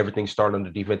defensive end. Everything's starting on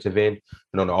the defensive end,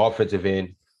 and on the offensive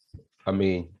end, I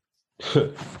mean,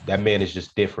 that man is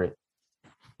just different.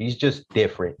 He's just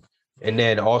different. And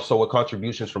then also with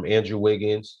contributions from Andrew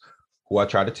Wiggins, who I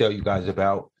tried to tell you guys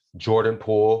about, Jordan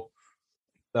Poole,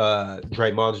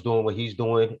 Draymond's doing what he's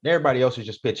doing. Everybody else is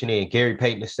just pitching in. Gary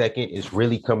Payton II is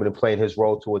really coming and playing his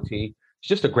role to a T. It's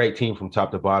just a great team from top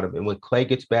to bottom. And when Clay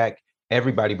gets back,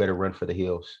 everybody better run for the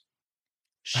hills.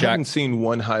 I haven't seen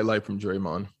one highlight from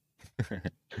Draymond.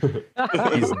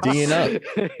 He's D'ing up.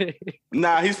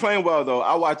 Nah, he's playing well though.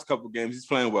 I watched a couple games. He's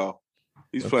playing well.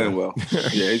 He's playing well.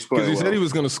 Yeah, he's playing well. Because he said he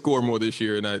was going to score more this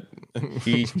year, and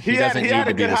he doesn't need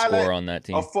to be the scorer on that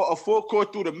team. A full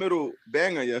court through the middle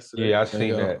banger yesterday. Yeah, I've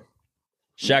seen that.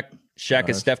 Shaq,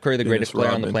 is Steph Curry the greatest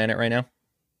player on the planet right now?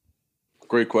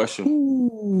 Great question.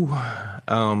 Ooh,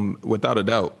 without a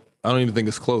doubt. I don't even think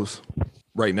it's close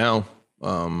right now.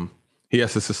 He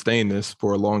has to sustain this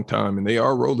for a long time, and they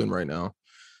are rolling right now.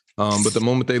 But the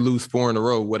moment they lose 4 in a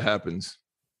row, what happens?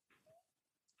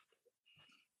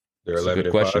 They're 11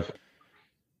 good question. 5.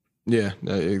 Yeah,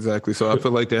 exactly. So I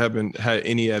feel like they haven't had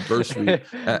any adversity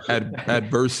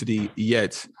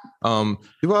yet.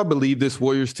 Do I believe this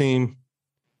Warriors team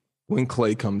when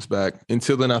Clay comes back?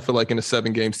 Until then, I feel like in a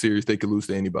 7-game series, they could lose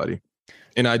to anybody.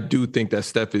 And I do think that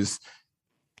Steph is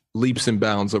leaps and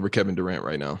bounds over Kevin Durant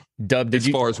right now. Dub, as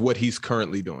far as what he's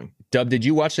currently doing. Dub, did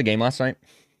you watch the game last night?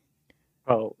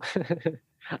 Oh,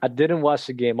 I didn't watch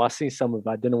the game. I seen some of it.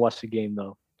 I didn't watch the game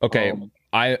though. Okay.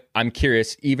 I'm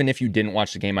curious, even if you didn't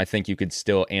watch the game, I think you could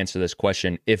still answer this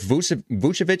question. If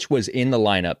Vucevic was in the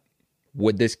lineup,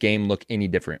 would this game look any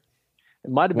different? It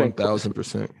might have been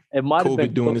 1,000%. It might have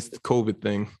been doing this COVID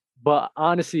thing. But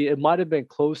honestly, it might have been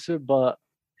closer, but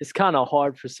it's kind of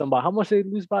hard for somebody. How much did they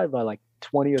lose by like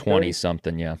 20 or 20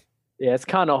 something, yeah. Yeah, it's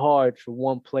kind of hard for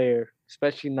one player,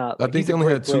 especially not. Like, I think they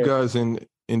only had 2 guys in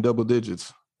double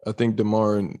digits. I think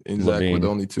DeMar and Zach were the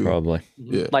only 2. Probably.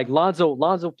 Yeah. Like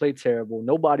Lonzo played terrible.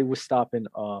 Nobody was stopping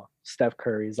Steph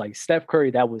Curry. It's like Steph Curry,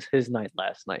 that was his night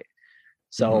last night.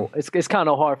 So it's kind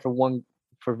of hard for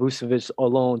Vucevic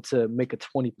alone to make a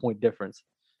 20-point difference.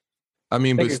 I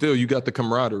mean, but still, you got the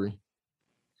camaraderie.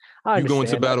 You go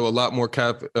into battle a lot more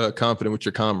confident with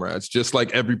your comrades, just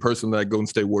like every person on that Golden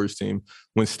State Warriors team.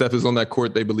 When Steph is on that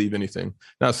court, they believe anything.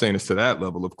 Not saying it's to that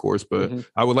level, of course, but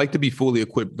I would like to be fully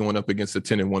equipped going up against the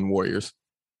 10-1 Warriors.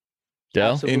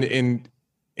 Del? And it's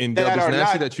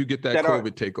nasty that you get that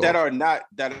COVID takeoff. That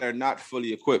are not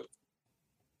fully equipped.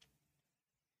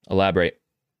 Elaborate.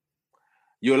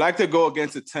 You like to go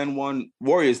against the 10-1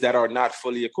 Warriors that are not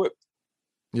fully equipped.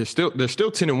 They're still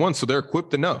 10-1, so they're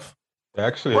equipped enough.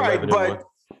 Actually, right,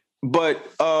 but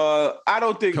I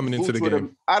don't think coming into the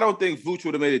game, I don't think Vooch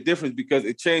would have made a difference because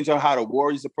it changed how the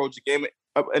Warriors approach the game,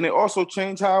 and it also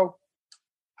changed how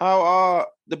how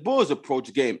the Bulls approach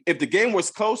the game. If the game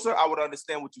was closer, I would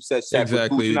understand what you said, Shaq.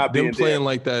 Exactly. Them playing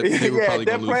like that, they were probably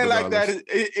them playing like that. regardless.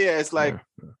 It's like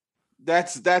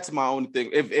that's my only thing.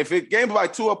 If it game by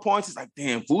 2 points, it's like,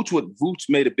 damn, Vooch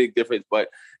made a big difference. But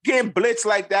getting blitzed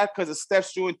like that because of Steph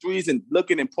shooting threes and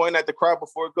looking and pointing at the crowd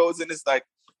before it goes in, it's like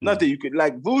nothing you could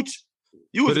like. Vooch,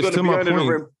 you was going to be under the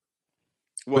rim.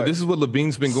 But this is what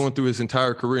Levine's been going through his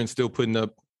entire career and still putting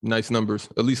up nice numbers,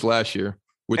 at least last year,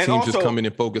 where teams also, just come in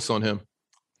and focus on him.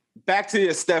 Back to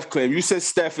your Steph claim. You said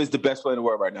Steph is the best player in the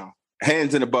world right now.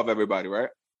 Hands and above everybody, right?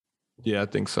 Yeah, I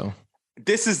think so.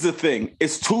 This is the thing.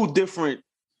 It's two different.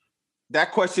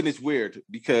 That question is weird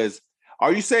because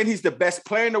are you saying he's the best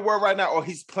player in the world right now or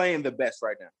he's playing the best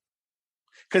right now?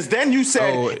 Because then you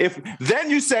said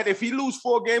if he lose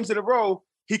 4 games in a row,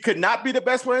 he could not be the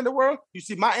best player in the world. You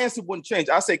see, my answer wouldn't change.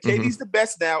 I'll say KD's the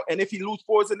best now, and if he lose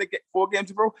 4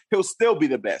 games in a row, he'll still be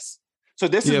the best. So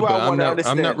this is what I want to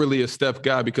understand. I'm not really a Steph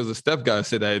guy because a Steph guy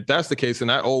said that if that's the case, and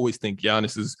I always think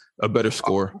Giannis is a better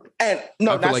scorer. And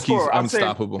no, I feel like scorer. He's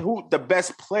unstoppable. Who the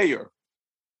best player?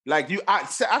 Like we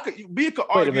could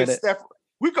argue Steph.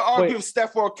 We could argue if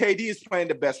Steph or KD is playing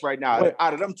the best right now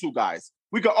out of them 2 guys.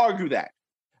 We could argue that.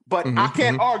 But I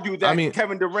can't argue that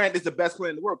Kevin Durant is the best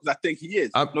player in the world because I think he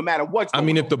is, no matter what's going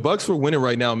on. If the Bucks were winning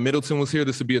right now, Middleton was here,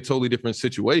 this would be a totally different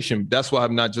situation. That's why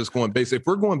I'm not just going based. If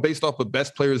we're going based off of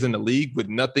best players in the league with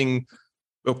nothing,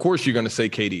 of course you're going to say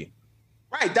KD.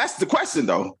 Right, that's the question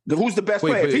though. Who's the best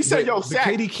player? If he said, Shaq,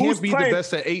 KD can't be the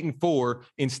best at 8-4,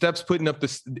 and Steph's putting up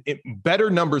better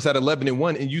numbers at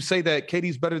 11-1, and you say that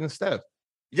KD's better than Steph.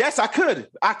 Yes, I could.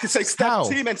 I could say Steph's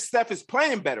team and Steph is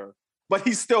playing better, but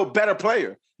he's still a better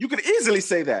player. You could easily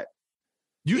say that.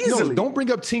 Don't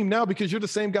bring up team now because you're the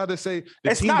same guy that say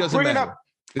the team doesn't matter.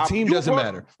 The team doesn't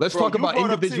matter. Let's talk about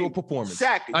individual performance.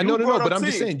 Shaq, I know, but I'm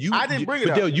just saying I didn't bring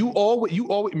it up. You always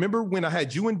remember when I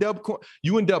had you and Dub.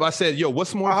 I said,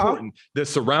 what's more important, the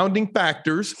surrounding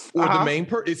factors or the main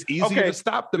It's easier to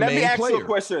stop the main player. Let me ask you a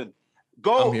question.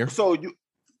 I'm here. So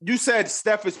you said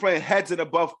Steph is playing heads and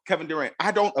above Kevin Durant.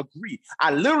 I don't agree. I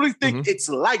literally think it's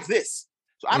like this.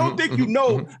 So I don't think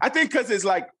I think because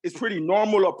it's pretty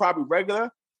normal or probably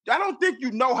regular. I don't think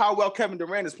you know how well Kevin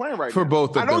Durant is playing right now. For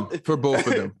both of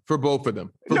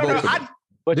them.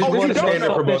 But this is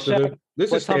standard for both of them.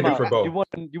 This is standard for both.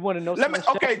 You want to know something?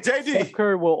 Okay, JD. Steph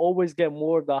Curry will always get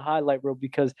more of the highlight reel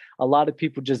because a lot of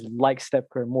people just like Steph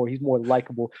Curry more. He's more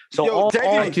likable. So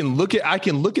I can look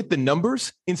at the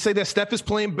numbers and say that Steph is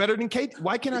playing better than Kate.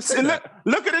 Why can't I say that?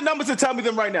 Look at the numbers and tell me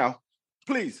them right now.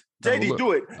 Please. JD,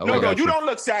 do it. No, you don't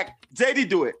look, Shaq. JD,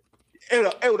 do it.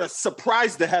 It would have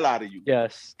surprised the hell out of you.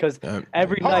 Yes, because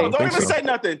every night. Don't even say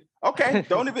nothing. Okay,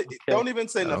 don't even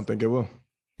say nothing. I don't think it will.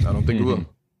 It will.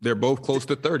 They're both close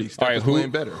to 30. Steph is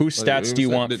playing better. Whose stats do you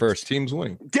want first? Team's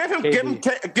winning. Give him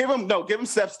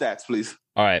Steph stats, please.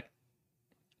 All right.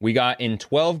 We got in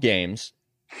 12 games,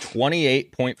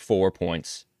 28.4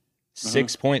 points,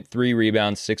 6.3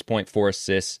 rebounds, 6.4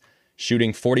 assists,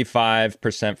 shooting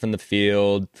 45% from the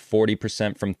field,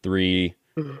 40% from 3.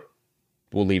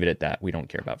 We'll leave it at that. We don't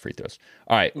care about free throws.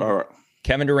 All right.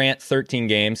 Kevin Durant, 13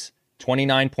 games,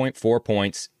 29.4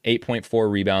 points,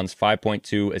 8.4 rebounds,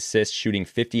 5.2 assists, shooting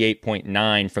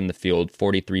 58.9 from the field,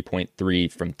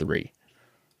 43.3 from 3.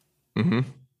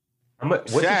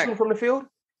 What's he shooting from the field?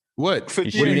 What?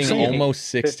 He's shooting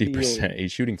almost 60%.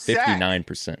 He's shooting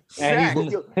 59%.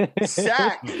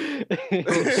 Shaq.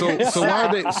 So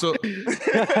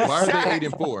why are they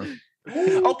 8-4?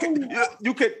 Okay,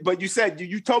 you could, but you said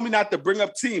you told me not to bring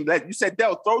up team. Like you said,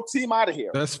 Del, throw team out of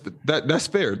here. That's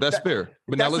fair. That's fair.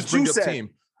 But now let's bring up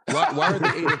team. Why are they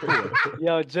 8-4?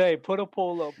 Yo, Jay, put a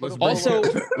poll up. Also,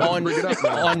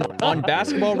 on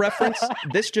Basketball Reference,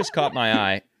 this just caught my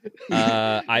eye.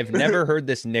 I've never heard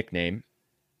this nickname.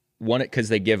 One, because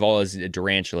they give all his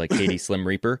Durantula, like Katie Slim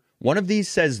Reaper. One of these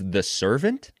says the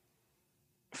servant.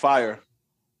 Fire.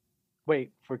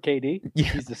 Wait, for KD? Yeah.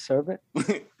 He's the servant?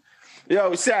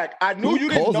 Yo, Shaq, I knew you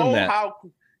didn't know how.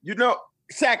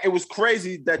 Shaq, it was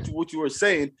crazy that what you were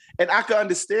saying, and I could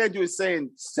understand you were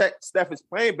saying Steph is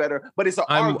playing better, but it's an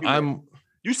argument.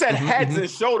 You said heads and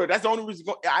shoulder. That's the only reason.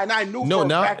 And I knew for a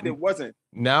fact it wasn't.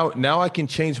 Now I can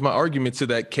change my argument to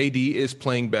that KD is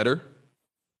playing better.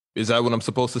 Is that what I'm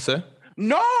supposed to say?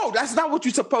 No, that's not what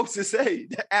you're supposed to say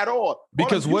at all.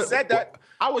 Because you said that,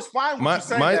 I was fine with you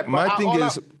saying that. My thing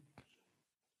is,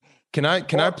 can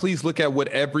I please look at what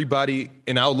everybody,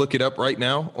 and I'll look it up right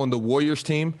now, on the Warriors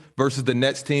team versus the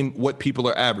Nets team, what people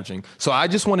are averaging. So I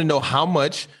just want to know how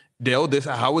much, Dale,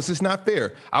 how is this not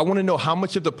fair? I want to know how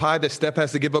much of the pie that Steph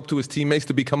has to give up to his teammates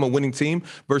to become a winning team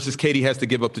versus KD has to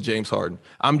give up to James Harden.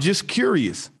 I'm just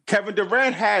curious. Kevin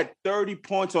Durant had 30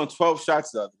 points on 12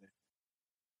 shots the other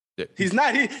day. He's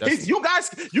not. He's you guys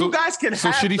can. So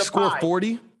have should he the score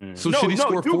 40? So should he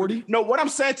score 40? No, what I'm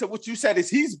saying to what you said is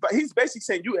he's basically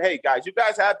saying hey guys, you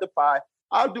guys have the pie.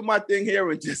 I'll do my thing here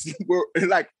and just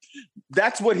like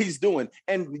that's what he's doing.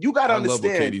 And you got to understand. I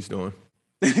love what Katie's doing.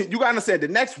 You got to understand the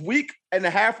next week and a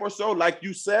half or so, like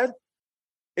you said,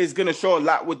 is going to show a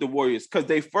lot with the Warriors because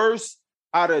they first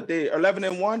out of they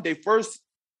 11-1, they first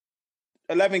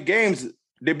 11 games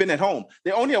they've been at home.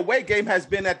 The only away game has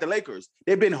been at the Lakers.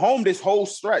 They've been home this whole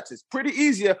stretch. It's pretty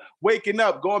easier waking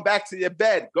up, going back to your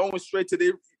bed, going straight to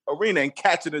the arena and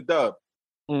catching a dub.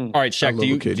 All right, Shaq,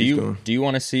 do you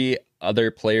want to see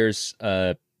other players'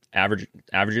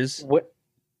 averages? What?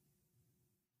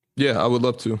 Yeah, I would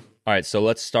love to. All right, so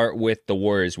let's start with the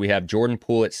Warriors. We have Jordan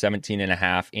Poole at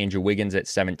 17.5, Andrew Wiggins at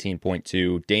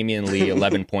 17.2, Damian Lee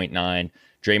 11.9, Draymond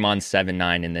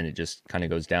 7.9, and then it just kind of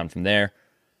goes down from there.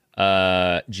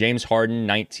 James Harden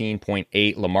 19.8,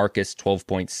 LaMarcus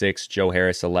 12.6, Joe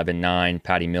Harris 11.9,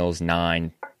 Patty Mills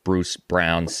 9, Bruce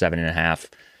Brown 7.5,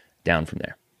 down from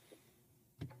there.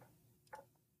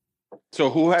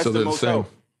 So who has the most? Same.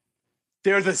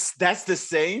 That's the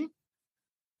same.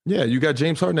 Yeah, you got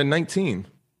James Harden at 19.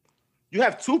 You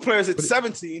have two players at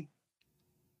 17.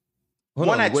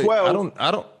 One at wait, 12.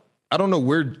 I don't know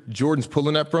where Jordan's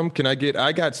pulling that from.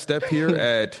 I got Steph here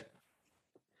at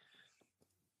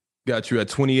got you at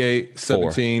 28,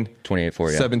 17, 28,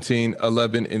 4, yeah. 17,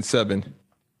 11, and 7.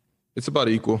 It's about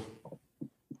equal.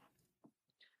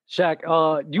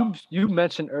 Shaq, you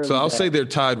mentioned earlier. So I'll say they're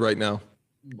tied right now.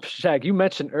 Shaq, you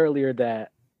mentioned earlier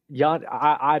that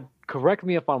I correct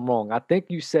me if I'm wrong. I think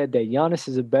you said that Giannis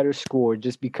is a better scorer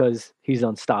just because he's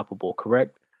unstoppable,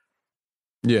 correct?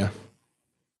 Yeah.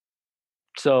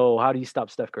 So how do you stop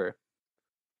Steph Curry?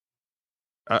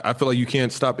 I feel like you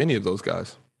can't stop any of those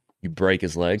guys. You break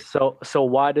his leg. So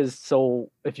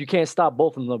if you can't stop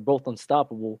both of them, they're both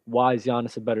unstoppable, why is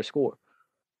Giannis a better scorer?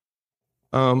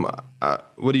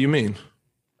 What do you mean?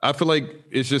 I feel like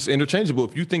it's just interchangeable.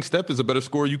 If you think Steph is a better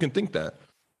scorer, you can think that.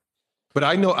 But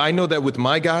I know that with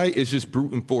my guy, it's just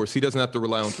brute and force. He doesn't have to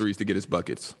rely on threes to get his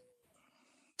buckets.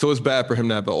 So it's bad for him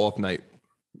to have an off night.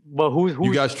 But who's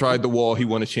you guys tried the wall. He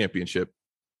won a championship.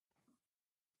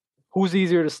 Who's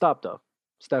easier to stop, though?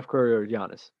 Steph Curry or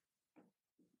Giannis?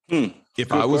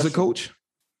 If I was a coach?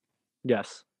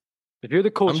 Yes. If you're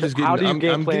the coach, how do you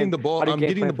game plan? I'm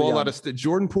getting the ball out of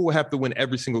Jordan Poole will have to win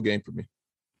every single game for me.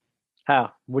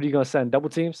 How? What are you going to send? Double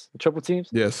teams? Triple teams?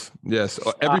 Yes.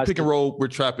 Every pick and roll, we're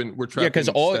trapping. Yeah, because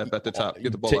Steph at the top.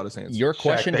 Get the ball out of his hands. Your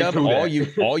question, Dub, all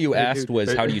you asked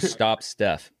was how do you stop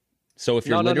Steph? So if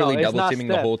you're literally double teaming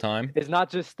the whole time, it's not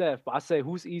just Steph. I say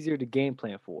who's easier to game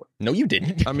plan for. No, you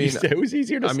didn't. I mean, who's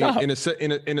easier to stop? In a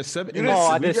 7.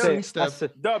 I didn't say Steph.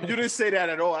 Dub, you didn't say that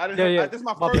at all. This is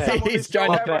my first time on this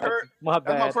show ever heard. That's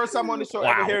my first time on the show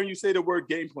ever hearing you say the word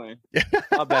game plan.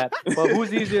 My bad. But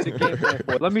who's easier to game plan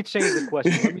for? Let me change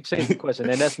the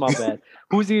question. And that's my bad.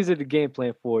 Who's easier to game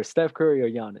plan for? Steph Curry or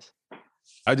Giannis?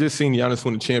 I just seen Giannis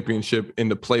win a championship in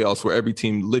the playoffs where every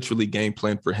team literally game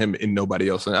planned for him and nobody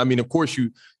else. And I mean, of course,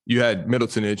 you had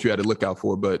Middleton that you had to look out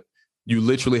for, but you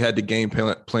literally had the game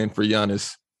plan for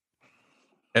Giannis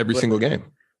every single game.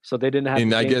 So they didn't have.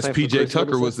 And I guess PJ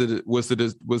Tucker was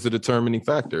the determining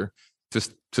factor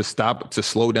to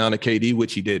slow down a KD,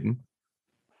 which he didn't.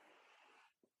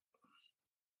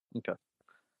 Okay,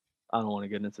 I don't want to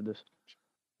get into this.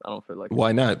 I don't feel like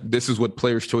why not? This is what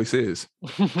player's choice is.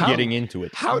 Getting into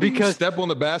it. How do you step on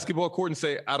the basketball court and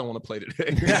say, I don't want to play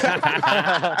today?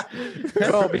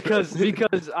 Bro, because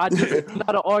it's not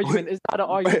an argument. It's not an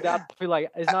argument that I feel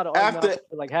like it's not an argument I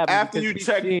feel like having.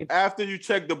 After you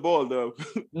check the ball though.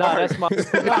 No, that's my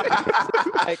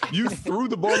you threw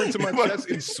the ball into my chest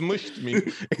and smushed me.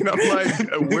 And I'm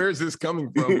like, where's this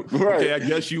coming from? Right. Okay, I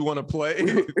guess you want to play.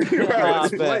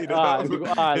 Let's play.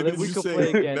 We can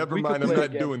play again. Never mind, I'm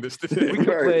not doing this today. We can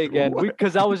play again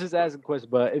because I was just asking questions.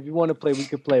 But if you want to play, we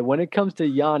can play. When it comes to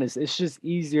Giannis, it's just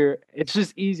easier. It's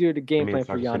just easier to game plan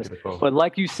for Giannis. But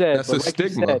like you said, that's a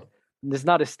stigma. It's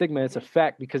not a stigma. It's a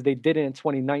fact because they did it in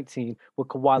 2019 with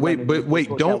Kawhi Leonard. Wait!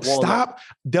 Don't stop,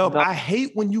 Dub. I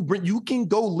hate when you can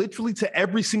go literally to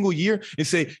every single year and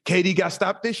say KD got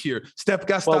stopped this year, Steph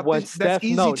got stopped. That's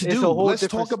easy to do. Let's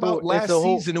talk about last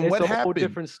season and what happened. It's a whole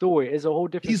different story. It's a whole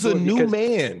different. He's a new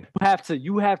man.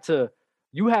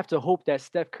 You have to hope that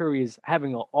Steph Curry is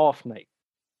having an off night.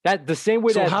 That the same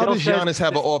way. So how does Giannis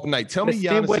have an off night? Tell me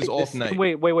Giannis' off night.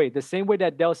 Wait. The same way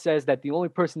that Dell says that the only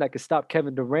person that could stop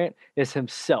Kevin Durant is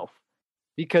himself,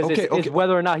 because it's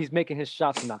whether or not he's making his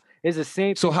shots or not. It's the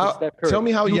same. So how? Tell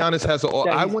me how Giannis has an off.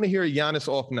 I want to hear a Giannis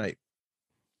off night.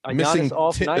 missing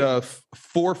off night?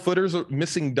 4-footers, or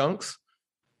missing dunks,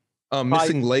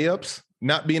 missing layups,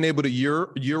 not being able to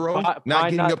euro, not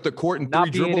getting up the court in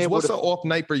 3 dribbles. What's an off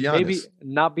night for Giannis? Maybe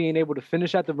not being able to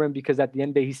finish at the rim because at the end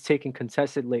of the day, he's taking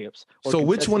contested layups. So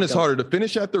which one is harder, to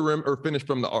finish at the rim or finish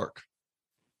from the arc?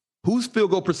 Whose field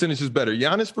goal percentage is better,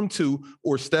 Giannis from 2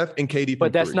 or Steph and KD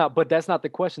from 3? But that's not the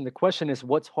question. The question is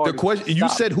what's harder. The question you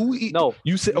said who? No,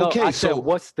 you said no, okay. I said,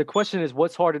 the question is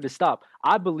what's harder to stop?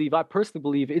 I personally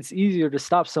believe it's easier to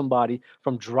stop somebody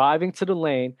from driving to the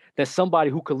lane than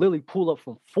somebody who could literally pull up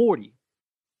from 40.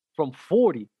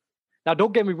 Now,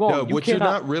 don't get me wrong. No, what you're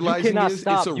not realizing is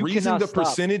it's a reason the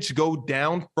percentage go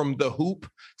down from the hoop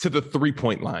to the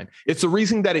 3-point line. It's a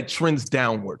reason that it trends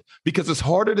downward because it's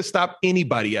harder to stop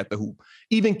anybody at the hoop,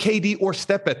 even KD or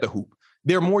Steph at the hoop.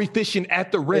 They're more efficient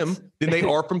at the rim than they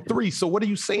are from 3. So what are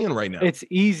you saying right now? It's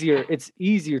easier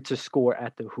to score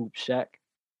at the hoop, Shaq.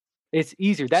 It's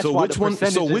easier. That's why the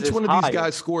percentage So which one of these higher.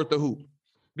 guys score at the hoop?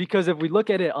 Because if we look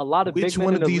at it, a lot of which big men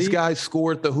one in of the these league, guys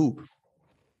score at the hoop?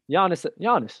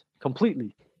 Giannis,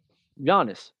 completely.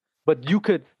 Giannis. But you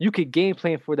could game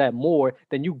plan for that more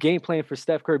than you game plan for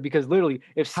Steph Curry because literally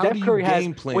if Steph Curry has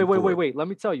wait, let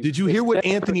me tell you. Did you hear what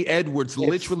Anthony Edwards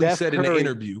literally said in the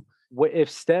interview? If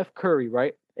Steph Curry,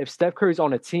 right? If Steph Curry's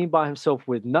on a team by himself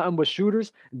with nothing but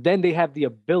shooters, then they have the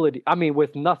ability. I mean,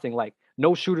 with nothing, like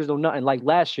no shooters, no nothing. Like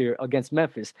last year against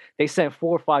Memphis, they sent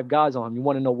 4 or 5 guys on him. You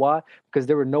want to know why? Because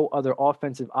there were no other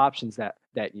offensive options that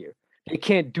year. They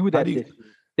can't do that this year.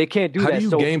 They can't do How that. Do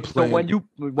you game plan? So when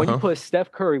you put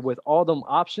Steph Curry with all them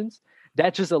options,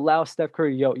 that just allows Steph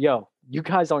Curry, yo, you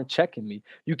guys aren't checking me.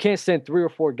 You can't send 3 or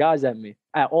 4 guys at me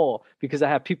at all because I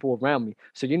have people around me.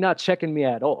 So you're not checking me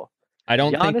at all. I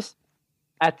don't think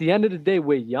at the end of the day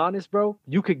with Giannis, bro,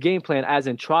 you could game plan as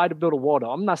in try to build a wall.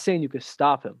 I'm not saying you could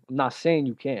stop him. I'm not saying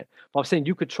you can't. But I'm saying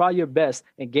you could try your best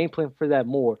and game plan for that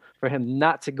more for him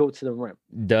not to go to the rim.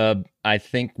 Dub, I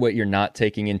think what you're not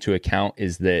taking into account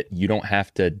is that you don't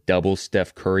have to double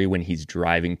Steph Curry when he's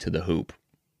driving to the hoop.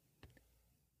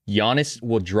 Giannis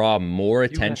will draw more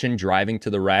attention driving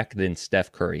to the rack than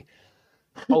Steph Curry.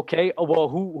 Okay, well,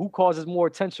 who causes more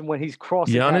attention when he's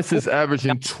crossing? Giannis is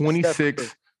averaging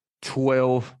 26,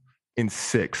 12, and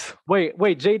 6. Wait,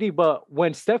 JD, but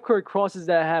when Steph Curry crosses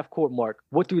that half court mark,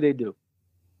 what do?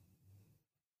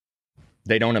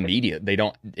 They don't immediate. They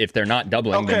don't. If they're not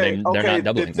doubling, then they're not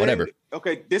doubling. Whatever.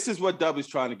 Okay, this is what Dub is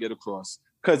trying to get across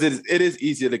because it is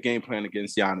easier to game plan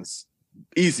against Giannis.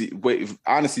 Easy,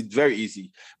 honestly, very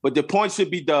easy. But the point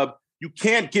should be, Dub, you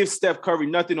can't give Steph Curry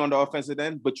nothing on the offensive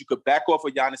end, but you could back off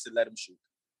of Giannis and let him shoot.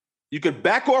 You could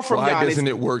back off from Giannis. Why doesn't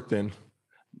it work then?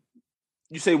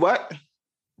 You say what?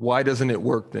 Why doesn't it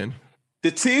work then? The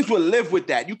teams will live with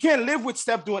that. You can't live with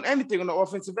Steph doing anything on the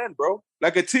offensive end, bro.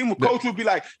 Like a team coach would be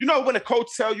like, when a coach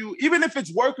tell you, even if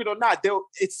it's working or not,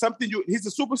 it's something he's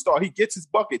a superstar. He gets his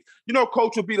bucket.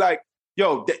 Coach would be like,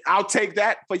 yo, I'll take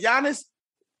that. For Giannis,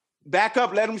 back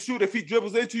up, let him shoot. If he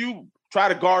dribbles into you, try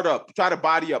to guard up, try to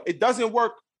body up. It doesn't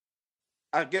work.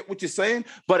 I get what you're saying,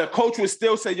 but a coach would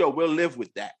still say, yo, we'll live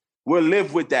with that. We'll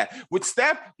live with that. With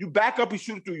Steph, you back up, you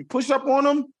shoot through, you push up on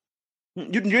him.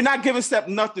 You're not giving Steph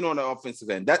nothing on the offensive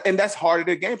end. That's harder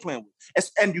to game plan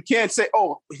with. And you can't say,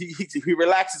 oh, he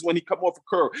relaxes when he come off a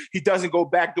curve. He doesn't go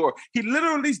backdoor. He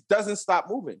literally doesn't stop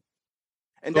moving.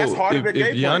 And that's harder to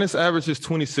game plan. Giannis averages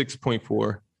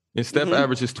 26.4 and Steph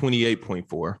averages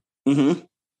 28.4.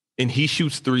 And he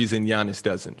shoots threes and Giannis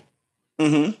doesn't.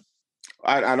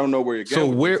 I don't know where you're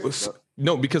going.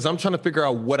 No, because I'm trying to figure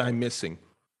out what I'm missing.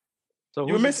 So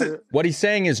you're missing. What he's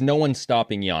saying is no one's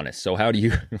stopping Giannis. So how do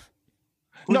you?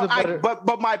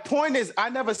 But my point is, I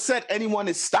never said anyone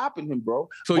is stopping him, bro.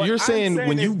 So what you're saying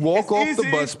when you walk off the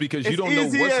bus because you don't know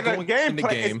what's going in the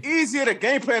game. It's easier to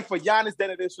game plan for Giannis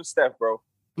than it is for Steph, bro.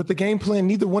 But the game plan,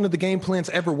 neither one of the game plans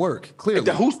ever work, clearly.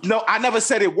 No, I never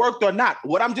said it worked or not.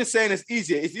 What I'm just saying is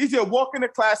easier. It's easier to walk into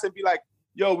class and be like,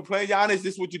 yo, we're playing Giannis,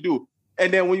 this is what you do.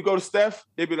 And then when you go to Steph,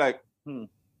 they'd be like, what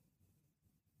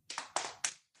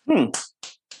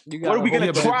are we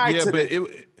going to try today?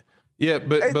 But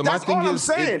my thing is, that's all I'm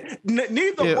saying.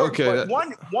 Neither work, but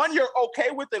one you're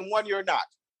okay with and one you're not.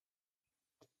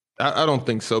 I don't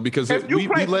think so because we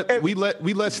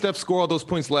let Steph score all those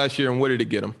points last year, and what did it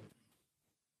get him?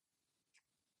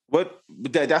 But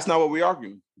that's not what we're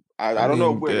arguing. I don't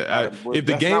know. If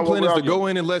the game plan is to go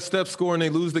in and let Steph score and they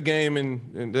lose the game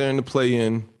and they're in the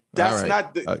play-in, that's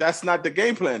not the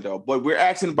game plan though. But we're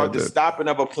asking about the stopping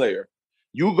of a player.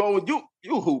 You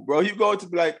hoop, bro. You going to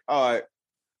be like, all right,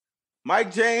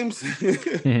 Mike James.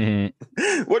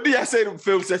 What do y'all say to the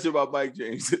film session about Mike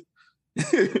James?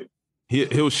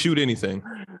 He'll shoot anything.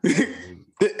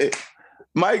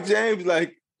 Mike James,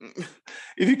 like,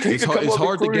 It's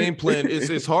hard to game plan.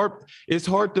 It's hard. It's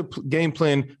hard to game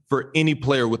plan for any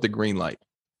player with the green light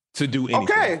to do anything.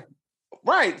 Okay,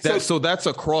 right. So that's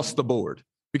across the board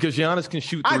because Giannis can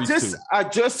shoot threes too. I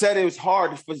just said it was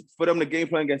hard for them to game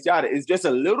plan against Giannis. It's just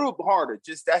a little harder.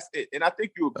 Just that's it. And I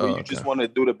think you agree. You just want to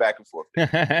do the back and forth.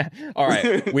 All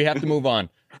right, we have to move on.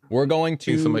 We're going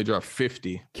to somebody drop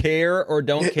 50. Care or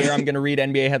don't care. I'm going to read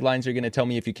NBA headlines. You're going to tell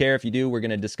me if you care. If you do, we're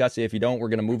going to discuss it. If you don't, we're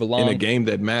going to move along. In a game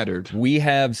that mattered. We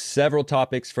have several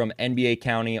topics from NBA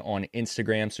County on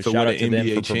Instagram. So shout out to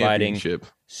them for providing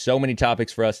so many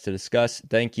topics for us to discuss.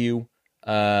 Thank you.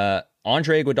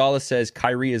 Andre Iguodala says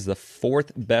Kyrie is the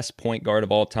 4th best point guard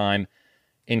of all time.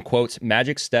 In quotes,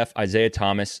 Magic, Steph, Isaiah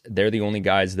Thomas, they're the only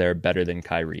guys that are better than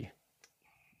Kyrie.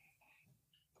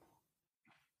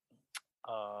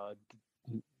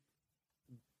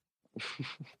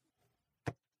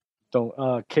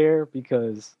 Don't care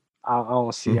because I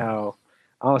don't see how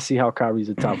Kyrie's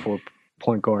a top 4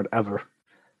 point guard ever.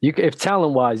 If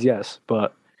talent wise, yes,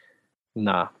 but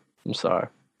nah, I'm sorry.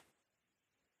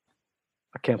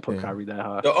 I can't put Kyrie that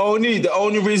high. The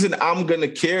only reason I'm gonna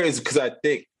care is because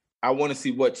I want to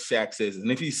see what Shaq says,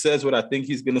 and if he says what I think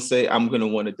he's gonna say, I'm gonna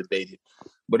want to debate it.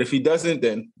 But if he doesn't,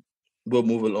 then we'll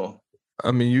move along.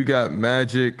 I mean, you got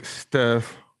Magic,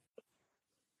 Steph,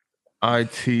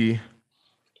 IT.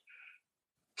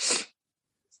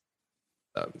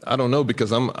 I don't know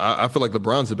because I feel like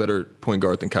LeBron's a better point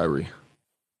guard than Kyrie.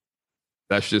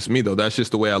 That's just me though. That's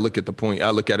just the way I look at the point.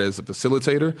 I look at it as a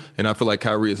facilitator, and I feel like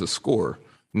Kyrie is a scorer,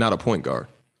 not a point guard.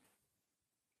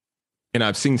 And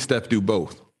I've seen Steph do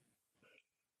both.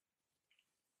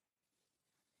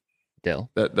 Dill.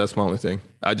 That's my only thing.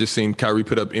 I just seen Kyrie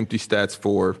put up empty stats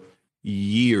for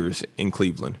years in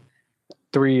Cleveland.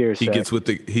 3 years. He gets with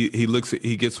the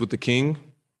he gets with the king.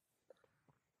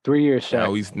 3 years,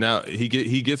 Shaq. Now he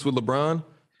gets with LeBron.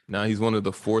 Now he's one of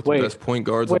the 4th best point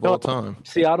guards of all time.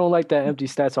 See, I don't like that empty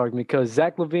stats argument because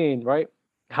Zach LaVine, right?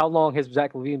 How long has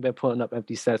Zach LaVine been putting up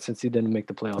empty stats since he didn't make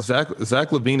the playoffs? Zach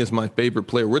LaVine is my favorite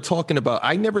player. We're talking about.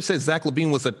 I never said Zach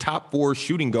LaVine was a top 4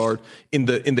 shooting guard in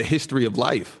the history of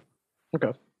life.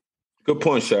 Okay. Good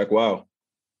point, Shaq. Wow.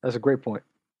 That's a great point.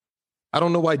 I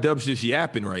don't know why Dub's just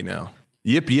yapping right now.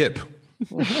 Yip.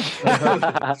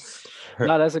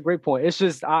 No, that's a great point. It's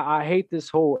just I hate this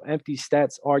whole empty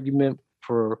stats argument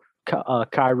for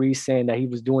Kyrie saying that he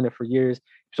was doing it for years.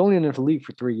 He was only in the league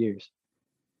for 3 years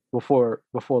before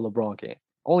LeBron came.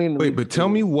 Only in the league. But tell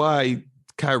me why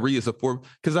Kyrie is a 4,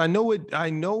 because I know what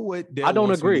Dale I don't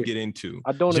wants agree me to get into.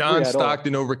 I don't John agree at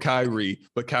Stockton over Kyrie,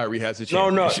 but Kyrie has a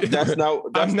championship. No, that's not.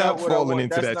 I'm not falling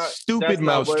into that stupid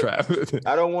mousetrap.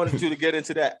 I don't want you to get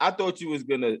into that. I thought you was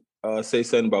gonna say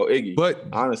something about Iggy, but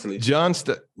honestly,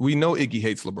 we know Iggy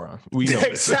hates LeBron. We know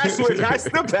that's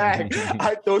the bag.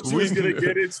 I thought you was gonna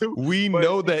get into. We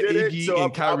know that Iggy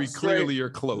and Kyrie clearly are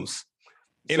close,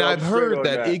 and I've heard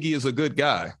that Iggy is a good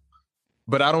guy.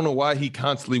 But I don't know why he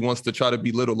constantly wants to try to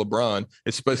belittle LeBron,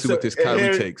 especially with his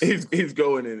Kyrie takes. He's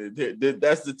going in it.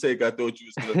 That's the take I thought you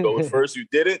was going to go with first. You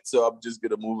didn't, so I'm just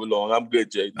going to move along. I'm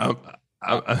good, Jay. I'm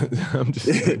just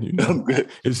saying, I'm good.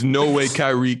 There's no way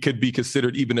Kyrie could be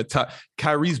considered even a top.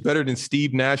 Kyrie's better than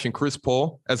Steve Nash and Chris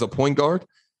Paul as a point guard.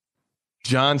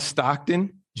 John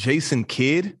Stockton, Jason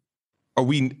Kidd. Are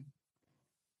we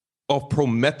off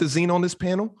promethazine on this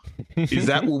panel? Is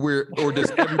that what or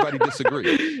does everybody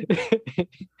disagree?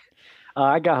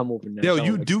 I got him over there. Dale,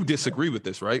 you do disagree with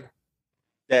this, right?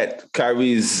 That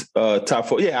Kyrie's top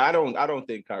 4. Yeah, I don't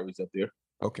think Kyrie's up there.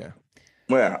 Okay.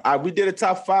 Well, we did a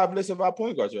top 5 list of our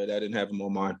point guards, right? I didn't have him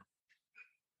on mine.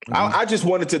 Mm-hmm. I just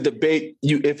wanted to debate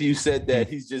you if you said that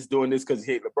he's just doing this because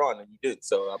he hates LeBron, and you did,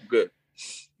 so I'm good.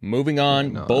 Moving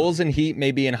on, Bulls and Heat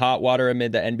may be in hot water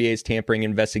amid the NBA's tampering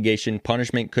investigation.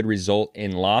 Punishment could result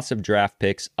in loss of draft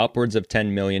picks, upwards of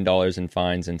 $10 million in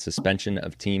fines, and suspension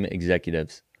of team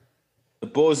executives. The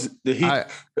Bulls, the Heat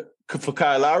for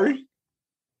Kyle Lowry?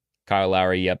 Kyle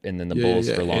Lowry, yep, and then the Bulls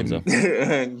for Lonzo.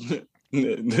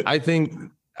 I think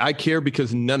I care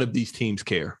because none of these teams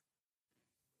care.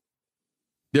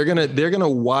 They're gonna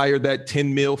wire that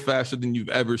 10 mil faster than you've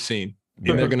ever seen.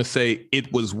 And they're gonna say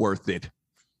it was worth it.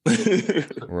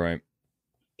 Right.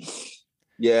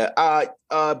 Yeah.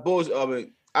 Bulls. I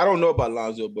mean, I don't know about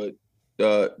Lonzo, but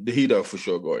the Heat are for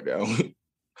sure going down,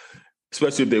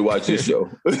 especially if they watch this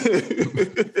show.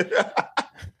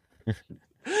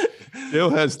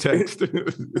 Dale has text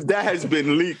that has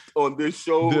been leaked on this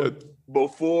show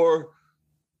before.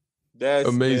 That's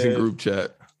amazing group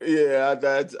chat. Yeah,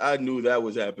 I knew that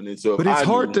was happening. So, but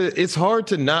it's hard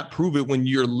to not prove it when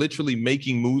you're literally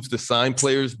making moves to sign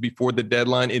players before the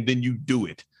deadline and then you do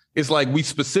it. It's like we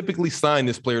specifically signed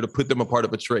this player to put them a part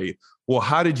of a trade. Well,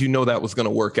 how did you know that was going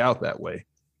to work out that way?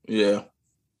 Yeah.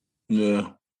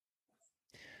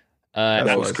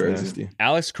 That was crazy. Nasty.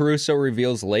 Alex Caruso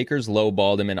reveals Lakers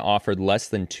lowballed him and offered less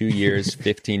than 2 years,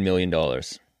 $15 million.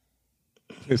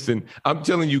 Listen, I'm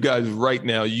telling you guys right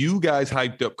now, you guys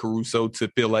hyped up Caruso to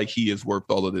feel like he is worth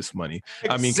all of this money.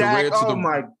 I mean, compared to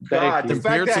my God.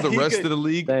 compared to the rest of the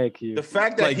league, Thank you. The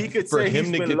fact that he could say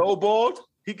he's been lowballed,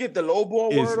 he get the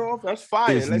lowball word off. That's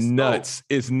fire. It's nuts.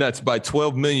 It's nuts. By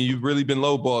 12 million, you've really been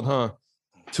lowballed, huh?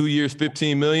 2 years,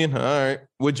 15 million. All right.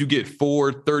 What'd you get?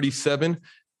 437.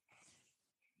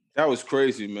 That was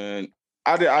crazy, man.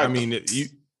 I mean,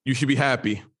 you should be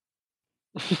happy.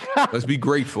 Let's be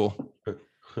grateful.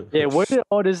 Yeah, what did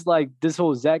all this this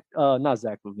whole not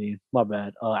Zach LaVine, my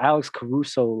bad. Alex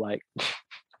Caruso, like,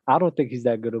 I don't think he's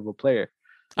that good of a player.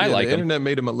 I like the him. internet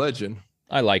made him a legend.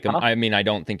 I like him. I mean, I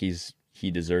don't think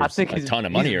he deserves a ton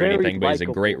of money or anything, but he's a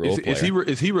great role player.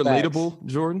 Is he relatable,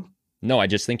 Jordan? No, I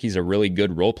just think he's a really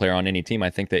good role player on any team. I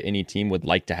think that any team would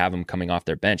like to have him coming off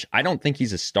their bench. I don't think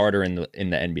he's a starter in the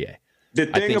NBA. The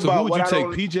thing so who would you take,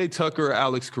 PJ Tucker or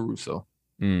Alex Caruso?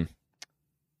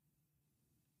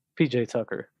 PJ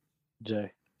Tucker,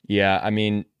 Jay. Yeah, I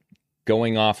mean,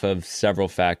 going off of several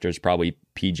factors, probably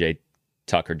PJ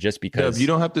Tucker, just because you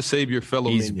don't have to save your fellow.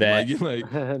 He's vet. He's a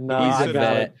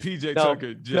vet. PJ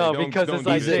Tucker. Jay, because it's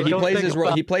like he plays his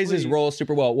role. He plays his role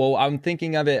super well. Well, I'm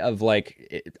thinking of it of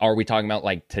are we talking about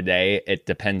like today? It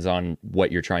depends on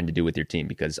what you're trying to do with your team,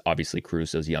 because obviously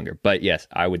Caruso's younger. But yes,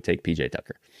 I would take PJ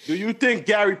Tucker. Do you think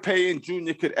Gary Payton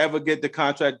Jr. could ever get the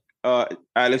contract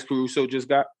Alex Caruso just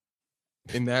got?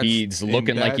 He's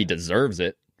looking like he deserves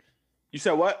it. You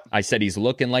said what? I said he's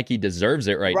looking like he deserves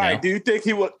it right now. Right. Do you think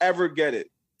he will ever get it?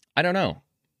 I don't know.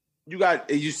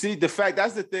 You see the fact,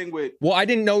 that's the thing with. Well, I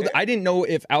didn't know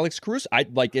if Alex Caruso.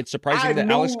 It's surprising that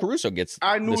Alex Caruso gets.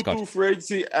 I knew through free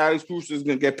agency Alex Caruso is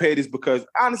going to get paid, is because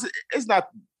honestly, it's not.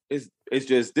 It's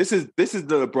just this is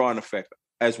the LeBron effect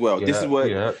as well. Yeah, this is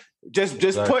what just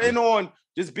exactly. Putting on.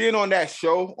 Just being on that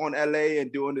show on LA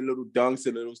and doing the little dunks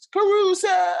and little Caruso.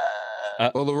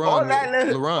 Well,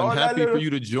 LaRon, happy for you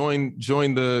to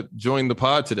join the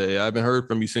pod today. I haven't heard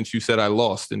from you since you said I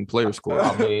lost in Player Squad.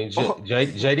 I mean,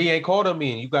 JD ain't called on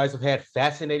me, and you guys have had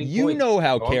fascinating. You points. know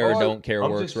how care or don't care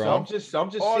works, Ron. I'm just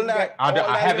sitting back.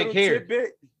 I haven't cared.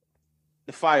 Tidbit,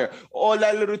 the fire. All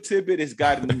that little tidbit has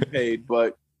gotten me paid,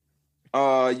 but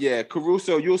yeah,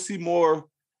 Caruso, you'll see more.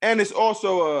 And it's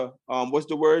also what's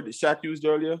the word Shaq used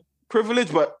earlier?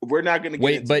 Privilege, but we're not going to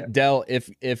get into but that. Del,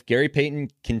 if Gary Payton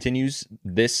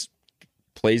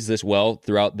plays this well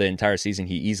throughout the entire season,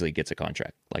 he easily gets a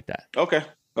contract like that. Okay.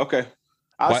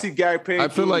 I see Gary Payton. I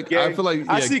feel like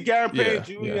I see Gary Payton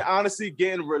Jr. honestly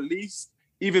getting released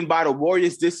even by the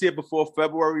Warriors this year before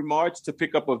February, March to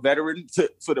pick up a veteran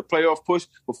for the playoff push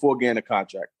before getting a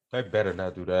contract. They better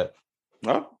not do that.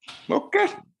 Oh, okay.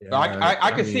 Yeah, I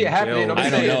can see it happening. I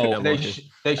don't know.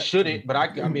 They shouldn't, but I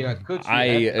could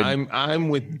see it. I'm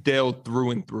with Dale through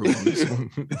and through on this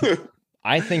one.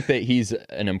 I think that he's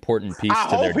an important piece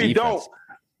to their defense.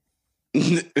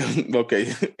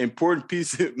 Okay. Important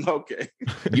piece. Okay.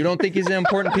 You don't think he's an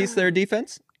important piece to their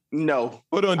defense? No.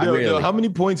 Hold on, Dale. How many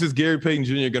points is Gary Payton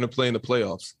Jr. going to play in the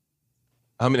playoffs?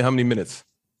 How many minutes?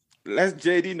 Let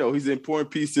JD know he's an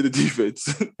important piece to the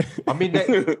defense. I mean,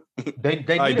 they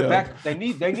need a back. They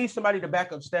need somebody to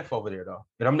back up Steph over there, though.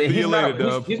 And I mean,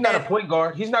 he's not a point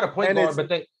guard. He's not a point guard, but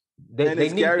they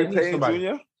need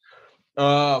somebody.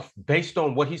 Jr.? Based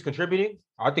on what he's contributing,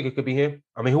 I think it could be him.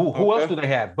 I mean, who else do they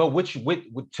have? But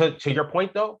to your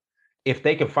point though, if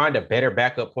they can find a better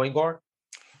backup point guard,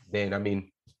 then I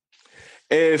mean.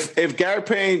 If Gary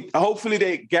Payne, hopefully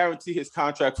they guarantee his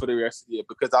contract for the rest of the year,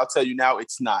 because I'll tell you now,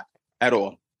 it's not at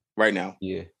all right now.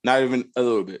 Yeah, not even a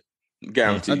little bit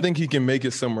guaranteed. I think he can make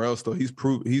it somewhere else though. He's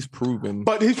proven.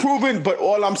 But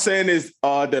all I'm saying is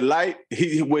the light.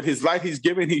 With his light he's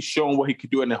given, he's shown what he could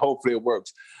do, and then hopefully it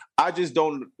works. I just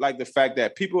don't like the fact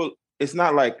that people. It's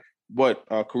not like what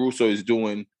Caruso is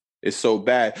doing is so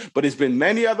bad, but it's been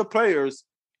many other players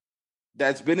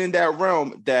that's been in that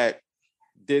realm that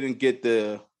didn't get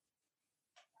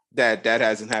that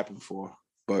hasn't happened before,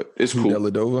 but it's cool.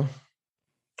 Deladova.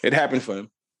 It happened for him,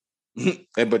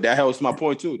 but that helps my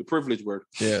point too. The privilege word.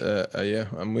 Yeah,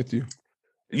 I'm with you.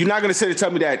 You're not gonna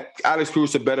tell me that Alex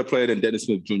Caruso is a better player than Dennis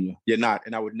Smith Jr. You're not,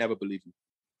 and I would never believe you.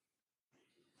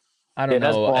 I don't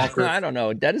know. I don't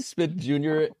know. Dennis Smith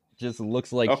Jr. just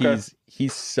looks like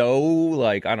he's so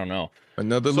like I don't know.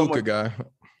 Another Luka guy.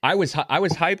 I was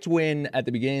hyped when at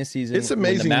the beginning of the season. It's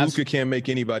amazing Luka can't make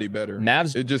anybody better.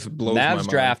 It just blows my mind. Mavs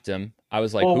draft him. I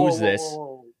was like, who's this?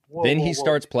 Then he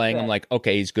starts playing. I'm like,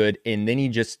 okay, he's good. And then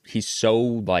he's so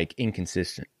like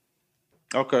inconsistent.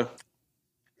 Okay.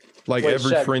 Like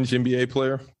every fringe NBA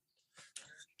player.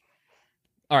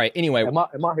 All right. Anyway, am I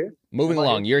here? Moving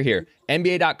along, you're here.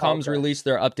 NBA.com's released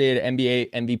their updated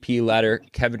NBA MVP ladder.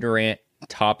 Kevin Durant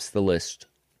tops the list.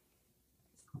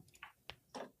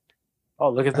 Oh,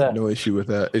 look at that. I have no issue with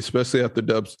that, especially after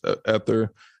Dell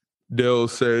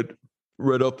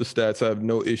read off the stats. I have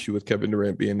no issue with Kevin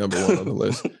Durant being number 1 on the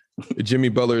list. Jimmy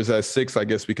Butler is at 6, I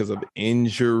guess, because of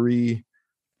injury.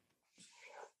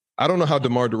 I don't know how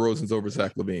DeMar DeRozan's over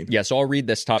Zach LaVine. Yeah, so I'll read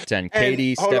this top 10.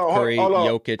 KD, Steph Curry,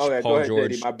 Jokic, Paul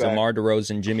George, DeMar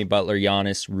DeRozan, Jimmy Butler,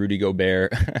 Giannis, Rudy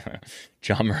Gobert,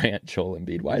 John Morant, Joel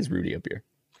Embiid. Why is Rudy up here?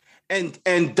 And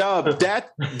Dub,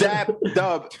 that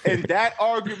and that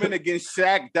argument against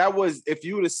Shaq, that was, if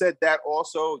you would have said that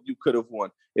also, you could have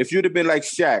won. If you'd have been like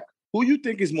Shaq, who you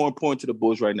think is more important to the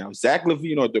Bulls right now, Zach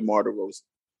LaVine or DeMar DeRozan?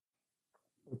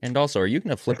 And also, are you going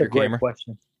to flip your camera?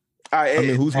 Question. I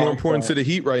mean, who's more important to the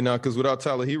Heat right now? Because without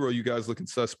Tyler Hero, you guys looking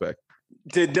suspect.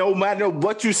 No matter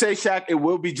what you say, Shaq, it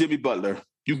will be Jimmy Butler.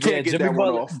 You can't get that one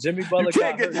off. Jimmy Butler you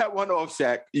can't get that one off,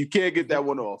 Shaq. You can't get that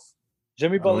one off.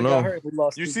 Jimmy Butler got hurt. We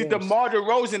lost. You see, DeMar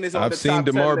DeRozan is on the top 10 list. I've seen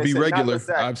DeMar be regular.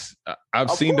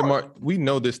 I've seen DeMar. We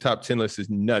know this top 10 list is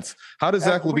nuts. How does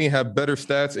Zach LaVine have better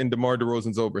stats and DeMar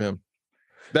DeRozan's over him?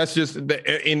 That's just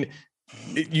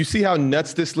you see how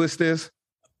nuts this list is?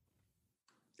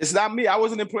 It's not me. I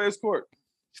wasn't in players' court.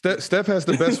 Steph has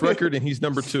the best record, and he's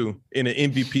number 2 in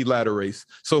an MVP ladder race.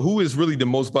 So who is really the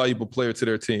most valuable player to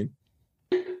their team?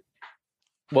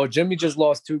 Well, Jimmy just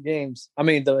lost 2 games. I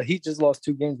mean, the Heat just lost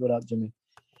 2 games without Jimmy.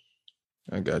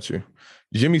 I got you.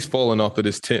 Jimmy's falling off of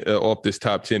this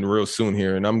top 10 real soon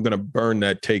here, and I'm gonna burn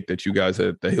that take that you guys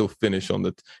had that he'll finish in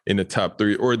the top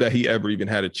 3, or that he ever even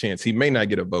had a chance. He may not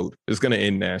get a vote. It's gonna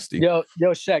end nasty. Yo,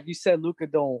 Shaq, you said Luka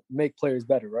don't make players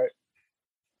better, right?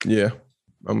 Yeah,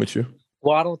 I'm with you.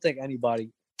 Well, I don't think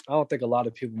a lot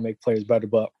of people make players better.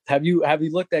 But have you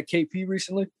looked at KP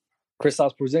recently?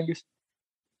 Kristaps Porzingis.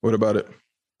 What about it?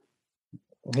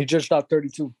 He just dropped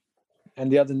 32,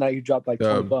 and the other night he dropped like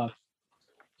 25.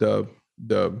 Dub.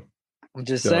 I'm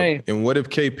just saying. And what if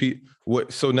KP?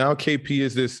 So now KP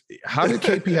is this? How did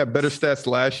KP have better stats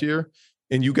last year,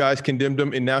 and you guys condemned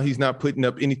him, and now he's not putting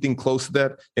up anything close to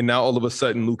that, and now all of a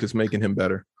sudden Luke is making him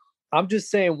better? I'm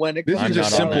just saying when it comes to this is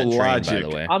just simple logic.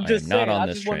 I'm just saying.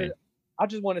 I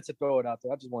just wanted to throw it out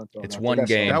there. It's one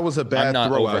game. That was a bad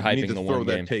throw out. You need to throw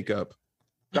that take up.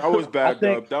 That was bad,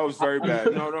 Dub. That was very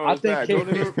bad. No, it's bad.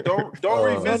 Don't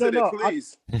revisit it,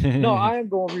 please. No, I am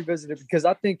going to revisit it because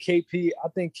I think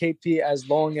KP, as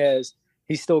long as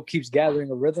he still keeps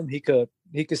gathering a rhythm, he could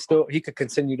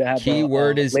continue to have.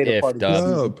 Keyword is if,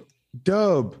 Dub.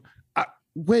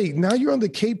 Wait, now you're on the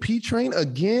KP train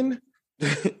again?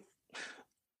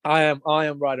 I am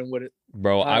riding with it,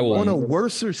 bro. I will on a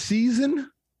worser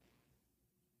season.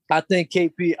 I think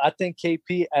KP,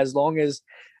 as long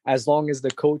as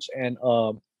the coach and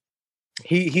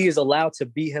he is allowed to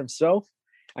be himself,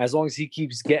 as long as he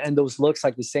keeps getting those looks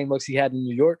like the same looks he had in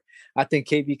New York, I think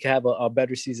KP can have a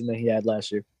better season than he had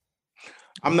last year.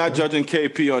 I'm not judging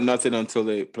KP on nothing until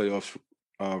the playoffs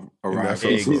arrive.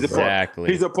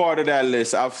 Exactly. He's a part of that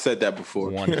list. I've said that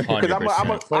before.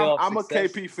 100%. I'm a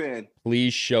KP fan.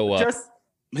 Please show up.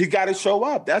 He got to show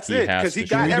up. That's it. Because he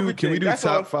got everything. Can we do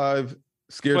top 5?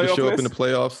 Scared to show up in the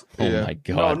playoffs? Oh my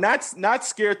god! No, not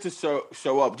scared to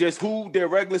show up. Just who their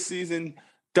regular season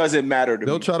doesn't matter to me.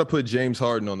 They'll try to put James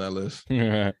Harden on that list.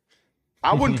 I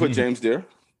wouldn't put James there.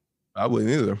 I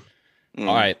wouldn't either. All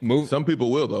right, Some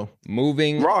people will though.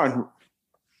 Moving. Ron.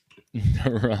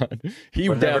 He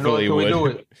definitely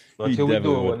would. Until we do it,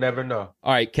 we'll never know.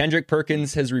 All right, Kendrick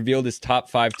Perkins has revealed his top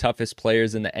 5 toughest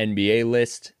players in the NBA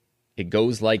list. It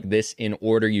goes like this in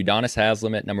order: Udonis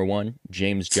Haslem at number 1,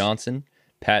 James Johnson,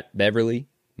 Pat Beverly,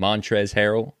 Montrezl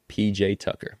Harrell, PJ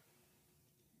Tucker.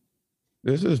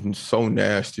 This is so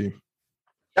nasty.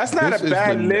 That's not a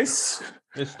bad list.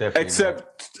 It's definitely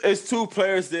except it's 2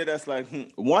 players there that's like,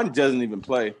 one doesn't even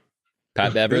play.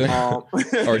 Pat Beverly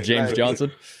or James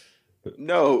Johnson?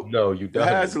 No, you don't.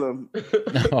 Haslam.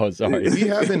 Oh, sorry. We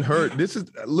haven't heard.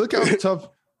 Look how tough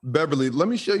Beverly. Let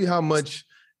me show you how much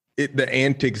the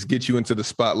antics get you into the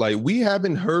spotlight. We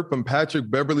haven't heard from Patrick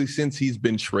Beverly since he's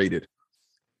been traded.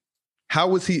 How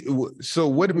was he? So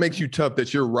what makes you tough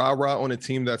that you're rah-rah on a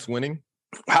team that's winning?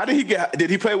 How did he get? Did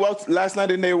he play well last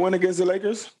night and they win against the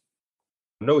Lakers?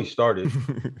 No, he started.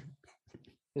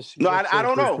 No, I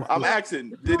don't know. I'm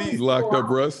asking. Did he locked up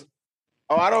Russ?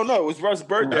 Oh, I don't know. It was Russ'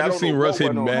 birthday. I've seen Russ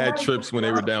hit mad trips when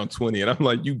they were down 20, and I'm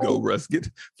like, "You go, Russ.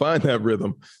 Find that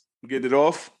rhythm. Get it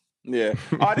off." Yeah.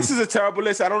 This is a terrible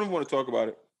list. I don't even want to talk about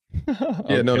it.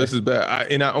 Yeah, no, this is bad.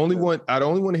 I only want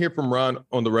to hear from Ron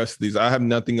on the rest of these. I have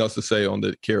nothing else to say on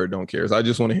the care or don't cares. I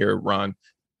just want to hear Ron.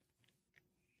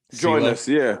 Join us,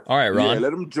 yeah. All right, Ron. Yeah,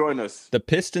 let him join us. The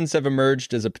Pistons have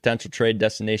emerged as a potential trade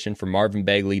destination for Marvin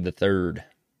Bagley III.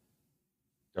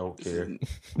 Don't care.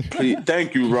 Please,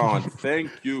 thank you, Ron. Thank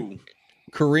you.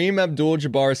 Kareem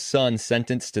Abdul-Jabbar's son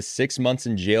sentenced to 6 months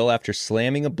in jail after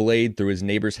slamming a blade through his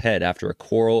neighbor's head after a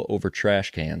quarrel over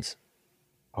trash cans.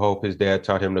 I hope his dad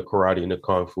taught him the karate and the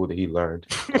kung fu that he learned.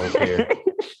 Don't care.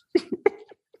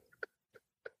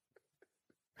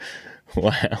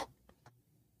 Wow.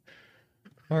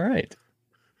 All right.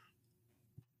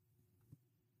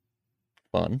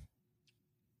 Fun.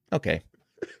 Okay.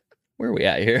 Where are we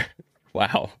at here?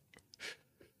 Wow.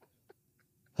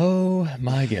 Oh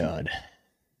my God.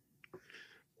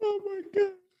 Oh my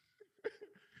God.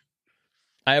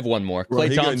 I have one more. Ron,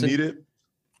 Klay Thompson. Need it?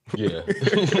 Yeah.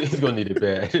 He's going to need it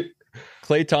bad.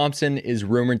 Klay Thompson is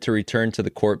rumored to return to the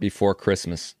court before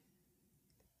Christmas.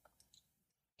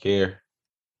 Care.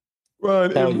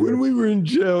 Ron, when we were in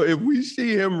jail, if we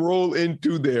see him roll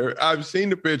into there, I've seen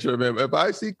the picture of him. If I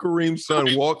see Kareem's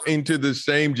son walk into the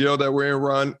same jail that we're in,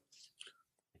 Ron,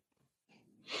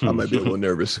 I might be a little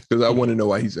nervous because I want to know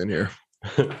why he's in here.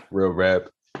 Real rap.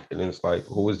 And then it's like,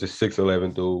 who was the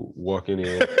 6'11" dude walking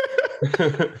in?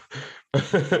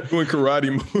 Doing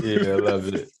karate moves. Yeah, I love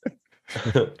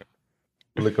it.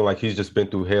 Looking like he's just been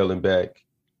through hell and back.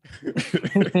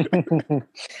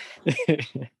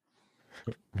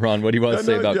 Ron, what do you want to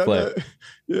say about Klay?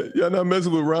 Y'all not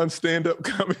messing with Ron's stand-up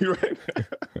comedy right now.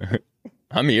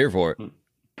 I'm here for it.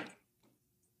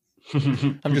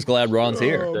 I'm just glad Ron's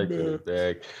here.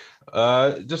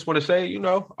 Just want to say,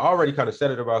 I already kind of said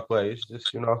it about Klay. It's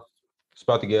just, it's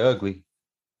about to get ugly.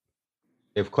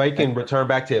 If Klay can return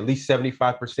back to at least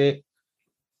 75%,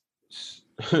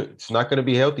 it's not going to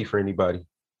be healthy for anybody.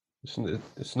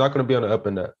 It's not going to be on the up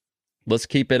and up. Let's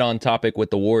keep it on topic with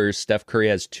the Warriors. Steph Curry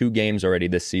has 2 games already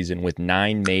this season with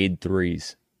 9 made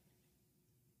threes.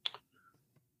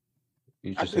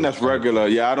 I think that's regular.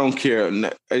 Yeah, I don't care.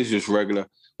 It's just regular.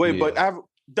 Wait, but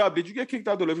Dub, did you get kicked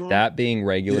out the living room? That being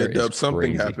regular is Dub,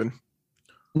 something crazy. happened.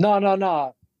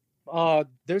 No.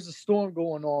 There's a storm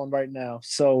going on right now,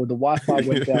 so the Wi-Fi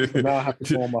went down. So now I have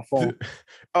to go on my phone.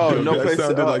 That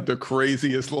sounded like the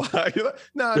craziest lie.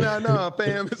 No,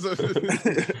 fam.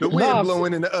 The wind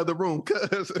blowing in the other room.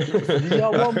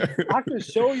 I can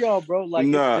show y'all, bro. Like,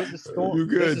 there's a storm. You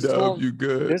good, Dub? You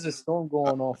good? There's a storm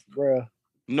going on, bro.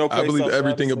 No, I believe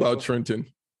everything about Trenton.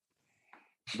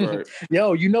 Right.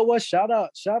 Yo, you know what? Shout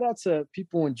out to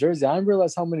people in Jersey. I didn't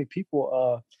realize how many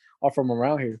people are from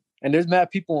around here. And there's mad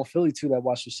people in Philly, too, that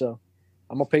watch the show.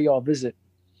 I'm going to pay y'all a visit.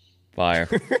 Fire.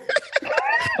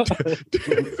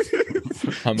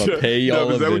 I'm going to pay y'all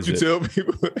a visit. Is that what you tell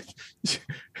people?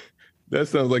 That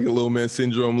sounds like a little man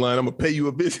syndrome line. I'm going to pay you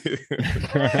a visit.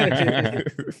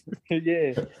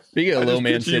 Yeah. Speaking of little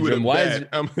man syndrome, why is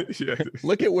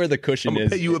look at where the cushion is. I'm going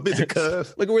to pay you a visit,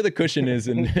 cuz. Look at where the cushion is.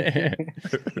 And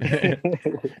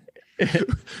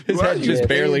his head just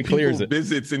barely clears it.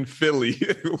 Visits in Philly.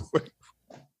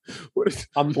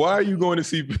 Why are you going to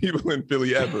see people in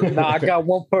Philly ever? Nah, I got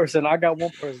one person. I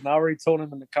already told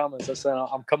him in the comments. I said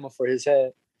I'm coming for his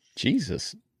head.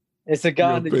 Jesus. It's the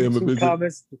guy in the YouTube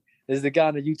comments. It's the guy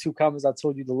in the YouTube comments I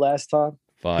told you the last time.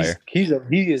 Fire. He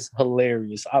is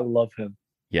hilarious. I love him.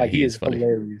 Yeah, he is funny.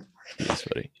 Hilarious. He is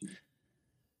funny.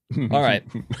 All right.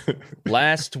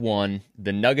 Last one.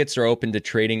 The Nuggets are open to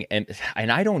trading. And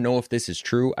I don't know if this is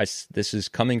true. This is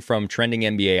coming from Trending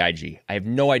NBA IG. I have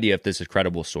no idea if this is a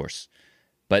credible source.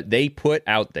 But they put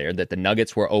out there that the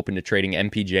Nuggets were open to trading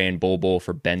MPJ and Bol Bol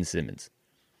for Ben Simmons.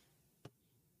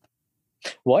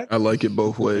 What? I like it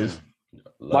both ways.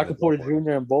 Michael Porter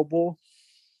Jr. and Bol Bol?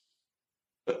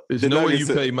 There's no way you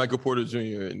pay Michael Porter Jr.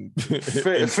 and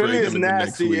Philly is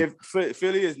nasty.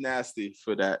 Philly is nasty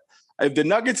for that. If the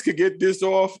Nuggets could get this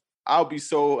off, I'll be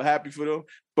so happy for them.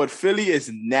 But Philly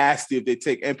is nasty if they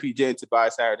take MPJ and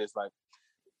Tobias Harris. It's like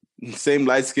same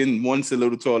light skin, one's a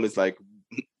little tall. It's like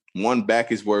one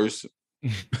back is worse.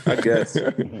 I guess.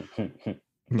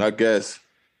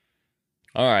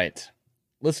 All right.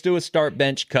 Let's do a start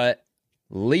bench cut.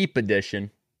 Leap edition.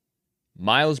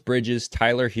 Miles Bridges,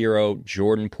 Tyler Hero,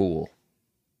 Jordan Poole.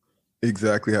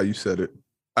 Exactly how you said it.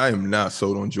 I am not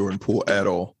sold on Jordan Poole at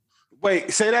all.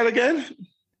 Wait, say that again?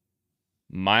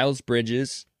 Miles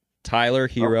Bridges, Tyler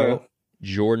Hero,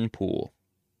 Jordan Poole.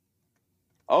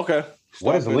 Okay.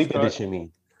 What does leap edition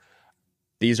mean?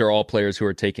 These are all players who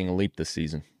are taking a leap this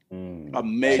season.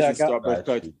 Amazing start bench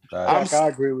cut. I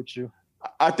agree with you.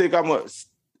 I think with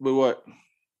what?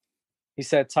 He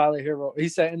said Tyler Hero. He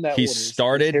said in that He order.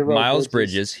 started Hero, Miles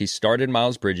Bridges. He started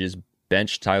Miles Bridges,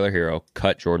 benched Tyler Hero,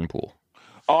 cut Jordan Poole.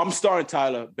 Oh, I'm starting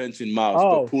Tyler, benching Miles,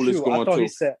 Oh, but Poole is shoot. going I thought too. he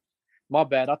said, my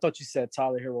bad. I thought you said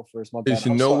Tyler Hero first. My bad. There's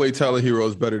no way Tyler Hero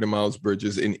is better than Miles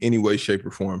Bridges in any way, shape, or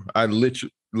form. I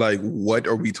literally, like, what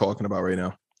are we talking about right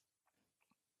now?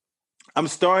 I'm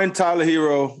starting Tyler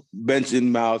Hero,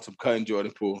 benching Miles. I'm cutting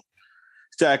Jordan Poole.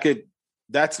 Jacket,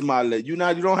 that's my list. You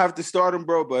don't have to start him,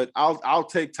 bro, but I'll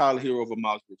take Tyler Hero over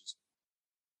Miles Bridges.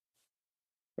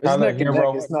 Tyler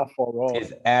Hero is not far off.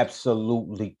 is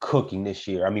absolutely cooking this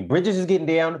year. I mean, Bridges is getting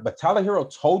down, but Tyler Hero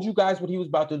told you guys what he was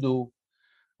about to do.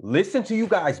 Listen to you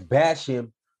guys bash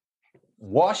him,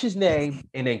 wash his name,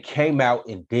 and then came out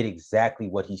and did exactly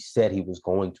what he said he was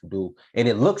going to do. And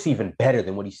it looks even better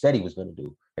than what he said he was going to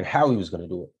do and how he was going to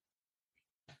do it.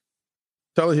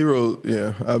 Tyler Hero,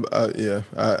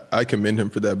 I commend him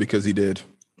for that because he did.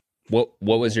 What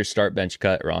was your start bench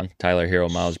cut, Ron? Tyler Hero,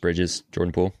 Miles Bridges,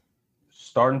 Jordan Poole?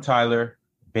 Starting Tyler,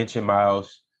 benching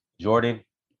Miles. Jordan,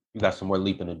 you got some more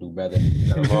leaping to do, brother.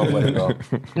 You got a long way to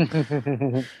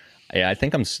go. Yeah, I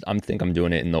think I'm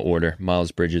doing it in the order: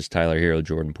 Miles Bridges, Tyler Hero,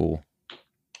 Jordan Poole.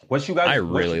 I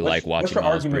really like watching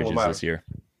Miles Bridges this year.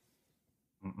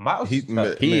 Miles, he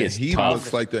tough.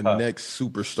 looks like the next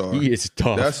superstar. He is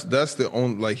tough. That's the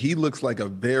only, like, he looks like a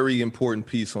very important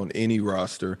piece on any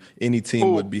roster. Any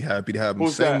team would be happy to have him.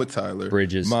 Same with Tyler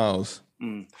Bridges, Miles.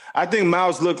 I think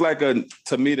Miles looked like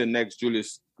to me the next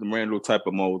Julius Randle type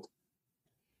of mold.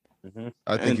 Mm-hmm.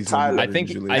 I think he's Tyler.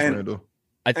 Randle.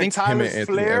 I think Tyler's him and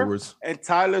flair, Edwards. And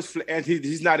Tyler's and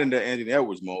he's not in the Anthony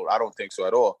Edwards mode. I don't think so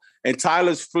at all. And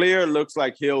Tyler's flair looks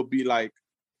like he'll be like,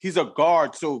 he's a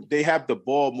guard, so they have the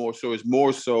ball more, so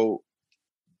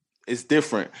it's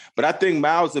different. But I think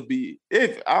Miles will be,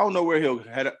 I don't know where he'll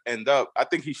end up. I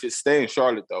think he should stay in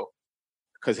Charlotte though,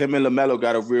 because him and LaMelo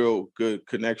got a real good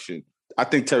connection. I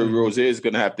think Terry Rozier is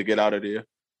going to have to get out of there.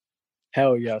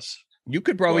 Hell yes. You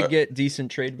could probably get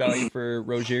decent trade value for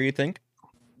Rozier, you think?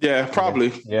 Yeah,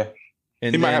 probably. Yeah.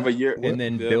 And he might have a year. And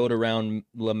then build around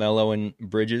LaMelo and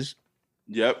Bridges.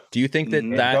 Yep. Do you think that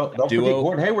don't duo... forget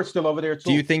Gordon Hayward's still over there too.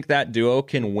 Do you think that duo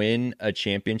can win a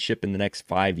championship in the next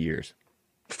 5 years?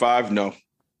 5, no.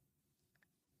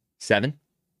 7?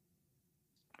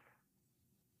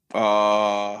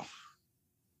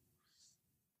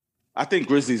 I think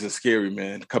Grizzlies are scary,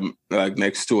 man. Come like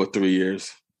next 2 or 3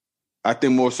 years. I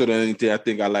think more so than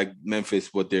anything, I like Memphis,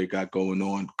 what they got going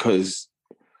on, because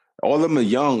all of them are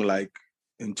young. Like,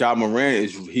 and Ja Morant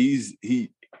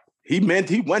he went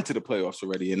to the playoffs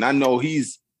already, and I know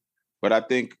but I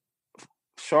think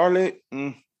Charlotte.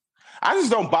 I just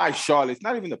don't buy Charlotte. It's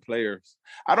not even the players.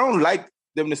 I don't like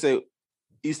them to say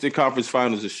Eastern Conference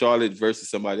Finals is Charlotte versus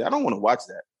somebody. I don't want to watch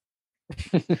that.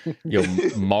 Yo,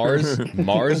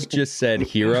 Mars just said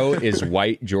Hero is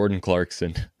white Jordan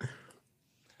Clarkson.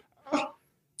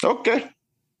 Okay.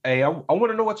 Hey, I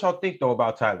want to know what y'all think though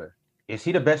about Tyler. Is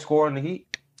he the best scorer in the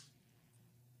Heat?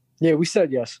 Yeah, we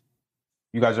said yes.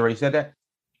 You guys already said that?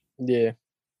 Yeah.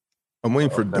 I'm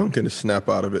waiting for Duncan to snap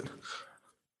out of it.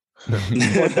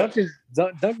 Well,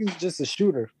 Duncan's just a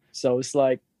shooter, so it's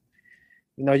like,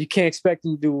 you can't expect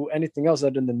him to do anything else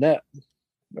other than that.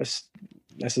 That's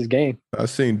his game.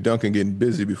 I've seen Duncan getting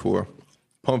busy before.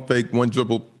 Pump fake, one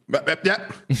dribble. Yep.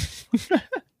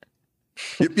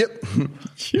 Yep.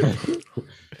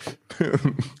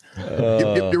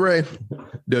 Yep, you're right.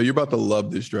 Dale, you're about to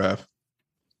love this draft.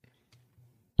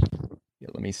 Yeah,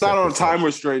 let me. It's not on time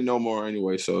restraint no more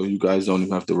anyway, so you guys don't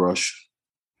even have to rush.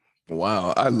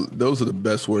 Wow, those are the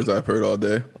best words I've heard all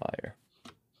day. Fire.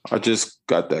 I just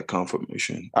got that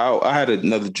confirmation. I had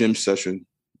another gym session,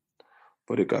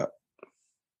 but it got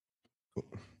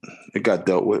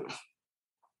dealt with.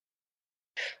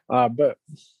 But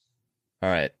all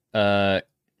right.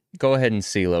 Go ahead and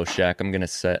CeeLo, Shaq. I'm gonna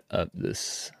set up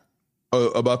this.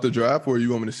 About the draft, or you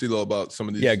want me to CeeLo about some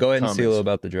of these? Yeah, go ahead comments? and CeeLo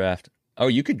about the draft. Oh,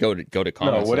 you could go to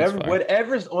comments. No,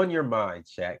 whatever's on your mind,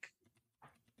 Shaq.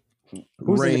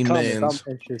 Who's Rain in the comments? Man's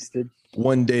I'm interested.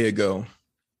 1 day ago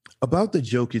about the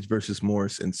Jokic versus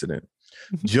Morris incident.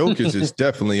 Jokic is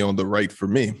definitely on the right for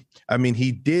me. I mean,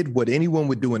 he did what anyone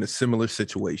would do in a similar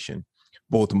situation.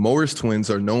 Both Morris twins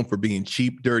are known for being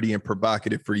cheap, dirty, and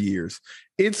provocative for years.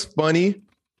 It's funny.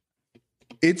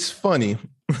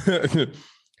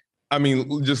 I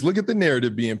mean, just look at the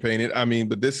narrative being painted. I mean,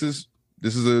 but this is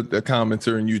a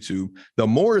commenter on YouTube. The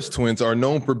Morris twins are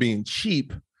known for being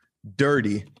cheap,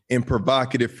 dirty, and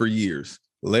provocative for years.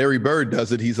 Larry Bird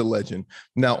does it. He's a legend.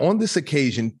 Now, on this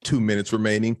occasion, 2 minutes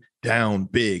remaining, down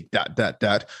big, ...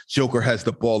 Joker has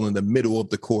the ball in the middle of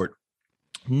the court.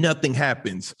 Nothing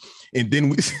happens. And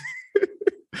then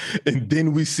And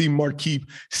then we see Markieff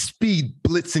speed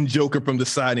blitzing Joker from the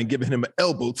side and giving him an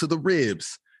elbow to the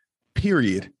ribs.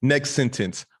 Period. Next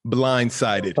sentence.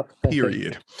 Blindsided.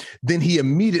 Period. Then he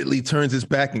immediately turns his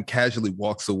back and casually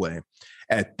walks away.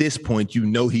 At this point, you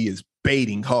know he is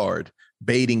baiting hard.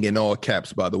 Baiting in all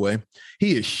caps, by the way.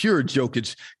 He is sure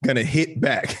Jokic gonna hit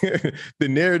back. The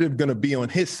narrative gonna be on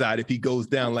his side if he goes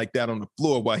down like that on the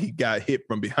floor while he got hit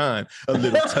from behind. A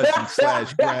little touching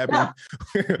slash grabbing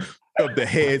of the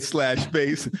head slash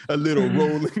face, a little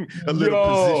rolling, a little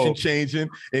position changing,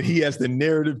 and he has the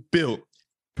narrative built.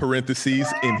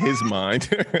 Parentheses in his mind.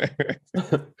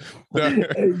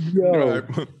 Right.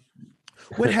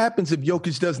 What happens if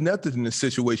Jokic does nothing in this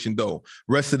situation, though?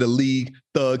 Rest of the league,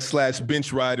 thugs /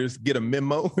 bench riders get a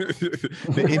memo.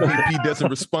 The MVP doesn't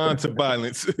respond to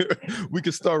violence. We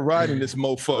can start riding this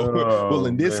mofo. Well,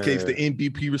 in this case, the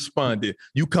MVP responded.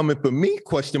 You coming for me? ?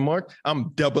 I'm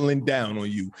doubling down on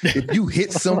you. If you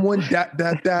hit someone, ...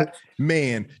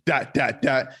 man, ...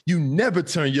 you never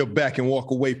turn your back and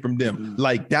walk away from them.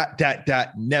 Like ...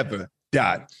 never ...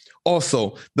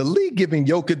 Also, the league giving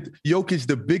Jokic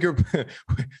the bigger.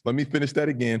 Let me finish that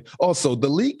again. Also, the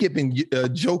league giving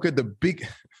Joker the big.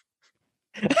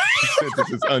 This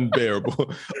is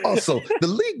unbearable. Also, the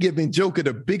league giving Joker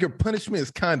the bigger punishment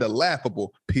is kind of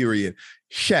laughable. Period.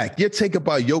 Shaq, your take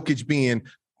about Jokic being,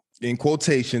 in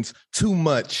quotations, too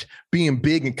much, being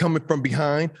big and coming from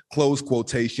behind, close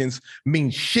quotations,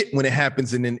 means shit when it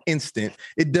happens in an instant.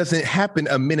 It doesn't happen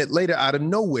a minute later out of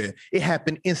nowhere. It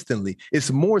happened instantly.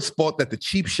 It's Moore's fault that the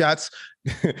cheap shots,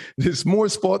 it's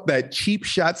Moore's fault that cheap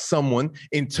shots someone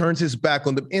and turns his back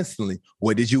on them instantly.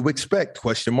 What did you expect? ?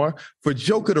 For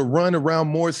Joker to run around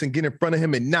Morris and get in front of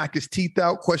him and knock his teeth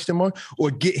out? ?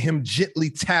 Or get him gently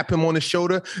tap him on the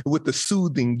shoulder with a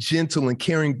soothing, gentle, and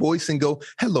caring voice and go,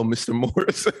 "Hello, Mr.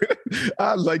 Morris.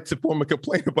 I'd like to form a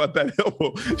complaint about that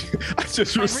elbow I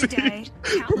just received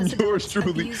from yours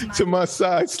truly to my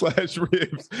side /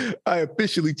 ribs. I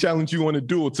officially challenge you on a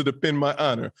duel to defend my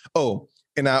honor. Oh,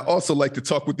 and I also like to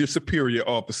talk with your superior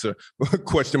officer. ? Like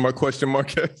WTF,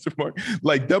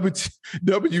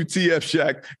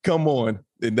 Shaq, come on."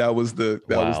 And that was the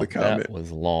comment. That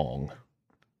was long.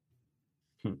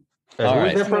 All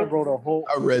right.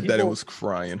 I read that it was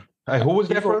crying. Hey, who was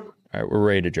that from? All right, we're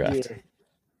ready to draft. Yeah.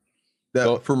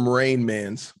 That from Rain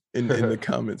Man's in the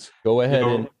comments. Go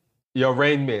ahead Yo,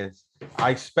 Rain Man. I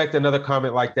expect another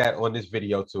comment like that on this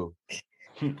video too.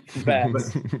 Let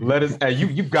us. Hey,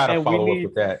 you've got to follow up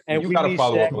with that. And you got to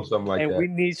follow up on something like that. And we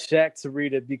need Shaq to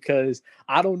read it because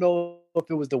I don't know if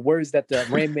it was the words that the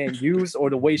Rain Man used or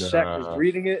the way Shaq was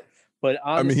reading it. But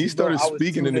honestly, he started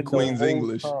speaking in the Queen's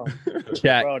English.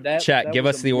 Chat, give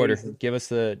us the order. Give us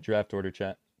the draft order,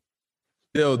 chat.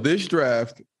 Yo, this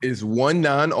draft is 1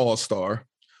 non-all-star,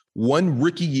 1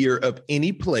 rookie year of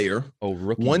any player,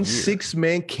 1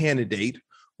 6-man candidate,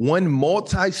 1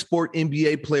 multi-sport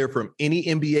NBA player from any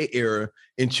NBA era,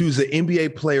 and choose an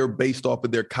NBA player based off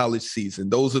of their college season.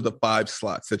 Those are the 5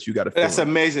 slots that you got to fill. That's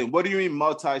amazing. What do you mean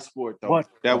multi-sport, though? What?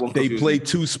 That one they play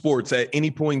 2 sports at any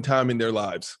point in time in their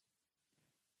lives.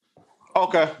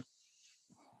 Okay.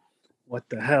 What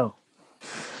the hell?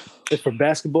 It's for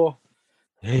basketball?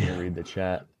 Read the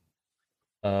chat.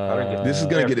 This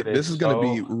is gonna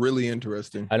be really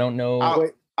interesting. I don't know.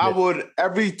 I would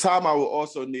every time. I would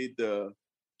also need the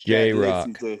J-Rock.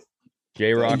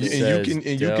 J-Rock says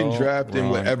you can draft in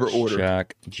whatever order.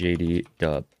 Shaq, JD,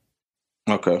 Dub.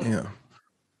 Okay. Yeah.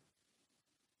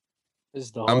 This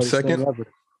is the I'm second. thing ever.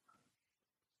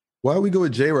 Why we go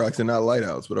with J-Rocks and not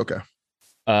Lightouts? But okay.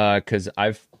 Because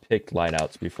I've picked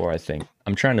Lightouts before. I think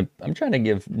I'm trying to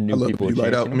give new people a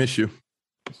chance. Lightout, miss you.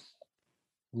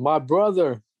 My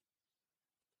brother.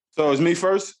 So it's me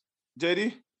first,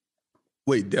 JD?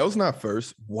 Wait, Dell's not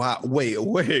first. Wow. Wait.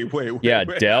 Yeah,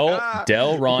 wait.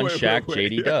 Dell, Ron, Shaq,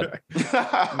 JD,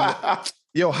 Dub.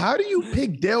 Yo, how do you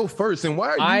pick Dell first? And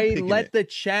why are you picking it? The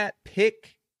chat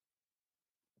pick.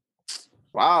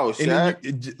 Wow, Shaq.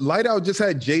 Lightout just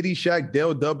had JD, Shaq,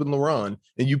 Dell, Dub, and LaRon.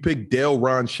 And you picked Dell,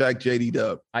 Ron, Shaq, JD,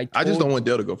 Dub. I just don't want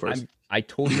Dell to go first. I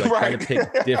told you I try to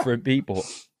pick different people.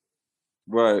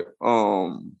 Right.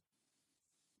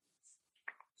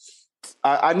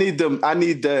 I need them. I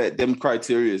need them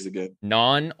criterias again.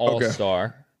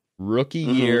 Non-all-star, rookie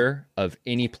year of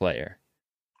any player.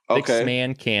 Okay.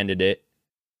 6-man candidate.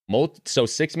 So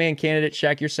 6-man candidate,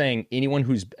 Shaq, you're saying anyone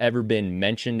who's ever been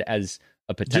mentioned as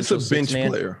a potential just a bench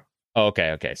 6-man player. Oh,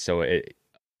 okay. So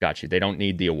got you. They don't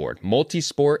need the award.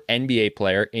 Multi-sport NBA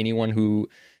player, anyone who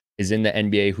is in the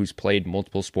NBA who's played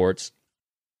multiple sports.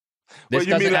 This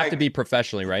doesn't have to be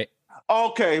professionally, right?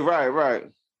 Okay, right.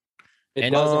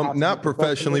 Not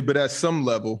professionally, but at some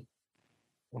level.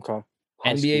 Okay.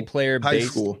 NBA player High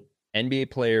based school.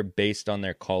 NBA player based on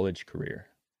their college career.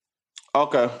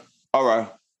 Okay. All right.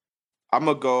 I'm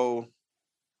gonna go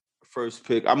first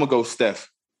pick. I'm gonna go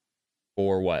Steph.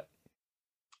 For what?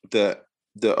 The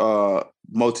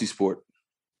multi-sport.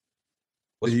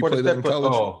 What Did he sport play is that in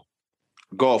college? Oh,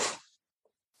 Golf.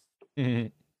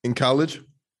 In college?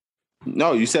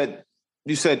 No, you said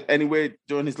anywhere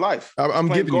during his life. I'm Playing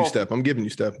giving you golf. Steph. I'm giving you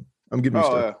Steph.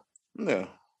 Oh, yeah.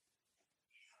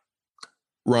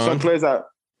 Ron. Some players out.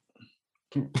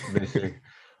 listen,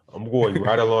 I'm going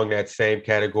right along that same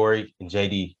category. And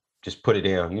JD, just put it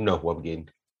down. You know who I'm getting.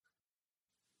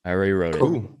 I already wrote it.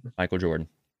 Cool. Michael Jordan.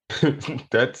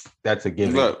 That's a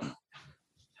given. Look,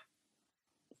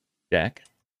 Jack.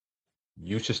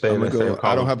 You should stay I'm in gonna that same go.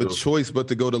 I don't column, have a too. choice but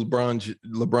to go to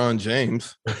LeBron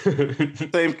James.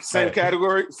 same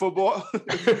category, football.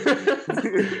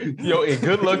 Yo, and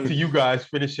good luck to you guys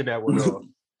finishing that one off.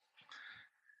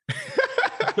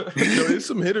 There's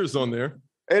some hitters on there.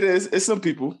 It is. It's some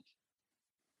people.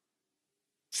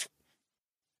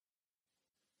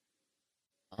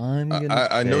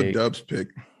 I know Dub's pick.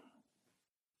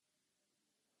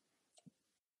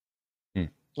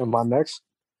 Am I next?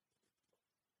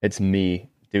 It's me.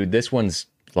 Dude, this one's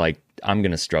like, I'm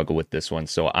going to struggle with this one.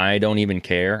 So I don't even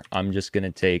care. I'm just going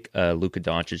to take Luka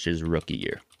Doncic's rookie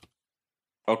year.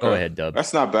 Okay. Go ahead, Dub.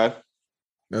 That's not bad.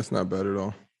 That's not bad at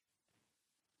all.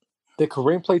 Did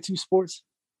Kareem play 2 sports?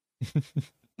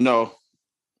 No.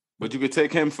 But you could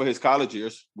take him for his college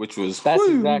years, which was... That's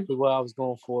exactly what I was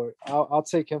going for. I'll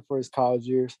take him for his college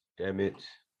years. Damn it.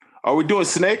 Are we doing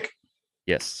Snake?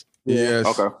 Yes. Yes.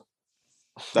 Okay.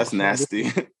 That's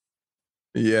nasty.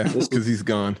 Yeah, because he's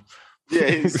gone. Yeah,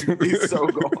 he's so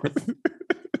gone.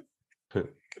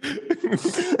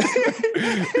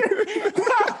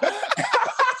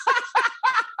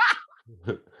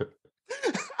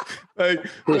 Like,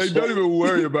 don't even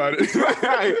worry about it.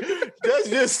 Right.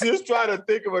 Just try to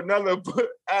think of another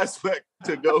aspect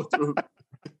to go through.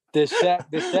 Did Shaq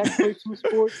play 2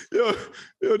 sports? Yo,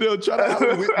 they'll try to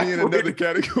outwit me in another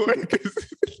category.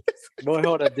 Boy,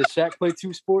 hold on. Did Shaq play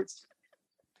 2 sports?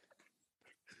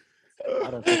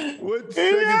 I don't think so. What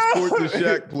second sport does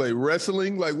Shaq play?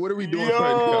 Wrestling? Like, what are we doing right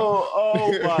now?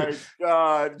 Oh my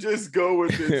God. Just go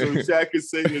with it so Shaq can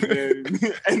say his name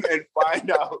and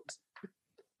find out.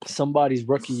 Somebody's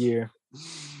rookie year.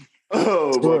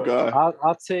 Oh my God.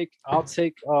 I'll take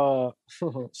screw.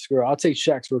 I'll take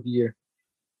Shaq's rookie year.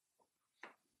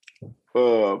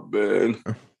 Oh man.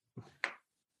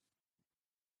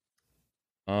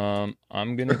 I'm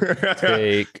gonna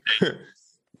take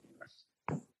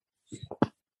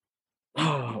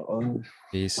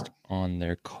based on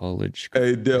their college.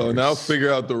 Hey, Dylan, I'll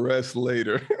figure out the rest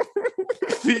later.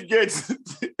 He gets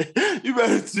you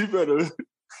better.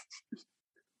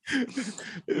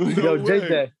 Yo,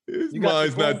 JJ, His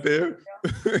mind's not there.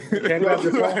 Can't have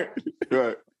your phone?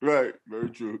 Right. Very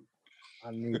true.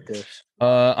 I need this.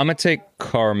 I'm gonna take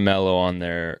Carmelo on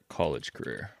their college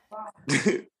career.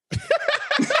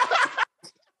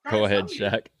 Go ahead,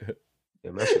 Shaq.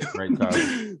 Yeah, that's a great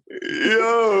time.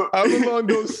 Yo, I'm along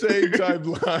those same type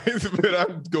lines, but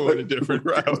I'm going a different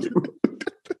route.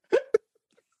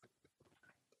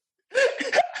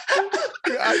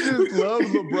 I just love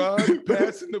LeBron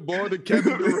passing the ball to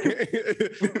Kevin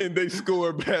Durant and they score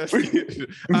a basket.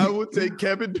 I would take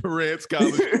Kevin Durant's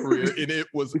college career and it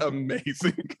was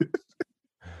amazing.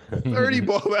 30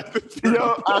 ball after 30.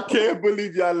 Yo, I can't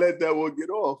believe y'all let that one get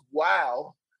off.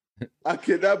 Wow. I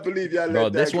cannot believe y'all let Bro,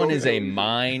 that this one go. is a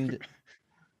mind.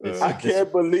 I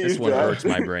can't believe this one that. hurts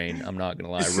my brain. I'm not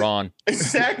gonna lie. Ron.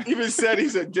 Shaq even said, he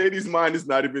said, JD's mind is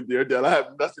not even there, Dale. I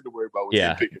have nothing to worry about with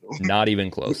Yeah, you picking him. not even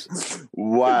close.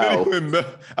 Wow.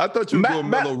 I thought you were going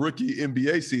Melo rookie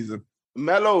NBA season.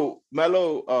 Melo,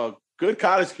 good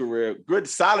college career, good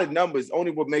solid numbers.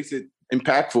 Only what makes it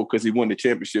impactful because he won the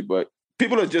championship. But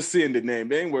people are just seeing the name.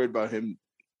 They ain't worried about him.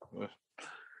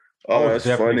 Oh, that's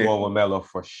definitely funny. going with Melo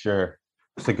for sure.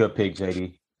 It's a good pick,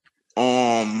 JD.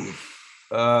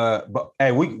 But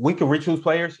hey, we can re-choose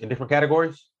players in different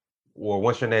categories, or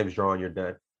once your name's drawn, you're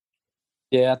done.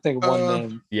 Yeah, I think one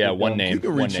name. Yeah, one name. You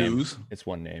can one re-choose. name. It's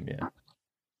one name. Yeah.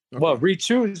 Well,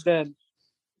 re-choose then.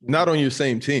 Not on your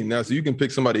same team now, so you can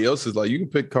pick somebody else's. Like you can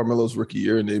pick Carmelo's rookie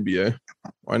year in the NBA.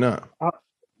 Why not?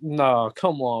 No,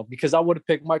 come on, because I would have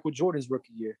picked Michael Jordan's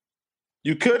rookie year.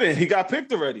 You couldn't. He got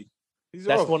picked already.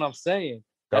 That's what I'm saying.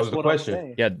 That was the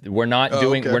question. Yeah, we're not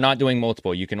doing okay. we're not doing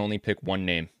multiple. You can only pick one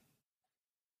name.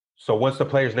 So once the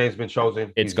player's name's been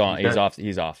chosen, It's gone. He's done? off.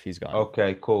 He's off. He's gone.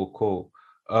 Okay, cool.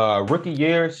 Rookie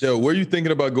years. Yo, where are you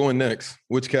thinking about going next?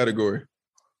 Which category?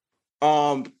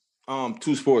 2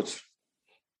 sports.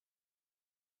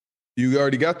 You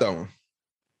already got that one.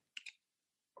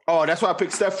 Oh, that's why I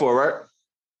picked Steph for, right?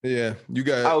 Yeah, you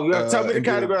got. Oh, tell me the NBA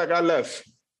category I got left.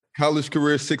 College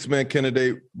career, six-man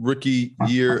candidate, rookie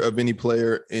year of any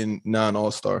player in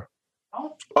non-All-Star.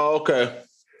 Oh, okay.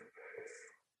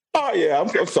 Oh, yeah, I'm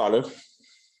solid.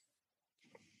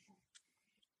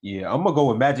 Yeah, I'm gonna go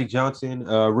with Magic Johnson,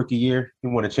 rookie year. He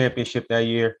won a championship that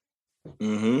year.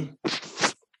 Mm-hmm.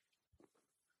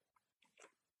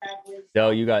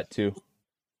 Del, you got 2.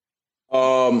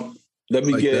 Let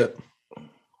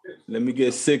me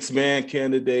get six-man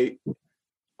candidate.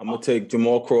 I'm gonna take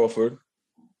Jamal Crawford.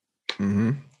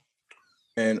 Mm-hmm.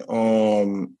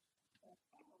 And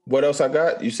what else I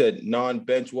got? You said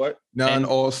non-bench what?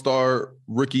 Non-All-Star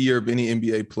rookie year of any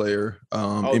NBA player.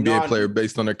 NBA player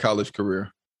based on their college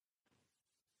career.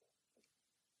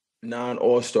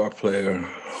 Non-All-Star player.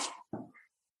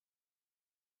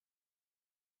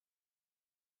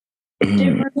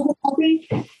 Okay.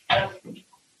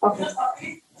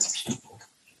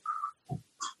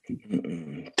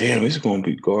 Damn, it's gonna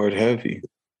be guard heavy.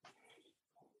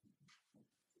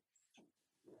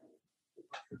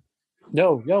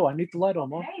 Yo, I need the light on,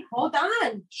 man. Hey, hold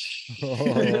on.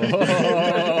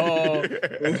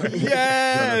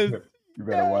 Yes. You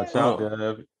better watch out,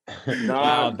 Dev.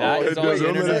 Wow, that is on the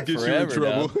internet forever,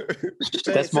 Dev.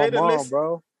 That's my mom,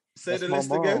 bro. Say That's the my list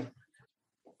mom. again.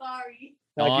 Sorry.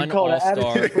 Like, you call it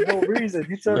Non-All-Star attitude for no reason.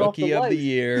 You turn off the Rookie of the lights.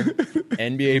 year,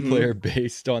 NBA player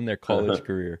based on their college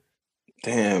career.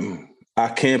 Damn, I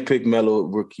can't pick Melo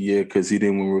rookie year because he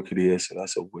didn't win rookie of the year, so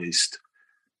that's a waste.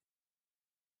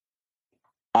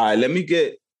 All right, let me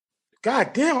get.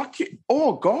 God damn, I can't.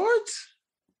 All guards?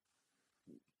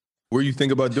 Where you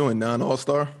think about doing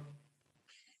non-All-Star?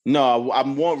 No, I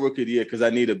want rookie of the year because I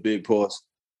need a big pause.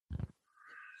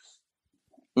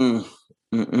 Let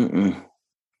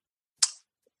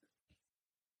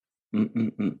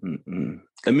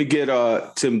me get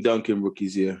Tim Duncan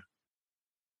rookie's year.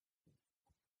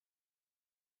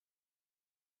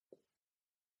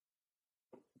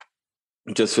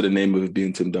 Just for the name of it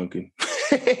being Tim Duncan.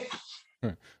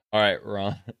 All right,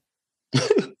 Ron.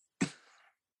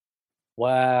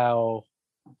 Wow.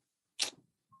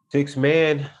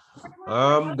 Six-man,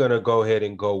 I'm gonna go ahead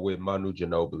and go with Manu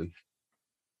Ginobili.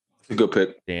 That's a good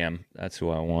pick. Damn, that's who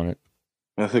I wanted.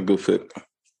 That's a good pick.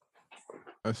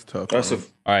 That's tough. That's All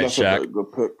right, that's a Shaq. very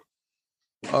good pick.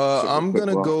 I'm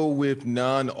gonna go with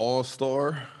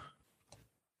non-All-Star.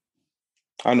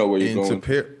 I know where you're and going.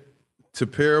 To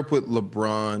pair up with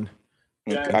LeBron.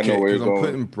 I know where you're going. I'm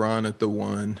putting Bron at the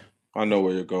 1. I know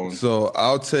where you're going. So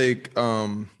I'll take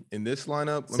in this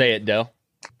lineup. Say it, Del.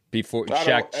 Before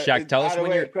Shaq, tell us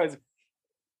when you're. Because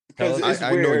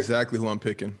I know exactly who I'm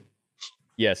picking.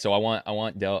 Yeah, so I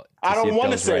want Del. I don't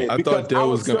want to say it. I thought Del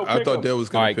was gonna. All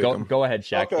right, pick him. go ahead,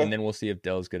 Shaq, Okay. and then we'll see if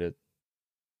Del's gonna.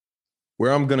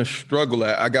 Where I'm gonna struggle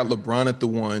at, I got LeBron at the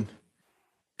 1,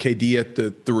 KD at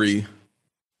the 3.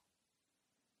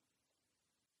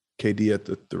 KD at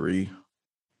the 3.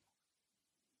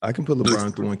 I can put LeBron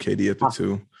at the 1, KD at the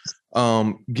 2.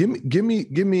 Give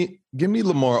me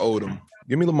Lamar Odom.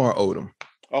 Give me Lamar Odom.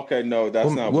 Okay, no,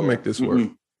 that's not. We'll make this work.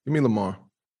 Give me Lamar.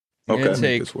 I'm Okay, gonna make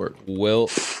take this work.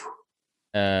 Wilt,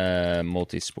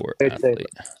 multi-sport athlete.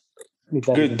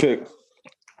 Good pick.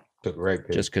 Great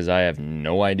pick. Just because I have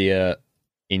no idea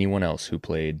anyone else who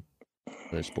played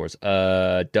other sports.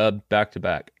 Dub back to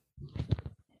back.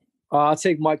 I'll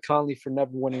take Mike Conley for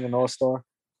never winning an All-Star.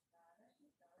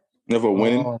 Never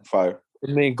winning. Fire.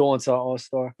 I mean, going to an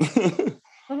All-Star.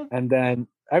 And then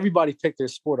everybody picked their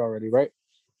sport already, right?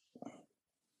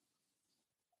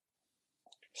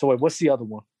 So wait, what's the other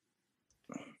one?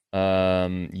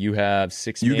 You have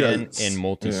six-man and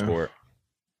multi-sport.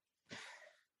 Yeah.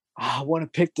 I want to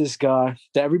pick this guy.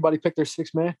 Did everybody pick their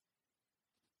 6-man?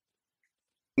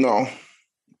 No,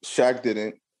 Shaq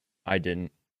didn't, I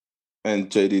didn't. and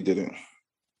JD didn't.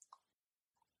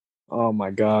 Oh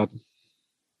my God.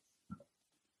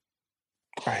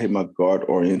 I hate my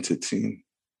guard-oriented team.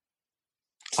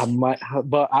 I might,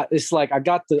 but it's like I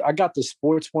got the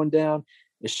sports one down.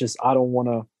 It's just I don't want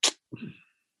to.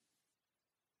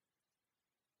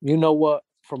 You know what?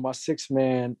 For my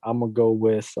 6-man, I'm gonna go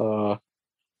with. I'm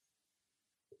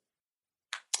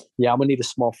gonna need a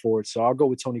small forward, so I'll go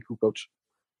with Tony Kukoc.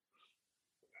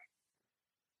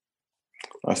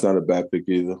 That's not a bad pick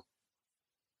either.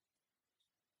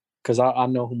 Because I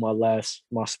know who my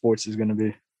sports is gonna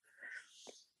be.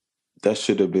 That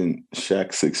should have been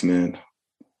Shaq's 6-man.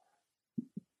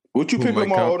 Would you pick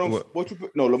Lamar Odom?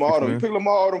 Lamar Odom. You pick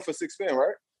Lamar Odom for 6-man,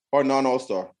 right? Or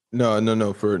non-All-Star?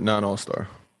 No, for non-All-Star.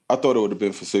 I thought it would have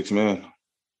been for 6-man.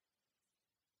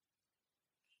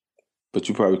 But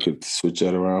you probably could switch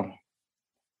that around.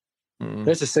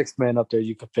 There's a sixth man up there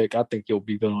you can pick. I think you'll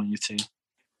be good on your team.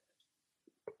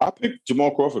 I picked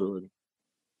Jamal Crawford already.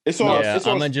 It's on. Yeah, it's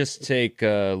on. I'm gonna just take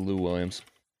Lou Williams.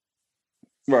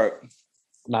 Right.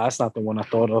 Nah, that's not the one I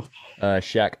thought of.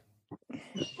 Shaq.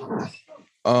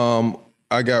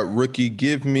 I got rookie.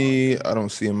 Give me. I don't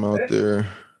see him out there.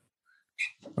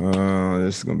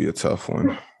 This is gonna be a tough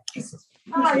one.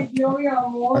 I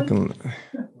can.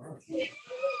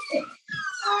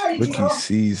 Rookie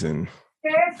season.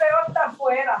 I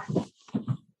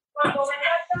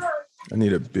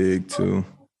need a big too.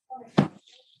 I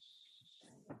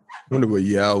wonder what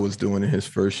Yao was doing in his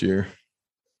first year.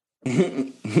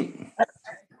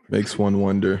 Makes one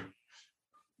wonder.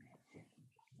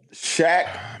 Shaq,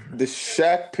 the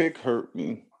Shaq pick hurt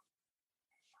me.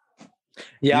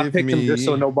 Yeah, I Give picked him just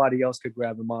so me- nobody else could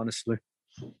grab him, honestly.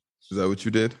 Is that what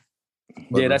you did?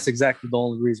 Yeah, that's exactly the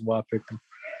only reason why I picked him.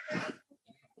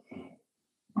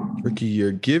 Rookie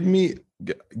year. Give me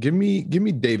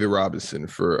David Robinson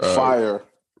for Fire.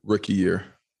 rookie year.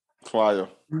 Fire.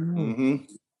 Mm-hmm.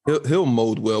 He'll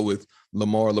mold well with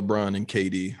Lamar, LeBron, and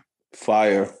KD.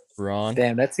 Fire. Ron.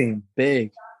 Damn, that team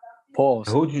big. Pause.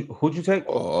 Who'd you take?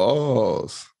 Oh,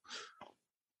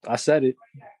 I said it.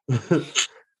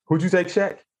 Who'd you take,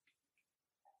 Shaq?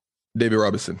 David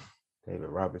Robinson. David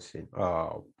Robinson.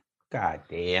 Oh, god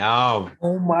damn.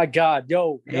 Oh my God,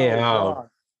 yo, Damn. Ron,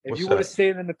 if What's you would have up?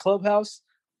 stayed in the clubhouse,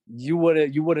 you would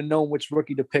have known which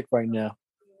rookie to pick right now.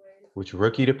 Which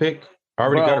rookie to pick? I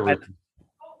already Bro, got a rookie.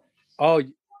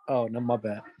 Oh, no, my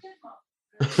bad.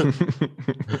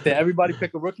 Did everybody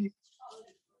pick a rookie?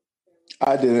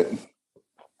 I did it.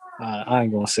 I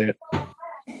ain't gonna say it.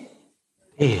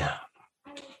 Yeah.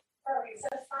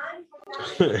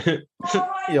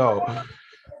 Yo.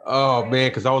 Oh man,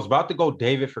 because I was about to go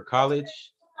David for college.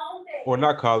 Or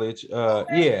not college.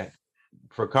 Yeah.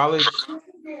 For college.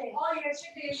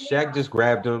 Shaq just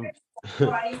grabbed him.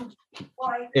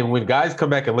 And when guys come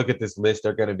back and look at this list,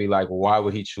 they're gonna be like, why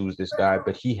would he choose this guy?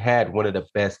 But he had one of the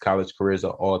best college careers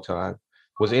of all time.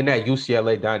 Was in that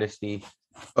UCLA dynasty.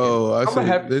 Oh, I'm gonna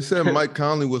have- they said Mike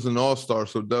Conley was an all-star,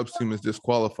 so Dub's team is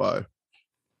disqualified.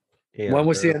 Yeah, When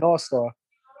was he man. an all-star?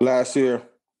 Last year.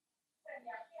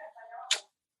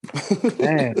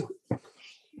 Man,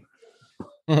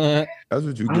 That's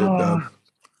what you get, Dub.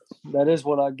 that is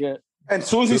what I get. And as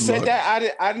soon as he Good said luck.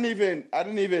 that, I didn't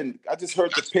even. I just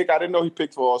heard the pick. I didn't know he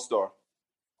picked for All Star.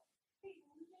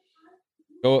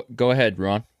 Go ahead,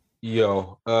 Ron.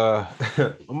 Yo, I'm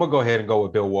gonna go ahead and go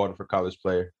with Bill Walton for college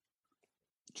player.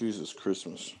 Jesus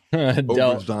Christmas.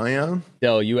 Over Zion?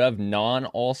 Del, you have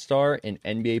non-all-star and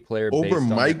NBA player based Over on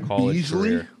their Mike college Beasley?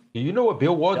 career. Do you know what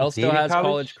Bill Walton Del did still in has college?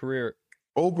 college career.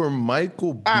 Over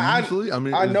Michael I- Beasley? I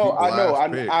mean, I it was know. the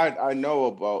last pick. I know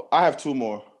about. I have two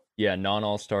more. Yeah,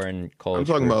 non-all-star and college. I'm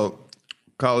talking career. about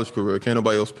college career. Can't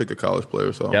nobody else pick a college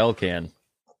player. So Del can.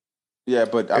 Yeah,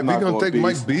 but if I'm we're not gonna going take Bees.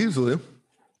 Mike Beasley,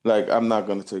 Like I'm not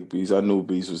gonna take Bees. I knew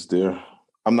Bees was there.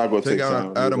 I'm not gonna take take out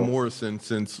Zion Adam either. Morrison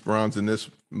since Ron's in this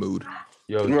mood.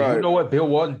 Yo, do Right. you know what Bill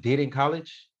Walton did in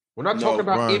college? We're not No, talking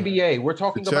about Ron. NBA. We're The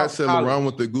talking chat about said college. LeBron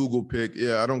with the Google pick.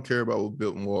 Yeah, I don't care about what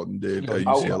Bill Walton did at I-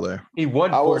 UCLA. He won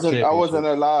I 4 wasn't championships.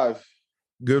 alive.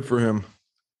 Good for him.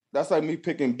 That's like me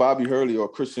picking Bobby Hurley or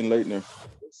Christian Laettner.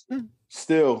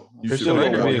 Still, You Christian should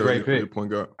Laettner have be a won great Hurley for your pick.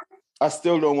 point guard. I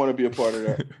still don't want to be a part of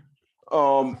that.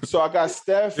 So I got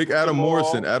Steph. Pick Adam Jamal,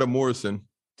 Morrison. Adam Morrison.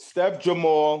 Steph,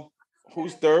 Jamal.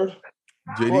 Who's third?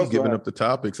 Who JD's else do I giving have? up the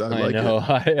topics. I I like know.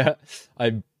 it.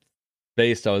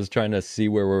 I was trying to see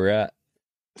where we're at.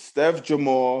 Steph,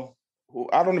 Jamal. Who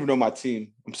I don't even know my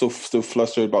team. I'm so still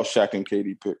flustered about Shaq and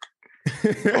KD pick.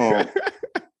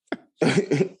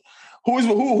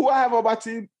 Who I have on my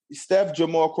team? Steph,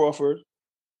 Jamal Crawford.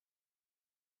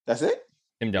 That's it.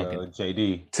 Tim Duncan.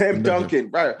 JD. Tim Duncan.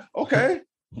 Right. Okay.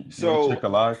 So check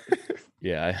alive.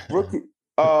 Yeah. rookie.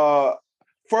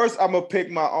 First I'm gonna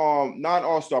pick my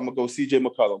non-all-star. I'm gonna go CJ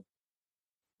McCollum.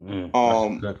 That's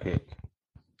a good pick.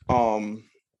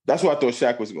 That's what I thought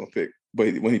Shaq was gonna pick,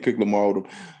 but when he picked Lamar Odom,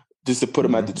 just to put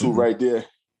him at the two right there.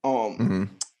 Mhm.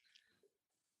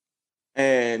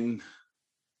 And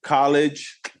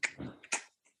college, I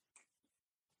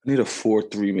need a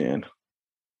 4-3 man.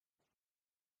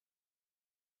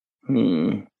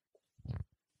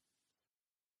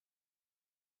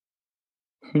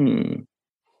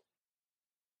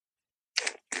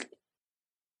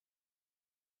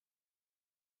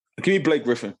 Give me Blake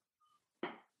Griffin.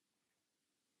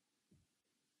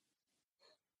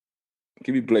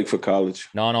 Give me Blake for college.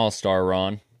 Non-all-star,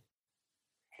 Ron.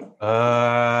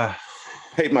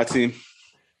 Hate my team.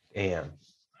 Damn.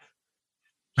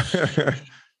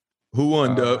 Who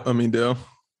won, Dub? I mean, Dell.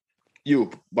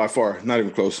 You, by far, not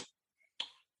even close.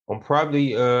 I'm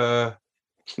probably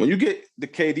when you get the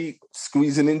KD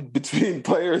squeezing in between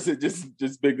players, it just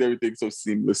makes everything so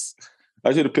seamless.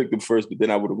 I should have picked him first, but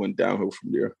then I would have went downhill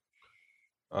from there.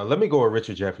 let me go with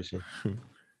Richard Jefferson.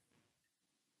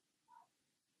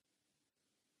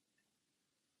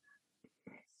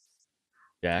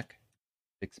 Jack,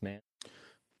 6 man.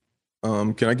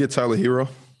 Can I get Tyler Hero?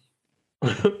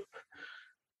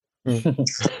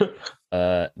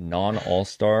 Non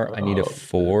all-star. I need a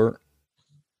 4.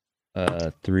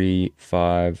 3,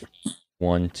 5,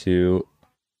 1, 2.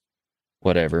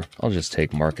 Whatever. I'll just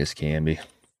take Marcus Camby.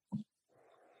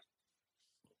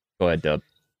 Go ahead, Dub.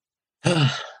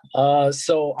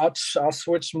 So I'll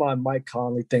switch my Mike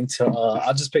Conley thing to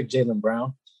I'll just pick Jaylen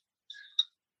Brown.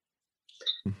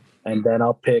 And then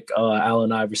I'll pick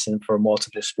Allen Iverson for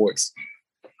multiple sports.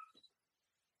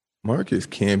 Marcus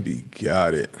Camby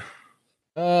got it.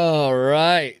 All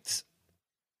right.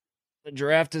 The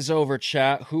draft is over,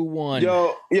 chat. Who won?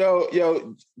 Yo,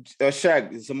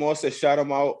 Shaq, Zamor said shout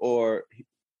him out or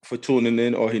for tuning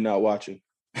in or he not watching.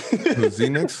 Who's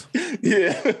Zenix?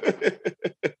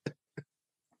 Yeah.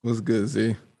 What's good,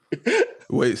 Z?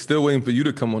 Wait, still waiting for you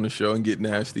to come on the show and get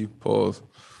nasty. Pause.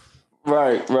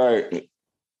 Right.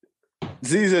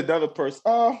 Z's another person.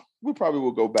 We probably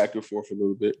will go back and forth a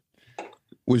little bit.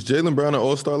 Was Jaylen Brown an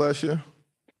all-star last year?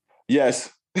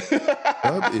 Yes.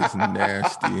 That is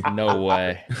nasty. No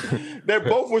way. They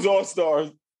both was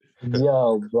all-stars.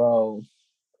 Yo, bro.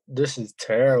 This is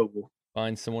terrible.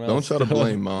 Find someone Don't else. try to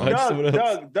blame Mom.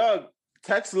 Doug,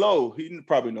 text Low. He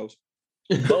probably knows.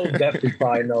 Bo definitely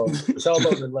probably knows. Tell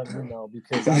Bo to let me know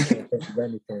because I can't think of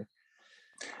anything.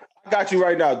 I got you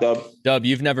right now, Dub. Dub,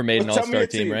 you've never made an Tell me all-star your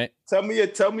team, right? Tell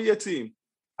me your team.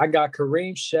 I got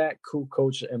Kareem, Shaq,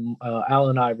 Kukoc, and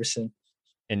Allen Iverson.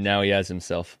 And now he has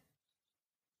himself.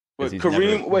 'Cause he's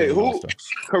Kareem, never wait, been an who? all-star.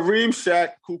 Kareem,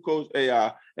 Shaq, Kukoc,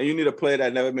 AI, and you need a player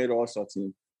that never made an all-star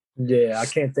team. Yeah, I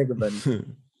can't think of any. This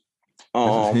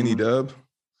is Henny Dub.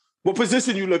 What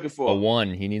position you looking for? A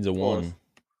 1. He needs a 1.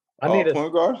 I need a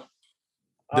point guard.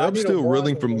 Dub's need a still one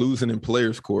reeling and from a- losing in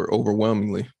players' court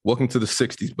overwhelmingly. Welcome to the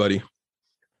 60s, buddy.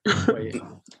 Wait.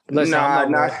 Listen, Nah,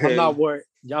 I'm not not him. worried.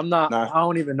 I'm not. Nah. I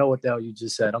don't even know what the hell you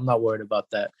just said. I'm not worried about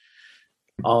that.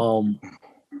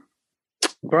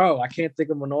 Bro, I can't think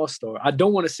of an all-star. I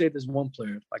don't want to say this one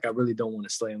player. Like, I really don't want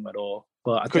to slay him at all.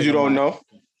 But Because you don't know.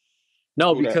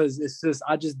 No, Who that? because it's just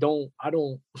I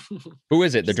don't. Who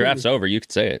is it? The draft's over. You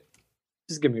could say it.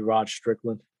 Just give me Rod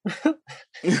Strickland.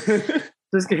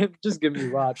 Just give me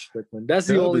Rod Strickland. That's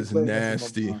the Dub only is player that's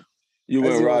nasty. in my mind. You That's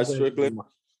went the Rod only player Strickland,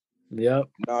 that's in my- Yep.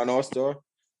 non all-star.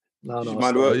 No. You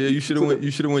might Oh well- yeah, you should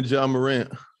have went John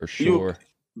Morant. For sure.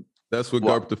 That's what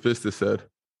What? Garp the Fista said.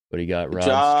 But he got Rod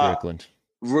Ja. Strickland.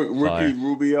 Ricky Fire.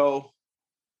 Rubio.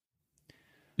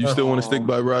 You still want to stick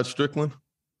by Rod Strickland?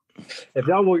 If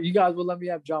you guys will let me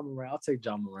have John Morant, I'll take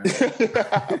John Morant.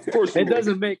 Of course. It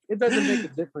doesn't make a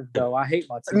difference though. I hate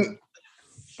my team.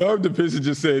 Garp the Fista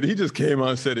just said he just came on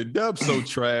and said it. Dub's so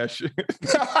trash.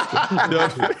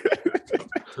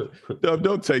 Dub,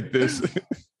 don't take this.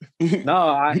 No,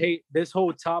 I hate this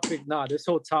whole topic. This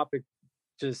whole topic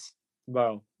just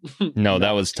bro. No,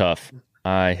 that was tough.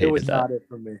 I It hated was that. not it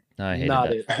for me. I hated Not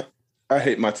that. it. I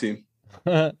hate my team.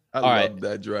 I All love right.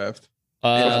 that draft.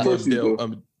 And I Of course love you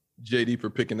Dale, JD for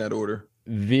picking that order.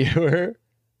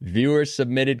 Viewer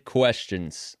submitted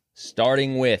questions.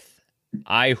 Starting with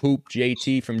I Hoop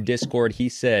JT from Discord. He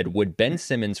said, would Ben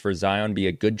Simmons for Zion be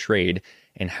a good trade?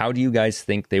 And how do you guys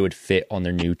think they would fit on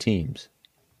their new teams?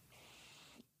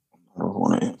 I don't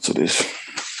want to answer this.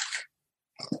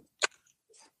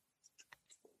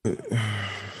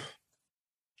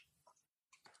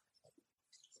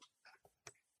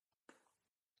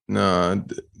 Nah,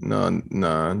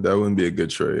 that wouldn't be a good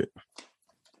trade.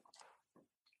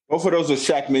 Both of those are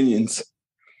Shaq minions.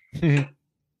 Yeah,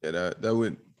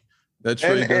 that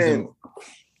trade doesn't.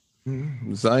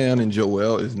 Zion and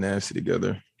Joel is nasty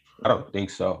together. I don't think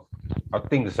so. I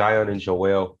think Zion and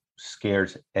Joel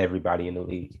scares everybody in the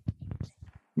league.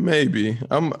 Maybe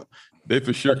they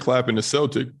for sure clapping the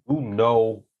Celtic. You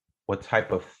know what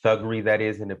type of thuggery that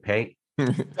is in the paint?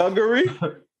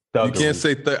 Thuggery? You can't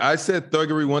say I said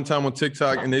thuggery one time on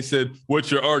TikTok, and they said,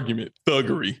 "What's your argument?"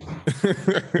 Thuggery.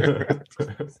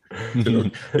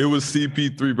 It was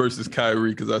CP3 versus Kyrie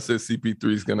because I said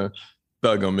CP3 is gonna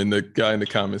thug him, and the guy in the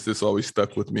comments, this always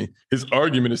stuck with me. His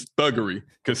argument is thuggery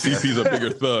because CP's a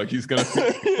bigger thug. He's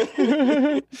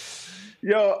gonna.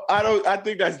 Yo, I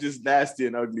think that's just nasty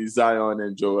and ugly, Zion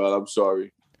and Joel. I'm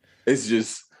sorry. It's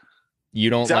just You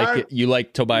don't Zion? like it? You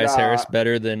like Tobias Nah. Harris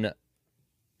better than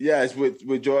yes, with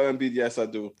Joel Embiid, yes, I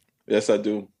do. Yes, I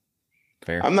do.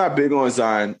 Fair? I'm not big on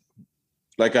Zion.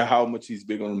 like how much he's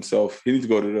big on himself. He needs to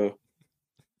go to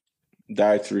the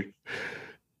dietary.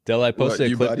 Del, I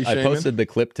posted What, a clip. I posted the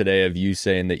clip today of you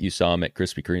saying that you saw him at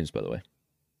Krispy Kreme's. By the way,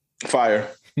 Fire.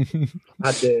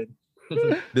 I did.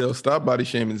 They'll stop body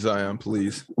shaming Zion,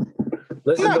 please.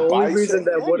 Listen, Not the only body reason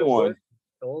that shaming wouldn't anyone. work.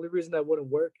 The only reason that wouldn't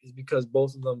work is because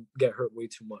both of them get hurt way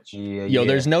too much. Yo,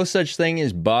 there's no such thing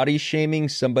as body shaming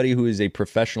somebody who is a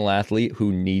professional athlete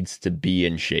who needs to be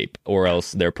in shape, or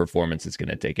else their performance is going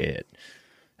to take a hit.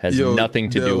 Has nothing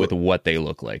to do with what they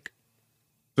look like.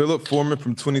 Philip Foreman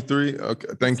from 23. Okay,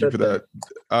 thank you for that.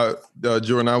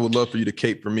 Jordan, I would love for you to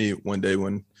cape for me one day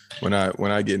when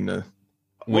I get in a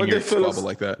squabble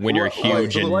like that. When you're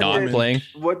huge and not playing.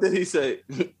 What did he say?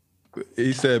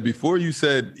 He said, before you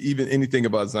said even anything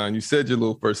about Zion, you said your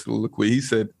little first soliloquy. He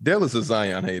said, Dell is a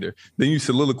Zion hater. Then you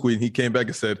soliloquied, and he came back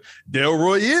and said,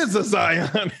 Delroy is a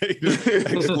Zion hater!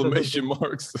 Exclamation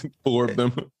marks, 4 of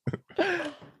them.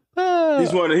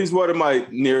 He's one of my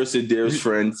nearest and dearest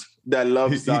friends that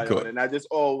loves Zion, and I just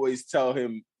always tell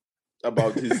him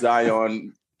about his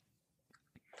Zion.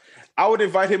 I would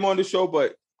invite him on the show,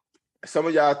 but some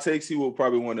of y'all takes, he will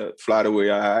probably want to fly the way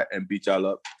I had and beat y'all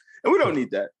up, and we don't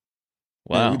need that.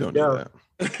 Wow, no, we don't need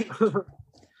that.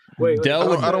 Wait, Del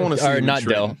would, I don't want to see or him not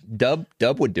trend. Del.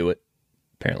 Dub would do it.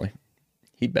 Apparently,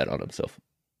 he bet on himself.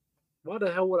 why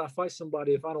the hell would I fight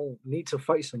somebody if I don't need to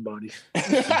fight somebody? You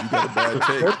got a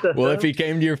bad take. Well, if he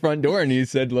came to your front door and he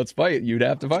said, "Let's fight," you'd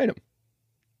have to fight him.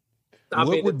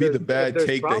 What would be the bad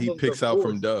take that he picks out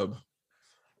from Dub?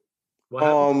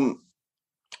 I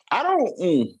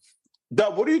don't.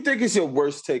 Dub, what do you think is your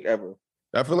worst take ever?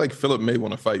 I feel like Philip may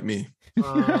want to fight me.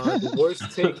 The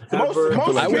worst take ever.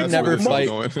 I would never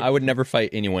fight. I would never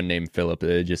fight anyone named Philip.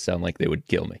 It just sound like they would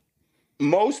kill me.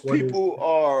 Most people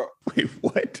are. Wait,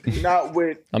 what? Not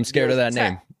with. I'm scared of that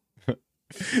name.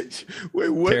 Wait,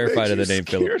 what? Terrified of the name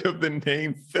Philip. Scared of the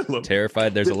name Philip.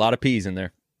 Terrified. There's a lot of P's in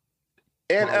there.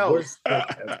 And L's.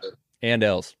 And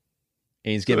L's.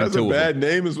 And he's So giving that's two a of bad them.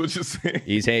 name, is what you're saying.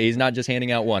 He's not just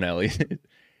handing out one L. He's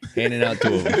handing out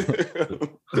two of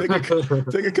them.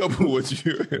 Take a couple with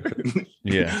you.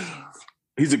 Yeah.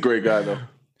 He's a great guy, though.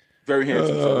 Very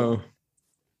handsome.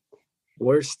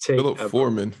 Worst take Philip ever.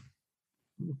 Foreman.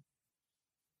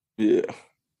 Yeah.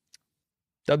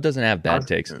 Dub doesn't have bad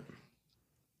takes.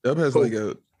 Dub has like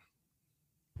a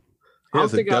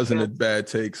dozen of bad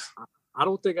takes. I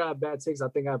don't think I have bad takes. I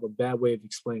think I have a bad way of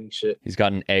explaining shit. He's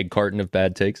got an egg carton of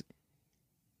bad takes.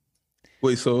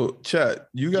 Wait, so chat,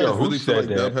 you guys really feel like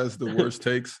Dub has the worst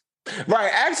takes?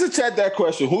 Right. Ask the chat that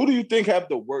question. Who do you think have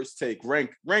the worst take?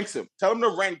 Ranks him. Tell him to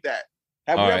rank that.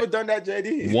 Have we ever done that,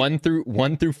 JD?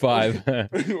 1 through 5.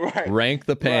 Right. Rank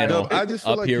the panel. Dub, I just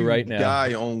feel up like here you right now.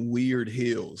 die on weird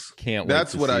hills. Can't wait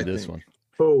That's to what see I this think. one.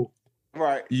 Who?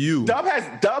 Right. You. Dub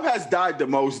has died the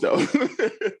most, though.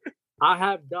 I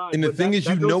have died. And the but thing is,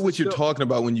 that you know goes what to you're show- talking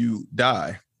about when you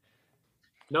die.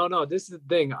 No, this is the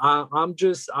thing. I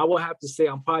will have to say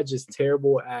I'm probably just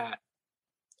terrible at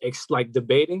like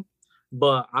debating,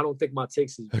 but I don't think my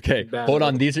takes is Okay, bad. hold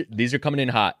on. These are coming in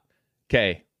hot.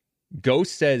 Okay.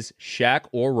 Ghost says Shaq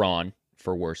or Ron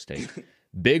for worst take.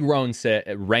 Big Ron said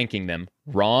ranking them.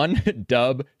 Ron,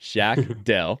 Dub, Shaq,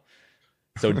 Dell.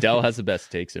 So Dell has the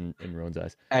best takes in Ron's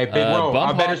eyes. Hey, Big Ron,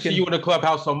 I better Hopkins, see you in the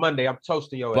clubhouse on Monday. I'm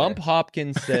toasting your Bump ass.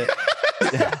 Hopkins said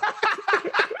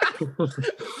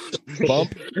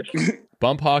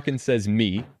Bump Hawkins says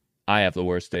me. I have the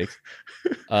worst takes.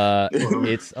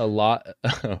 It's a lot.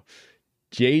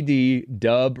 JD,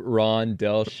 Dub, Ron,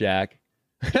 Del, Shaq.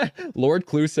 Lord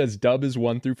Clue says Dub is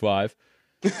 1 through 5.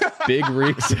 Big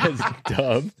Reek says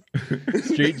Dub.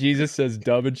 Street Jesus says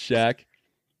Dub and Shaq.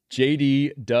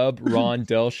 JD, Dub, Ron,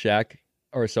 Del, Shaq.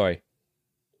 Or sorry,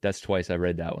 that's twice I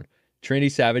read that one. Trinity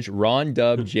Savage, Ron,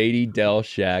 Dub, JD, Del,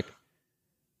 Shaq.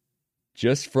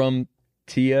 Just from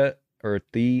Tia or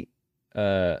the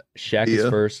Shaq is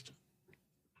first.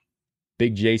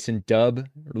 Big Jason, Dub,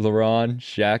 LaRon,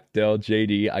 Shaq, Del,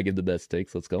 JD. I give the best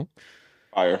takes. Let's go.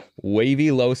 Fire. Wavy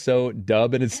Loso,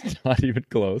 Dub, and it's not even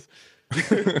close.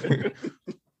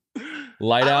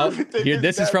 Light Out. Here,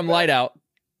 this is from Light Out.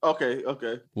 Okay.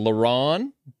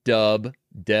 LaRon, Dub,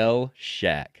 Del,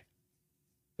 Shaq.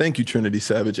 Thank you, Trinity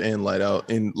Savage and Light Out.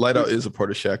 And Light Out is a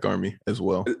part of Shaq Army as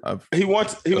well. He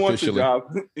wants a officially.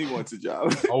 job. He wants a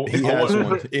job. Oh, He has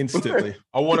one instantly.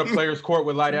 I want a player's court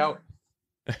with light out.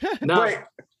 No, Wait.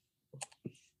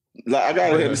 Like, I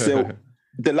gotta understand.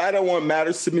 The light out one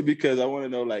matters to me because I want to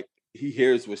know, like, he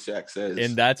hears what Shaq says,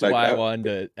 And that's like, why I wanted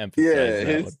to emphasize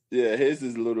that one. His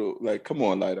is a little like, come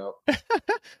on, light out.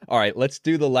 All right, let's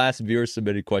do the last viewer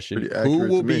submitted question. Pretty Who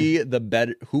accurate will to me. be the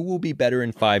better? Who will be better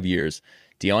in 5 years?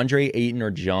 DeAndre Ayton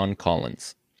or John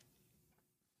Collins?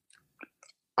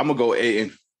 I'm gonna go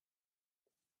Ayton.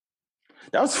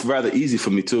 That was rather easy for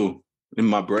me too in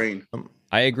my brain.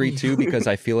 I agree too because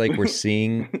I feel like we're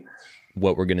seeing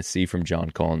what we're gonna see from John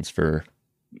Collins for.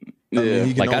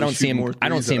 Yeah, Like I don't see him. I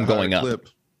don't see him going up. Clip.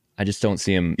 I just don't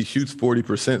see him. He shoots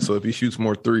 40%. So if he shoots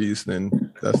more threes,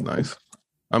 then that's nice.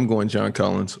 I'm going John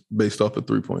Collins based off of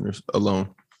 3-pointers alone.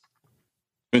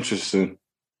 Interesting.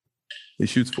 He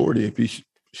shoots 40. If he's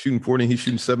shooting 40 and he's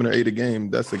shooting 7 or 8 a game,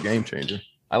 that's a game changer.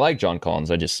 I like John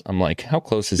Collins. I'm like, how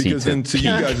close is because he? Then to you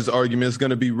guys' argument, it's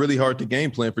going to be really hard to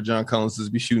game plan for John Collins to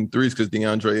be shooting threes because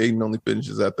DeAndre Ayton only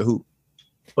finishes at the hoop.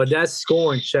 But that's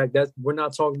scoring, check. We're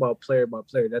not talking about player by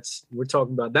player. We're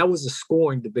talking about that was a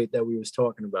scoring debate that we was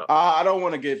talking about. I don't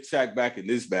want to get Shaq back in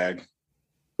this bag.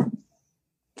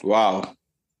 Wow.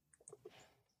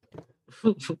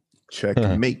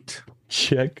 Checkmate.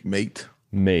 Checkmate.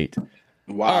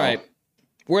 Wow. All right.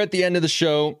 We're at the end of the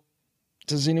show.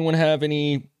 Does anyone have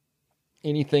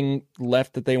anything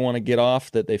left that they want to get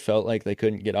off that they felt like they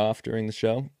couldn't get off during the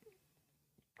show?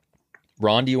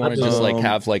 Ron, do you want to just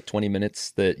have 20 minutes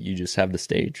that you just have the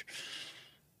stage?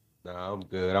 No, I'm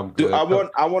good. I'm Dude, good.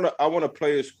 I want a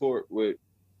players court with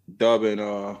Dub and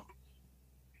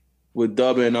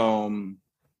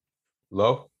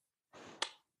Low?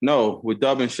 No, with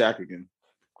Dub and Shaq again.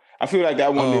 I feel like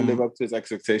that one didn't live up to his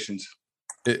expectations.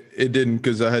 It didn't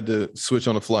because I had to switch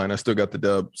on the fly and I still got the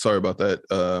dub. Sorry about that.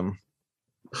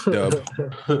 Dub.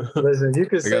 Listen, you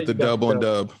could I got the dub on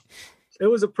dub. It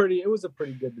was a pretty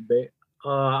good debate.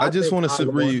 I just want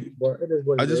to read.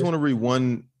 I just want to read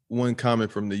one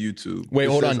comment from the YouTube. Wait,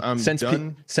 hold on.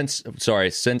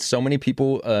 Since so many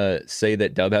people say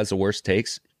that Dub has the worst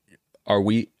takes,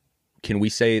 can we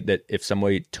say that if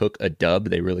somebody took a dub,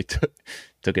 they really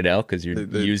took it out because you're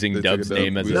using Dub's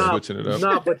name as switching it up?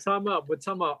 No, but time out.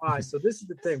 All right, so this is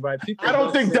the thing, right? People I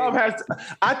don't think Dub has.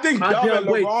 I think Dub and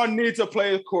LeBron needs a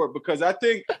players court because I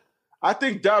think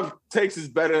Dub takes is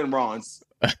better than Ron's.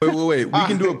 Wait. We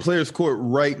can do a players court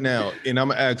right now, and I'm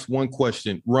gonna ask one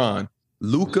question: Ron,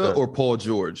 Luka or Paul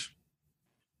George?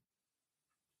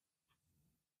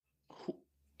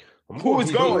 Who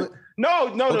is going? No.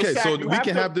 Okay, Shaq, so we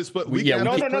can have this, but we can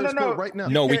have this players court right now.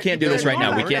 No, we can't do this right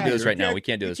now. We can't do this right now. You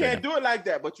can't do it like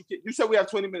that. But you said we have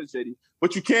 20 minutes, JD.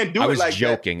 But you can't do it like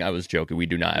that. I was joking. We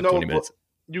do not have 20 minutes.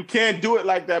 You can't do it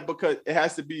like that because it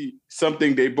has to be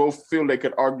something they both feel they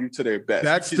could argue to their best.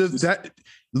 That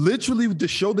literally the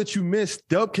show that you missed.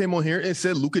 Dub came on here and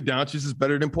said Luka Doncic is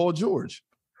better than Paul George.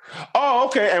 Oh,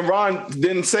 okay. And Ron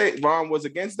didn't say Ron was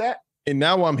against that. And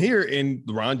now I'm here, and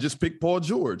Ron just picked Paul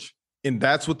George, and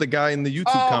that's what the guy in the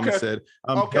YouTube comment said.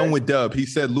 I'm done with Dub. He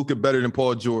said Luka better than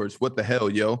Paul George. What the hell,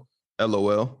 yo?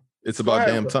 LOL. It's about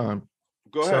damn time.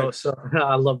 Go ahead. So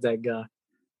I love that guy.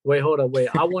 Wait, hold up. Wait,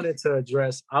 I wanted to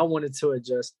address.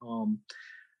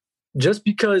 Just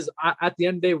because at the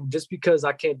end of the day, just because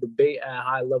I can't debate at a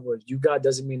high level as you guys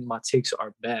doesn't mean my takes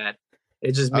are bad.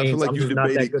 It just means I feel like I'm you just not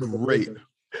that debated good of a great.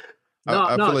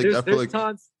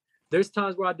 No. There's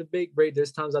times where I debate great.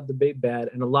 There's times I debate bad,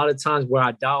 and a lot of times where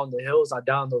I down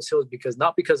those hills because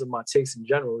not because of my takes in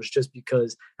general. It's just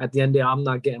because at the end of the day, I'm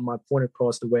not getting my point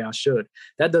across the way I should.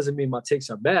 That doesn't mean my takes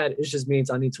are bad. It just means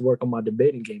I need to work on my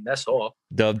debating game. That's all.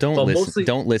 Dub, don't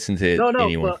listen to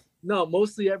anyone.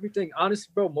 Mostly everything.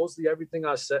 Honestly, bro, mostly everything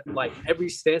I said, like every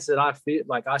stance that I feel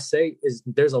like I say is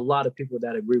there's a lot of people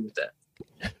that agree with that.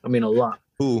 I mean, a lot.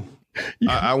 Who?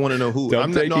 I want to know who.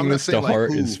 I'm not saying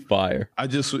heart is fire.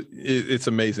 It's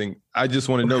amazing. I just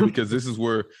want to know because this is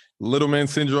where little man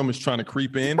syndrome is trying to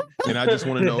creep in, and I just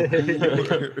want to know.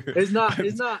 It's not.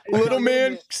 Little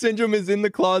man syndrome is in the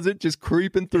closet, just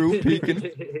creeping through, peeking.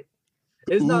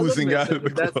 It's not oozing out of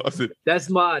the closet. That's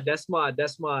my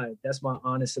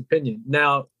honest opinion.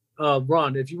 Now,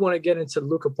 Ron, if you want to get into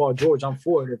Luka Paul George, I'm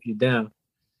for it if you're down.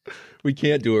 We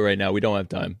can't do it right now. We don't have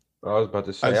time. I was about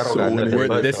to say, I don't got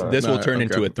nothing. This will turn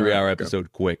into a 3-hour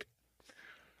episode quick.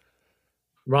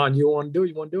 Ron, you want to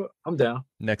do it? I'm down.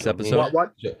 Next episode.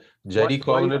 What? JD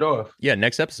calling it off. Yeah,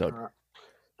 next episode.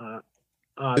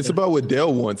 It's about what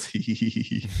Dale wants.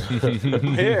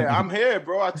 I'm here,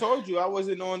 bro. I told you I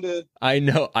wasn't on the. I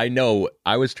know.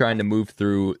 I was trying to move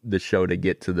through the show to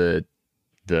get to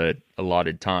the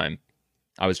allotted time.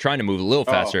 I was trying to move a little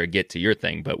faster to get to your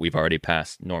thing, but we've already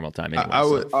passed normal time anyway.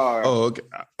 Okay.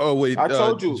 Oh, wait. I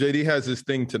told you. JD has his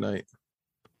thing tonight.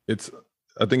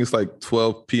 I think it's like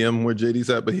 12 p.m. where JD's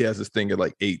at, but he has his thing at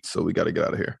like 8, so we got to get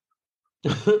out of here.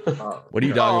 What are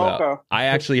you talking about? Okay. I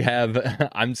actually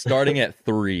I'm starting at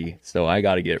 3, so I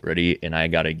got to get ready and I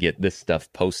got to get this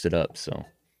stuff posted up. So,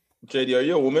 JD, are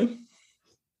you a woman?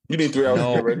 You need 3 hours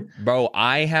to get ready, bro.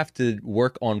 I have to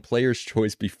work on player's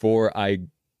choice before I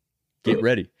get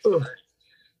ready.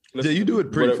 Yeah, you do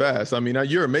it pretty fast. I mean,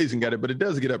 you're amazing at it, but it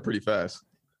does get up pretty fast.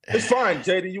 It's fine,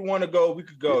 JD. You want to go? We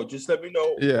could go. Just let me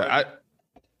know. Yeah,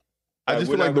 I just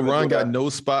feel like LeBron got no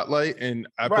spotlight, and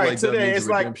I feel like today it's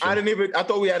like I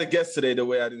thought we had a guest today. The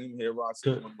way I didn't even hear Ron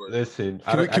say one word. Listen,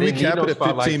 can we cap it at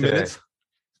 15 minutes,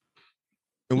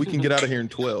 and we can get out of here in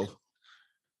 12,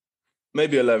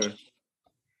 maybe 11.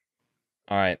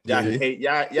 All right. Y'all hate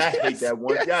that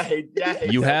one. Y'all hate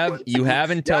you have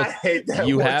until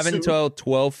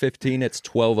 12:15. It's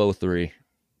 12:03.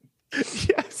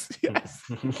 Yes.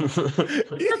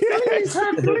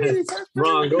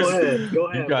 Ron, go ahead.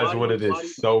 You guys wanted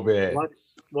this so bad.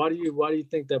 Why do you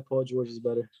think that Paul George is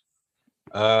better?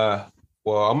 Well,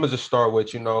 I'm gonna just start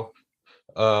with,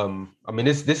 I mean,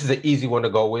 this is an easy one to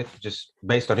go with, just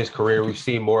based on his career. We've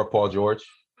seen more of Paul George.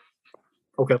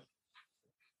 Okay.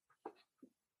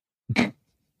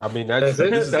 I mean, that's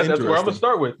where I'm gonna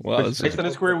start with. Well, based on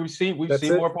his career, we've seen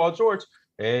more Paul George,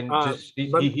 and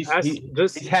he's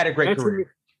had a great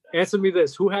career. Answer me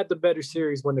this: who had the better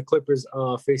series when the Clippers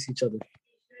face each other?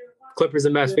 Clippers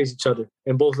and Mavs face each other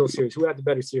in both those series. Who had the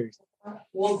better series?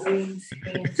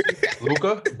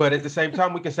 Luka, but at the same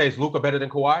time, we can say, is Luka better than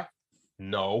Kawhi?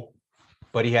 No,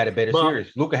 but he had a better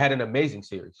series. Luka had an amazing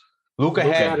series. Luka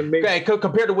had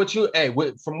compared to what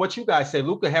from what you guys say,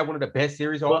 Luka had one of the best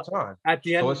series all the time. At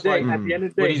the end of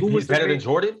the day, who was better than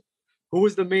Jordan? Who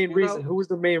was the main reason? Who was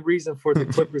the main reason for the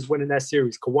Clippers winning that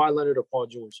series? Kawhi Leonard or Paul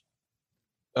George?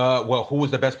 Well, who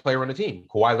was the best player on the team?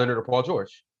 Kawhi Leonard or Paul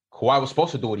George? Kawhi was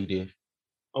supposed to do what he did.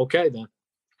 Okay, then.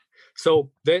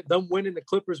 So them winning the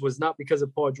Clippers was not because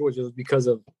of Paul George. It was because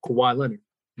of Kawhi Leonard.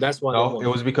 That's why. No, it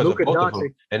was because of both of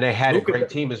them. And they had a great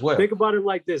team as well. Think about it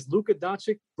like this. Luka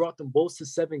Doncic brought them both to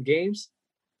 7 games.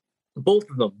 Both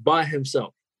of them by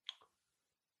himself.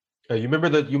 You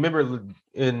remember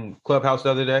in Clubhouse the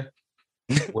other day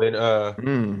when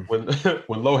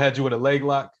when Lowe had you in a leg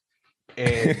lock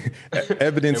and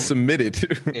evidence submitted.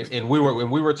 and we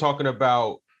were talking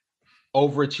about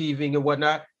overachieving and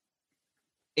whatnot.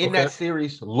 In that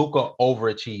series, Luka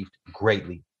overachieved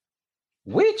greatly.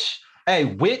 Which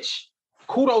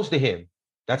kudos to him.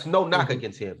 That's no knock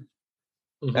against him.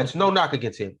 That's no knock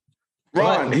against him.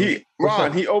 Ron, he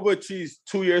overachieved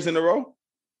 2 years in a row?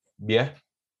 Yeah.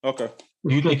 Okay.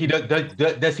 Do you think he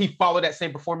does he follow that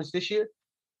same performance this year?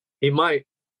 He might.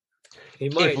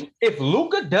 If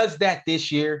Luka does that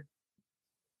this year,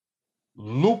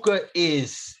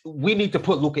 we need to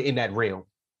put Luka in that realm.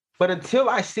 But until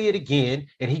I see it again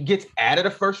and he gets out of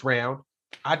the first round,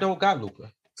 I don't got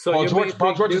Luka. So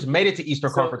Paul George has made it to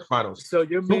Eastern Conference Finals. So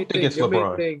your main thing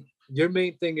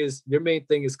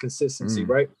is consistency,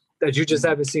 right? That you just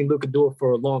haven't seen Luka do it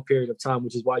for a long period of time,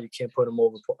 which is why you can't put him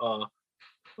over.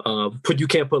 You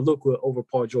can't put Luka over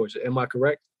Paul George. Am I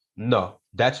correct? No,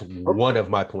 that's one of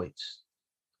my points.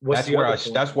 That's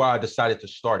where I decided to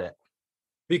start at.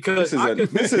 Because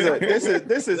this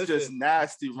is just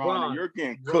nasty, Ron. You're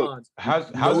getting cooked.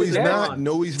 No, he's not.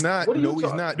 No, he's not.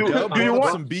 Dub do you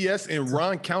want some BS and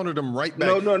Ron countered him right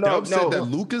back. No. Dub said that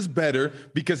Luka's better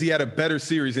because he had a better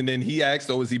series, and then he asked,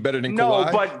 "Oh, is he better than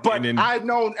Kawhi?" No, but I've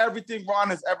known everything Ron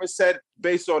has ever said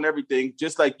based on everything,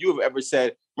 just like you have ever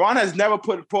said. Ron has never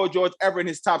put Paul George ever in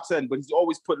his top 10, but he's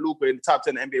always put Luka in the top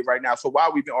 10 of the NBA right now. So why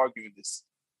are we been arguing this?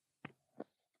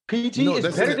 PG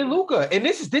is better than Luka, and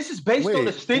this is based on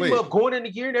the stigma of going in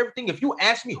the year and everything. If you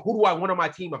ask me who do I want on my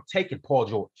team, I'm taking Paul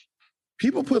George.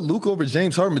 People put Luka over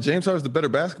James Harden, but James Harden's the better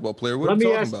basketball player. What Let are you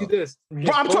me talking ask about?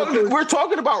 you this: we're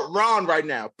talking about Ron right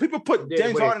now. People put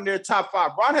James Harden in their top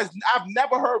 5. I've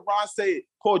never heard Ron say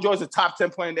Paul George is a top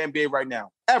 10 player in the NBA right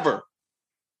now, ever.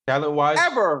 Talent wise,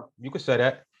 ever. You could say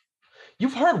that.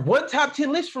 You've heard one top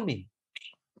 10 list from me.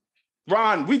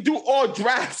 Ron, we do all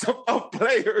drafts of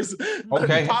players.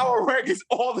 Okay. Power rankings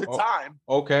all the time.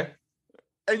 Okay.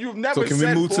 And you've never said. So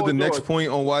can we move to the next point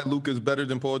on why Luka is better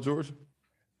than Paul George?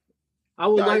 I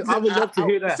would love to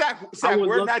hear that. Zach,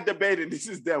 we're not debating. This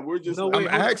is them. We're just. I'm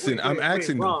asking.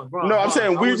 Ron, I'm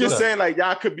saying we're just saying like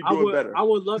y'all could be doing better. I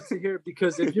would love to hear it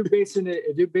because if you're basing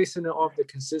it off the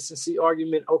consistency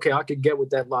argument, okay, I could get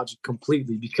with that logic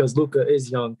completely because Luka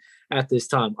is young at this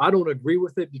time. I don't agree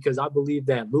with it because I believe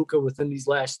that Luka within these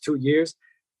last 2 years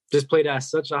just played at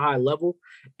such a high level,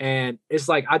 and it's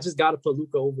like I just got to put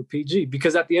Luka over PG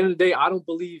because at the end of the day, I don't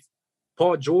believe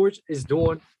Paul George is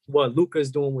doing what Luka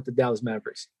is doing with the Dallas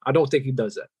Mavericks. I don't think he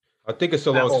does that. I think it's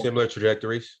along similar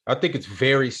trajectories. I think it's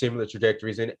very similar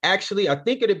trajectories. And actually, I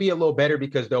think it'd be a little better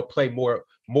because they'll play more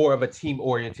of a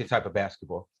team-oriented type of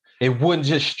basketball. It wouldn't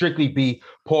just strictly be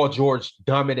Paul George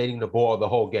dominating the ball the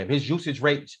whole game. His usage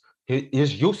rate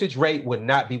would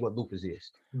not be what Luka's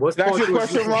is. That's your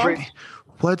question, Ron?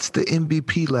 What's the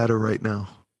MVP ladder right now?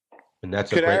 And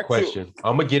that's a great question.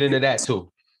 I'm gonna get into that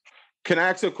too. Can I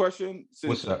ask you a question?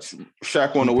 What's up?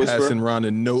 Shaq want to whisper. Passing around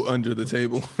a note under the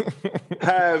table.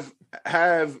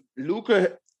 Have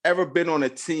Luka ever been on a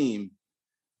team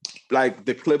like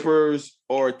the Clippers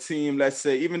or a team, let's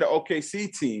say, even the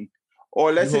OKC team,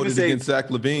 or let's even say against Zach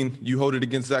LaVine? You hold it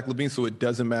against Zach LaVine, so it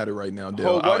doesn't matter right now,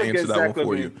 Dale. I'll answer that one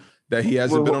for you. That he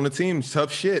hasn't been on the team.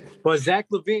 Tough shit. But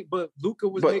Luka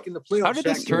was making the playoffs. How did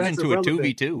this turn into a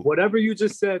 2v2? Whatever you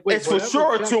just said. It's for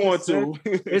sure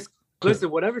 2-on-2.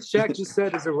 Listen, whatever Shaq just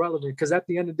said is irrelevant because at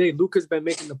the end of the day, Luka's been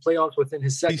making the playoffs within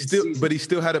his second season. But he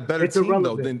still had a better team,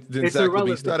 though, than Zach LaVine.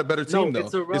 He still had a better team, though.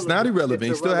 It's not irrelevant.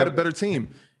 He still had a better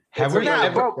team.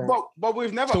 But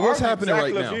we've never. So what's happening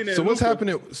right now? So what's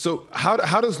happening? So how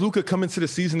does Luka come into the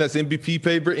season as MVP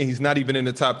favorite and he's not even in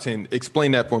the top 10?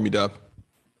 Explain that for me, Dub.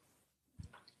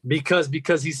 Because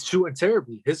he's shooting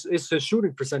terribly. It's his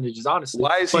shooting percentages, honestly.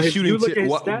 Why is he shooting?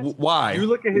 Why? You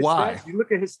look at his stats. You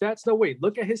look at his stats. No, wait.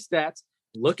 Look at his stats.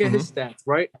 Look at his stats.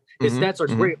 Right. His stats are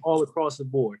great all across the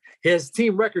board. His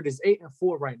team record is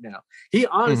 8-4 right now. He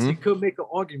honestly could make an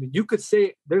argument. You could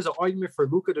say there's an argument for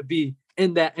Luka to be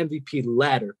in that MVP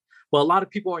ladder, but a lot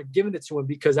of people aren't giving it to him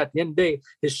because at the end of the day,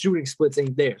 his shooting splits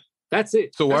ain't there. That's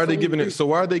it. So why are they giving it? So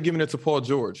why are they giving it to Paul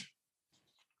George?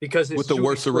 Because his with the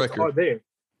worst record are there.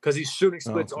 Because his shooting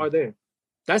splits are there.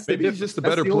 That's maybe he's just a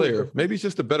better player. Maybe he's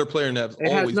just a better player and has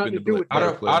always been the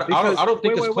better player. I don't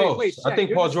think it's close. Wait, Shaq, I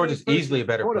think Paul George is easily a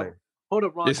better player. Hold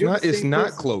up, Ron. It's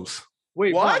not close.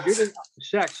 Wait, what? Ron,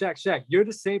 Shaq. You're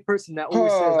the same person that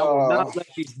always says, I will not let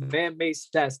these man-made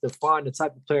stats define the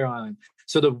type of player I am.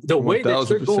 So the way that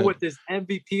you're going with this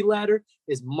MVP ladder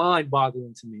is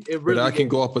mind-boggling to me. It really but I can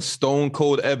go off of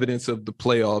stone-cold evidence of the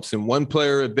playoffs, and one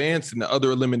player advanced and the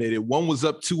other eliminated. One was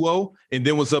up 2-0 and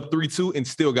then was up 3-2 and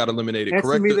still got eliminated.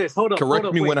 Correct me this. Hold up.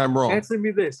 Correct me when I'm wrong. Answer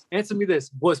me this.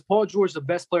 Was Paul George the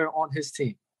best player on his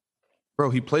team?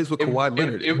 Bro, he plays with Kawhi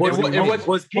Leonard.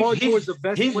 Was Paul George the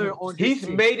best player on his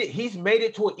team? He's made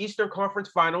it to an Eastern Conference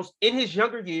Finals in his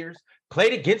younger years,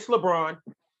 played against LeBron.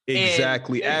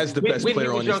 Exactly, as the best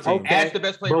player on his team. Okay. As the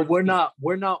best player. But we're not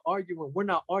arguing. We're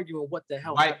not arguing what the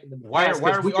hell happened in the past.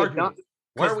 Why are we arguing?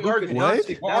 Why are we arguing?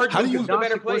 What? How do you the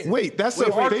better player? Wait, that's a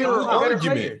fair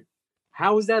argument.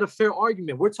 How is that a fair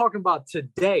argument? We're talking about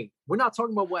today. We're not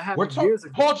talking about what happened years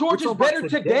ago. Paul George is better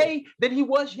today than he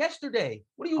was yesterday.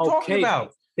 What are you talking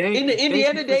about? In the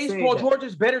Indiana days, Paul George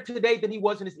is better today than he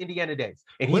was in his Indiana days.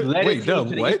 And he led his team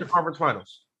to the Eastern Conference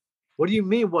Finals. What do you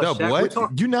mean? What?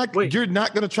 You're not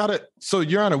going to try to. So,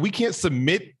 Your Honor, we can't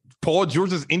submit Paul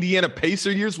George's Indiana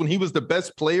Pacer years when he was the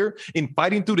best player in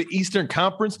fighting through the Eastern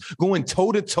Conference, going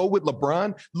toe to toe with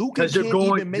LeBron. Luka can't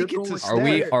even make it to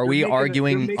stats. Are we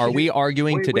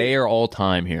arguing today or all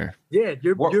time here? Yeah,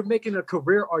 you're making a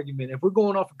career argument. If we're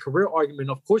going off a career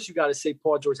argument, of course you got to say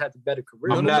Paul George had the better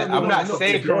career. I'm not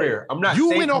saying career. You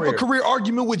went off a career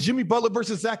argument with Jimmy Butler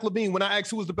versus Zach LaVine when I asked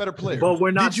who was the better player. But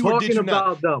we're not talking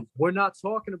about them. We're not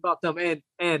talking about them.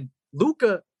 And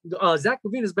Luka. Zach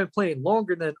LaVine has been playing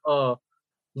longer than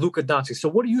Luka Doncic. So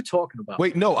what are you talking about?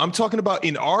 Wait, no, I'm talking about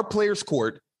in our players'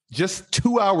 court just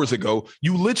 2 hours ago.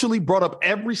 You literally brought up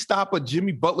every stop of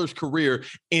Jimmy Butler's career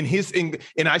and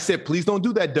I said, please don't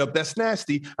do that, Dub. That's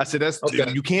nasty. I said,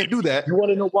 you can't do that. You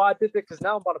want to know why I did that? Because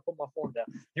now I'm about to put my phone down.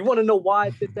 You want to know why I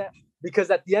did that?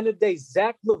 Because at the end of the day,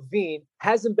 Zach LaVine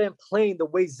hasn't been playing the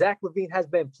way Zach LaVine has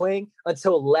been playing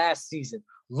until last season.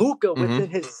 Luka, within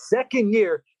his second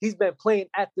year, he's been playing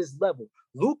at this level.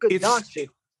 Luka Doncic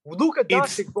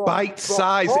brought bite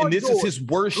size, and this is his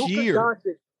worst year.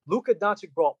 Luka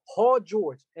Doncic brought Paul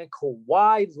George and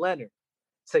Kawhi Leonard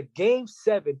to Game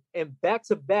 7 in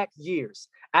back-to-back years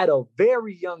at a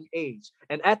very young age.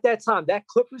 And at that time, that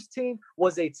Clippers team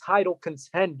was a title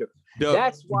contender.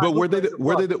 That's why. But were they the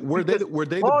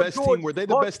best team? Were they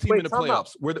the best team in the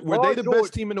playoffs? Were they the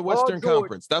best team in the Western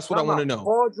Conference? That's what I want to know.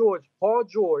 Paul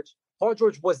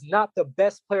George was not the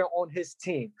best player on his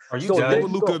team. Are you done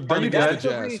with Luka? That's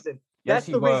the reason. That's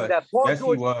the reason that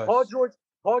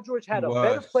Paul George had a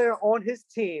better player on his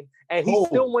team, and he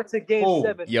still went to Game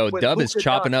 7. Yo, Dub is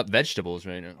chopping up vegetables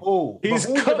right now. He's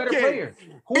the better player?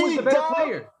 Who's the better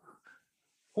player?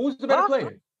 Who's the better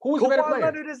player? Who's the better player?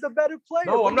 Leonard is the better player.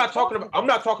 No, I'm not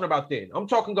talking about then. I'm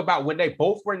talking about when they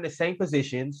both were in the same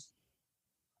positions.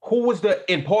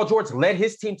 And Paul George led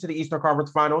his team to the Eastern Conference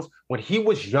Finals when he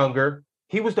was younger.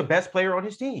 He was the best player on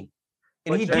his team.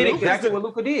 And he did exactly what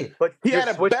Luka did. But he had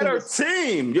a better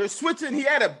team. You're switching. He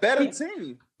had a better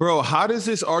team. Bro, how does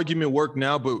this argument work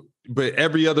now? But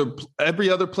every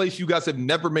other place you guys have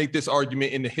never made this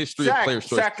argument in the history of Players'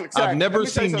 Choice. I've never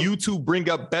seen you two bring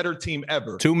up better team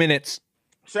ever. 2 minutes.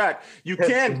 Shaq, you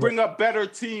can't bring up better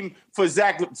team for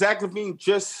Zach. Zach LaVine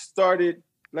just started.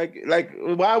 Like,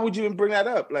 why would you even bring that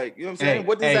up? Like, you know what I'm saying?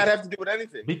 What does that have to do with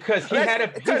anything? Because he had a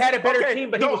better team,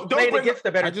 but he was playing against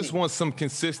the better team. I just want some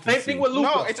consistency. Same thing with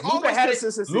Luka. No, it's always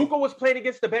consistency. Luka was playing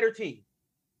against the better team.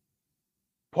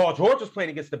 Paul George was playing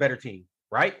against the better team,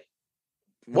 right?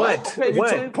 What?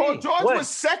 Paul George was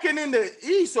second in the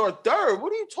East or third.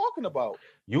 What are you talking about?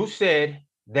 You said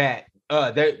that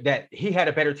that he had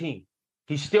a better team.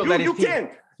 He still let his team.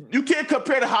 You can't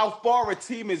compare to how far a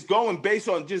team is going based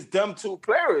on just them two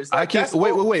players. Like, I can't.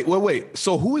 Wait.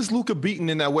 So who is Luka beating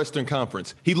in that Western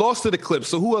Conference? He lost to the Clips.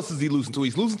 So who else is he losing to?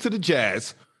 He's losing to the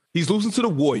Jazz. He's losing to the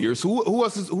Warriors. Who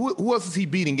else is he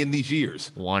beating in these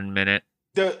years? 1 minute.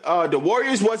 The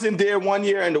Warriors wasn't there 1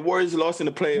 year, and the Warriors lost in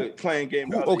the playing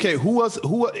game. Who else?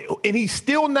 And he's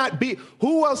still not beat.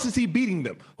 Who else is he beating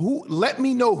them? Let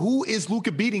me know who is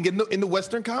Luka beating in the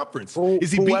Western Conference?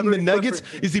 Is he beating the Nuggets?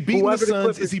 Is he beating the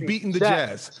Suns? Is he beating the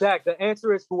Jazz? Shaq, the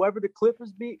answer is whoever the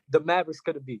Clippers beat, the Mavericks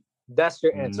could have beat. That's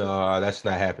your answer. No, that's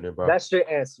not happening, bro. That's your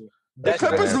answer. The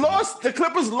Clippers lost. The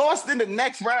Clippers lost in the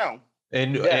next round.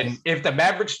 And if the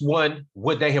Mavericks won,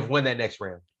 would they have won that next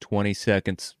round? 20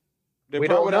 seconds. We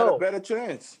probably had a better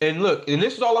chance. And look, and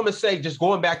this is all I'm gonna say. Just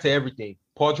going back to everything,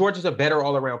 Paul George is a better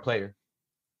all-around player.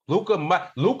 Luka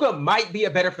might be a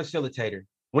better facilitator.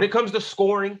 When it comes to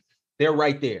scoring, they're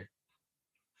right there.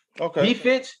 Okay.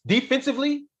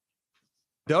 Defensively,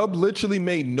 Dub literally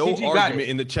made no argument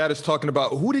in the chat. Is talking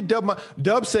about who did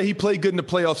Dub say he played good in the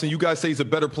playoffs, and you guys say he's a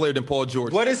better player than Paul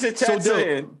George. What is the chat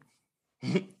saying?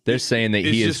 They're saying that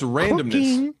he is just randomness.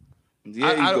 Cooking.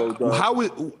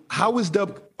 How is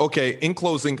Dub? Okay, in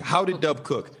closing, how did Dub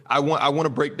cook? I want to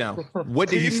break down. What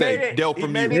did he say? Del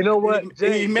from you. You know what?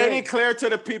 He made it clear to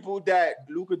the people that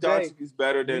Luka Doncic is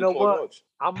better than Paul George.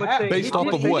 I'm gonna say based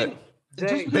off of what?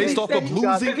 Based off of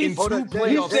losing in 2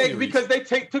 playoff series. Because they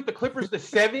took the Clippers to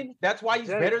 7. That's why he's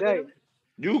better than them.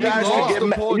 You guys lost can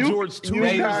to Paul George 2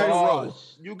 years in a row.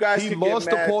 You guys he lost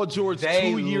to Paul George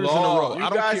 2 years in a row. I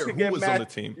don't care who was on the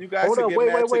team. You guys hold on,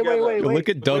 wait. Look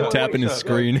at Doug tapping his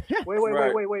screen.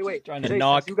 Wait. Trying to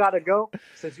knock.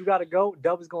 Since you gotta go,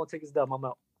 Dub is gonna take his dub. I'm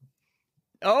out.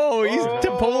 Oh, he's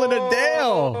pulling it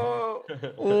down.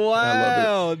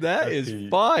 Wow, that is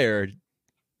fired.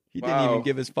 He didn't even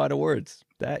give his final words.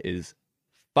 That is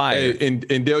fire. Hey,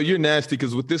 and Dale, you're nasty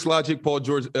because with this logic, Paul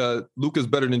George, Luka's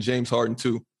better than James Harden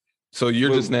too. So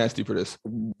you're just nasty for this.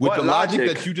 With the logic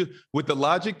that you just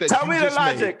tell me the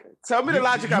logic. Tell me the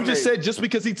logic. You just said just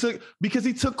because he took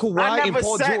Kawhi and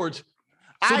Paul George.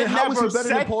 So then how is he better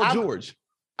than Paul George?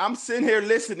 I'm sitting here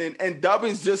listening, and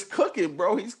Dubbin's just cooking,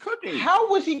 bro. He's cooking. How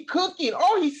was he cooking?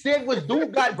 All he said was,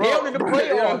 "Dude got down in the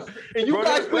playoffs," and you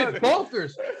guys went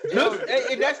bonkers.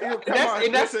 And that's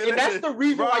the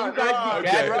reason why you guys be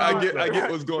gassing. I get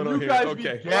what's going on here.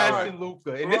 Okay, gassing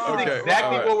Luka, and this is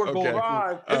exactly what we're going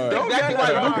through. This is exactly why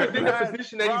Luka's in the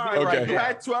position that he's in right now. You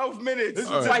had 12 minutes. This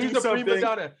is why he's a prima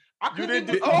donna.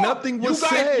 Nothing was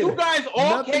said. You guys all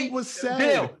nothing was said.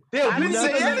 Dale, I didn't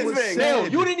say anything. Dale,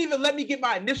 you didn't even let me get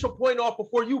my initial point off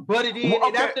before you butted in,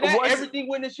 and after that, everything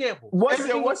went in shambles. What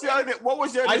was your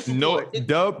initial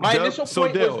point? My initial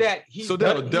point was that he's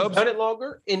done it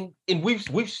longer, and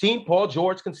we've seen Paul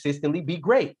George consistently be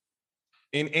great.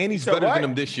 And he's better than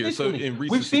him this year. So in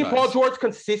we've seen Paul George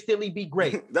consistently be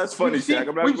great. That's funny,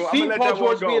 Shaq. We've seen Paul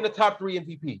George be in the top 3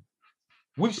 MVP.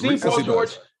 We've seen Paul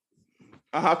George.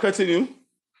 Continue.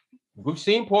 We've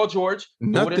seen Paul George.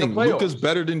 Nothing. Luka's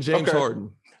better than James Harden.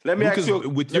 Let me ask you.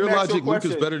 With your logic,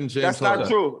 Luka's better than James Harden. That's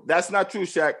not true. That's not true,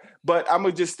 Shaq. But I'm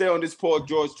gonna just stay on this Paul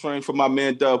George train for my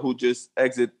man Dub, who just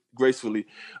exited gracefully.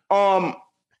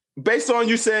 Based on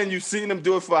you saying you've seen him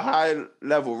do it for a high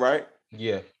level, right?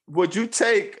 Yeah. Would you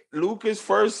take Luka's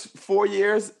first 4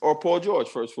 years or Paul George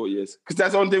first 4 years? Because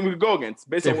that's the only thing we could go against.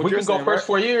 Based on what you're saying, we can go first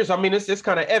 4 years, I mean, it's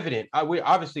kind of evident. We're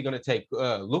obviously going to take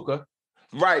Luka.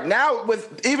 Right. Now,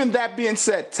 with even that being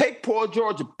said, take Paul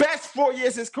George, best 4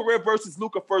 years of his career versus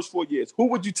Luka first 4 years. Who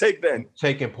would you take then?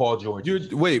 Taking Paul George.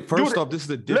 First off, this is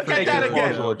a different. Look at that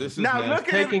again. This is now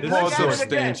look at it. Paul George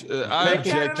again. I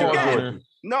object to it.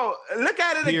 No, look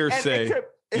at it again. Hearsay.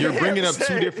 You're bringing up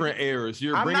 2 different errors.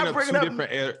 You're bringing up 2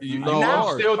 different errors.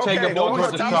 I'm still taking Paul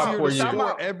George's top 4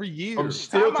 years. Every year. I'm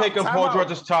still taking Paul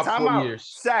George's top 4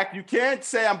 years. Zach, you can't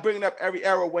say I'm bringing up every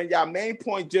era when y'all main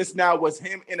point just now was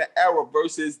him in an era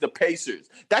versus the Pacers.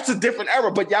 That's a different era,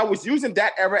 but y'all was using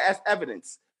that era as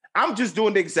evidence. I'm just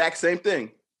doing the exact same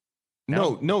thing.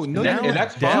 No. Now And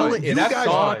that's Dell fine. is That's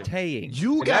fine. sauteing.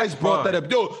 You And guys that's brought fine. that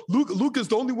up. Yo, Luka's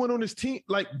the only one on his team.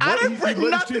 Like, I what? didn't He bring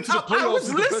led his team nothing to the up. I playoffs. was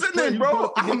He's the best player. listening, He was bro. going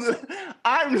up against-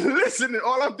 I'm listening.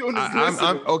 All I'm doing is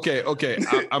listening.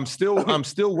 Okay. I'm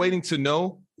still waiting to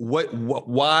know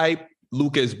why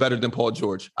Luka is better than Paul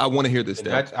George. I want to hear this.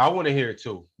 I want to hear it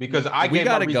too because I We gave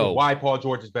my gotta reason go. why Paul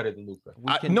George is better than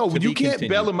Luka. No, you can't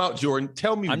bail him out, Jordan.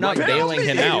 Tell me. I'm not right now. bailing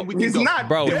him out. Then we can He's go. not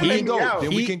Bro, Then we bailing can go. me out. Then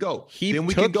we can go. he Then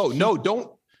we can took- go. he- No,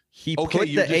 don't. He Okay, put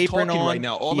you're the just apron talking on. right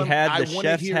now. All He I had the wanna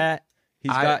chef's hear- hat.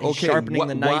 He's sharpening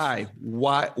the knife.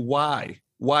 Why?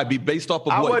 Be based off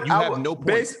of what? You have no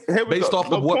points. Based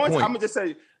off of what point? I'm gonna just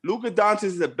say Luka Doncic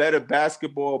is a better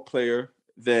basketball player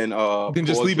than Then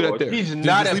just Paul leave it George. at there. He's Just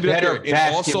not a leave it at better there.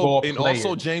 basketball And also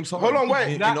player. James Harden. Hold on, wait.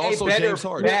 And Not a also better James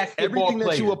Harden. basketball Everything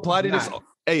that you player. apply to this, Not.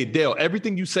 hey Dale,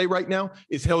 everything you say right now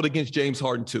is held against James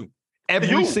Harden too. Every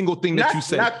You. single thing that Not- you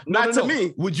say. not to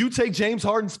me. Would you take James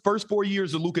Harden's first 4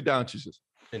 years of Luka Doncic's?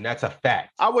 And that's a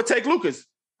fact. I would take Lucas.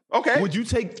 Okay, Would you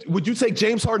take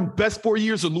James Harden best 4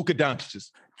 years of Luka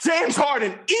Doncic's? James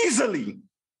Harden easily.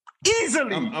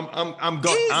 I'm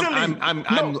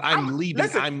going. I'm leaving.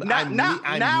 Listen, now I'm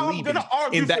I'm leaving. gonna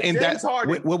argue for James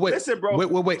Harden. Wait. Listen, bro.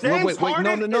 Wait. James Harden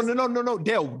No.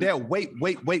 Dale. Wait.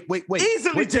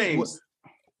 Easily, James.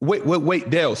 Wait,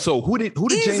 Dale. So who did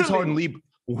James Easily. Harden lead?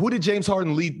 Who did James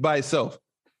Harden lead by himself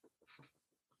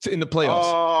in the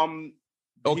playoffs?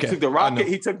 Okay, He took the Rocket.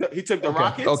 He took the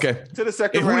Rockets. Okay. To the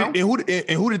second And round. who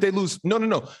did they lose?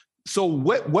 No. So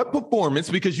what performance?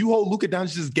 Because you hold Luka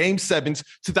Doncic's game sevens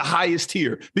to the highest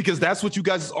tier because that's what you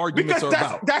guys' arguments Because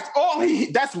are about.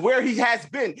 that's where he has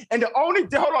been. And hold on,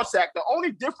 Shaq. The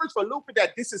only difference for Luka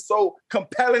that this is so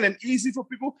compelling and easy for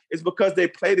people is because they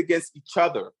played against each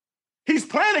other. He's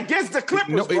playing against the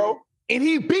Clippers, bro. And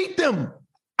he beat them.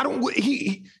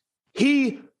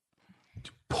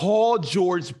 Paul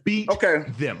George beat them.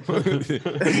 He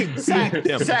beat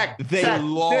them. They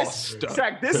lost.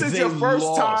 This is your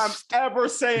first time ever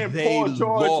saying Paul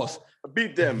George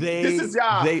beat them. This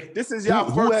is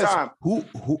y'all first time.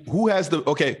 Who has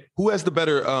the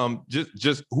better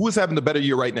who is having the better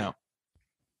year right now?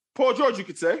 Paul George, you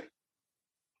could say.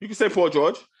 You could say Paul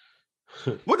George.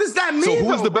 What does that mean? So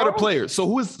who is the better bro? player?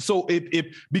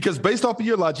 If because based off of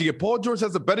your logic, if Paul George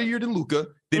has a better year than Luka,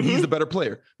 then he's the better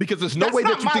player. Because there's no way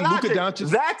that you think Luka Doncic.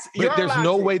 That's your there's logic.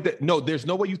 no way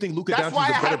you think Luka Doncic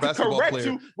is a better basketball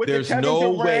player.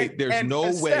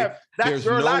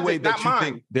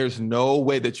 There's no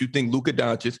way that you think Luka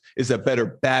Doncic is a better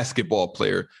basketball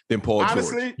player than Paul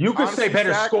George. You could say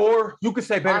better scorer. You could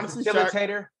say better honestly,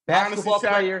 facilitator. Basketball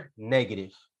player,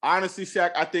 negative. Honestly,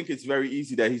 Shaq, I think it's very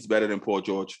easy that he's better than Paul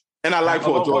George. And I like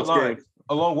Paul George's game.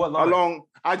 Along what line?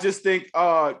 I just think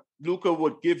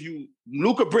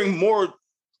Luka bring more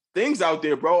things out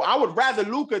there, bro. I would rather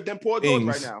Luka than Paul George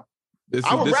right now. This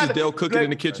is Dale cooking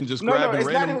in the kitchen, just grabbing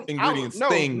random ingredients,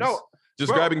 things.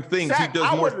 Just grabbing things. Shaq, he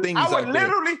does more things out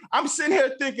there. I'm sitting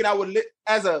here thinking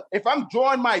if I'm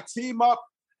drawing my team up,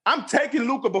 I'm taking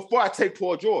Luka before I take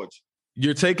Paul George.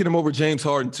 You're taking him over James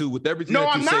Harden too. With everything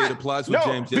that you say, it applies with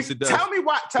James. Yes, it does. Tell me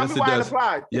why. Tell me why it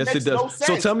applies. Yes, it does.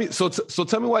 So tell me. So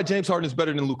tell me why James Harden is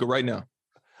better than Luka right now.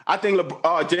 I think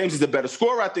James is a better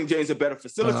scorer. I think James is a better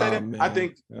facilitator. I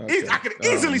think I can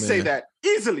easily say that.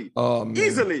 Easily.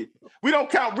 Easily. We don't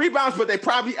count rebounds, but they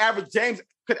probably James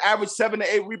could average 7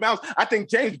 to 8 rebounds. I think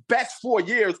James' best 4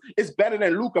 years is better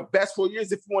than Luka best 4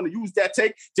 years. If you want to use that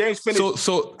take, James finished top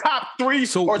 3 or top 2.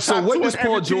 So what does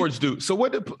Paul George do? So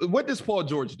what does Paul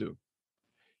George do?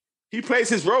 He plays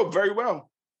his role very well.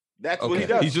 That's what he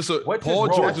does. He's just Paul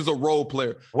George is a role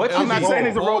player. I'm not saying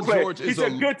he's a role player. George he's a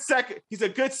good second. He's a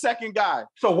good second guy.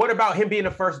 So what about him being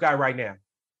the first guy right now?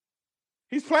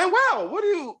 He's playing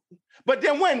well. But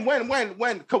then when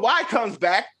Kawhi comes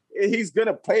back, he's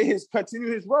gonna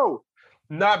continue his role.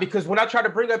 Nah, because when I tried to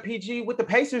bring up PG with the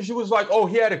Pacers, you was like, "Oh,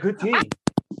 he had a good team."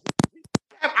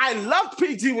 I love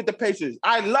PG with the Pacers.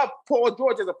 I love Paul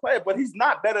George as a player, but he's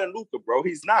not better than Luka, bro.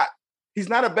 He's not. He's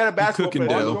not a better basketball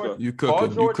player. You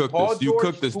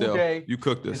cooked this, Dale. You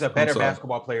cooked this. Is a better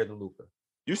basketball player than Luka.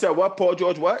 You said what? Paul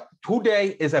George? What?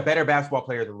 Today is a better basketball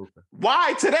player than Luka.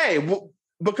 Why today?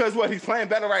 Because he's playing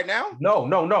better right now?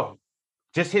 No.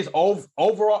 Just his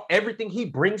overall, everything he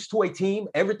brings to a team,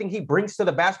 everything he brings to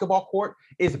the basketball court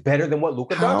is better than what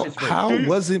Luka Doncic brings. How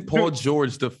wasn't Paul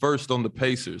George the first on the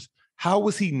Pacers? How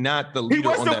was he not the leader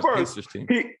on that Pacers team?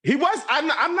 He was.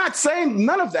 I'm not saying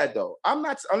none of that though. I'm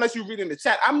not, unless you read in the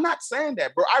chat. I'm not saying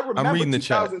that, bro. I'm reading the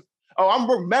chat. I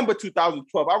remember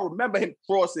 2012. I remember him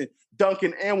crossing,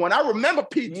 dunking, and one. I remember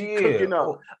PG cooking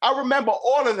up. I remember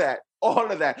all of that.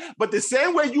 But the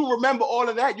same way you remember all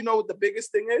of that, you know what the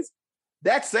biggest thing is?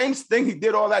 That same thing he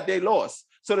did all that they lost.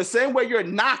 So the same way you're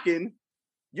knocking,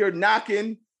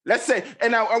 let's say,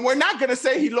 and we're not going to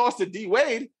say he lost to D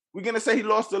Wade. We're going to say he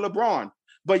lost to LeBron.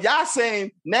 But y'all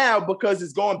saying now, because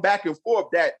it's going back and forth,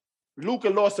 that Luka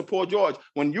lost to Paul George,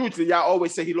 when usually y'all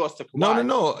always say he lost to Kawhi.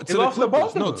 No. To the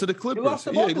Clippers. No, to the Clippers.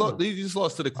 He just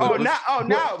lost to the Clippers.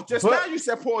 Now you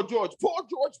said Paul George. Paul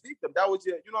George beat them. That was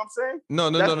it. You know what I'm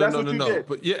saying? No.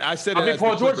 But yeah, I said it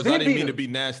Paul as George the Clippers. I didn't mean to be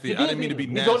nasty. I didn't mean to be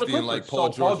nasty and like Paul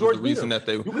George was the reason that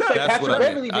they. You can say Patrick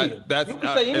Beverly beat him. You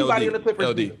can say anybody in the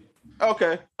Clippers beat him.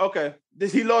 Okay.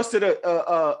 He lost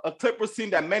to a Clippers team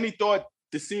that many thought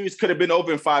the series could have been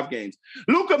over in 5 games.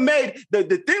 Luka made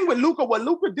the thing with Luka. What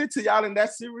Luka did to y'all in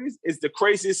that series is the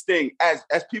craziest thing. As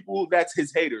people, that's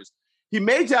his haters. He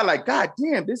made y'all like, God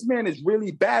damn, this man is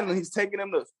really battling. He's taking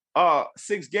them to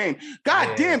 6 games.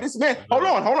 God damn, this man. Hold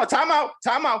on. Time out.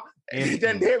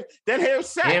 Then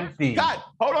here's Shaq. Empty. God,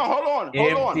 hold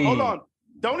on.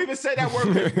 Don't even say that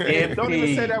word. Don't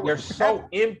even say that word. You're so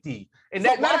empty. And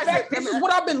that matter of fact, this is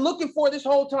what I've been looking for this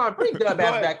whole time. Bring Dub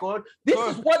ass back on. This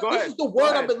is the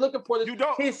word I've been looking for.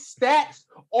 His stats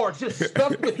are just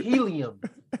stuffed with helium.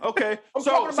 Okay. I'm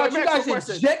talking about you guys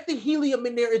inject the helium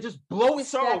in there and just blow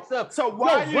his stats up. So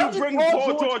why are you bringing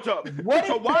Paul George up? What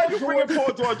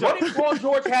if Paul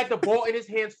George had the ball in his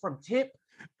hands from tip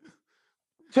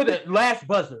to the last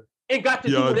buzzer? And got to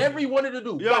do whatever he wanted to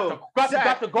do.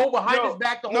 Got to go behind his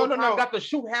back the whole time. Got to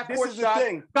shoot half-court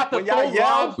shots. Got to throw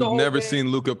lobs. We've never seen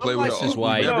Luka play with this is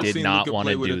why he did not want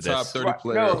to do this. Top 30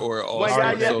 player or an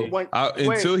all-star.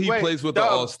 Until he plays with the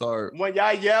all-star. When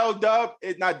y'all yell, Dub,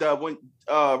 it's not Dub. When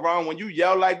Ron, when you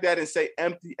yell like that and say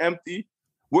empty,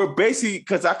 we're basically,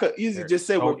 because I could easily just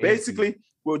say we're basically,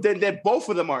 well, then both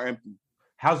of them are empty.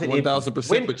 How's it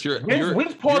 1,000%? But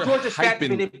when's Paul George's stats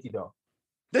been empty though?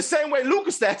 The same way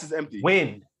Luka's stats is empty.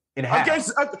 When? In half.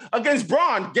 Against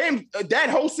Braun, that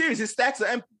whole series, his stats are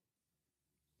empty.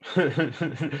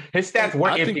 His stats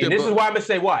weren't empty. And this is why I'm gonna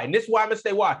say why.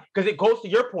 Because it goes to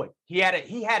your point. He had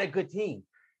a good team.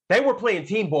 They were playing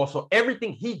team ball, so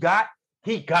everything he got.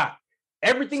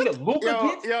 Everything that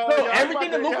Luka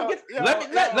gets.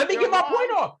 Let me get my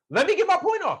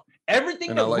point off.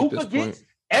 Everything that Luka gets.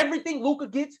 Everything Luka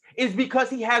gets is because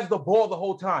he has the ball the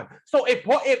whole time. So if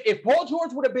Paul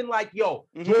George would have been like, yo,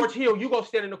 George Hill, you go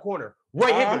stand in the corner.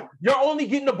 Roy Hibbert, you're only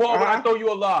getting the ball when I throw you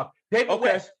a lob. David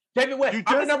West, I'm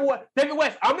the number one. David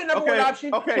West, I'm the number one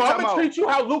option. So I'm going to treat you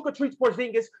how Luka treats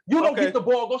Porzingis. You don't get the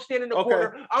ball. Go stand in the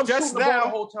corner. I'm shooting the ball the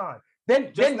whole time.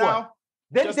 Then what?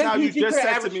 Then PG could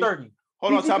average 30.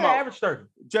 Hold on, time out.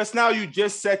 Just now you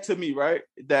just said to me, right,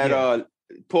 that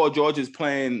Paul George is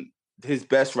playing his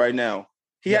best right now.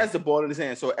 He has the ball in his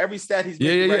hand, so every stat he's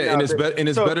making right now, and his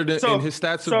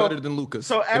stats are better than Luka's.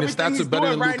 And his stats are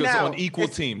better than Luka's on equal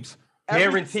teams.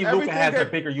 Guarantee Luka has a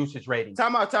bigger usage rating.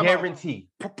 Time out. Guarantee.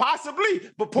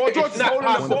 Possibly, but Paul George is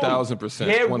holding the ball.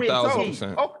 1,000%.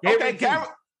 1,000%. Okay,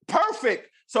 perfect.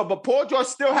 So, but Paul George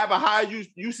still have a high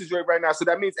usage rate right now, so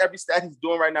that means every stat he's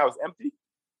doing right now is empty.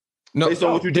 No, based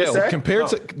on what you just said? Compared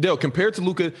to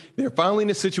Luka, they're finally in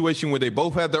a situation where they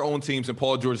both have their own teams and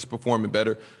Paul George is performing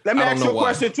better. Let me ask you a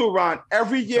question too, Ron.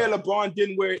 Every year LeBron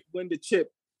didn't win the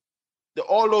chip.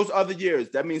 All those other years,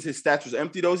 that means his stats was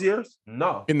empty those years?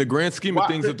 No. In the grand scheme of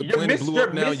things, if the planet blew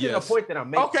up now, yes. The point that I'm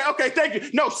making. Okay, thank you.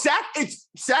 No, Shaq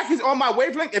is on my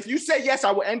wavelength. If you say yes,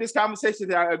 I will end this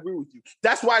conversation and I agree with you.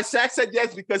 That's why Shaq said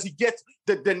yes, because he gets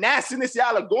the nastiness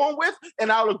y'all are going with, and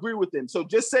I'll agree with him. So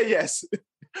just say yes.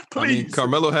 Please. I mean,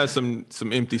 Carmelo has some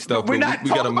empty stuff. We're not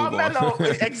talking about Melo.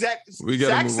 Exactly.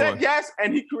 Shaq said yes,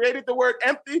 and he created the word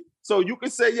empty. So you can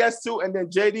say yes too, and then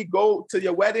JD, go to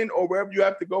your wedding or wherever you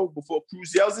have to go before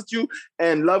Cruz yells at you.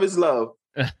 And love is love.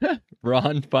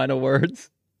 Ron, final words.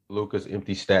 Luka's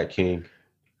empty stat king.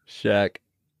 Shaq.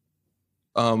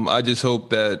 I just hope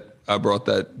that I brought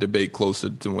that debate closer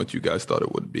to what you guys thought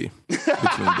it would be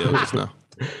between Dale just now.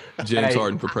 James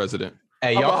Harden for president.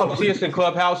 Hey, y'all come see us in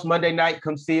Clubhouse Monday night.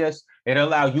 Come see us. It'll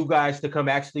allow you guys to come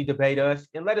actually debate us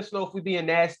and let us know if we're being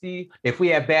nasty, if we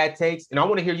have bad takes. And I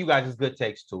want to hear you guys' good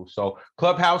takes too. So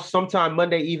Clubhouse sometime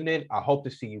Monday evening. I hope to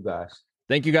see you guys.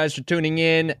 Thank you guys for tuning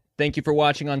in. Thank you for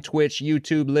watching on Twitch,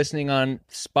 YouTube, listening on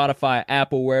Spotify,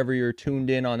 Apple, wherever you're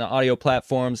tuned in on the audio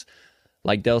platforms.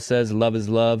 Like Del says, love is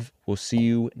love. We'll see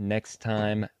you next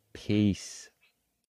time. Peace.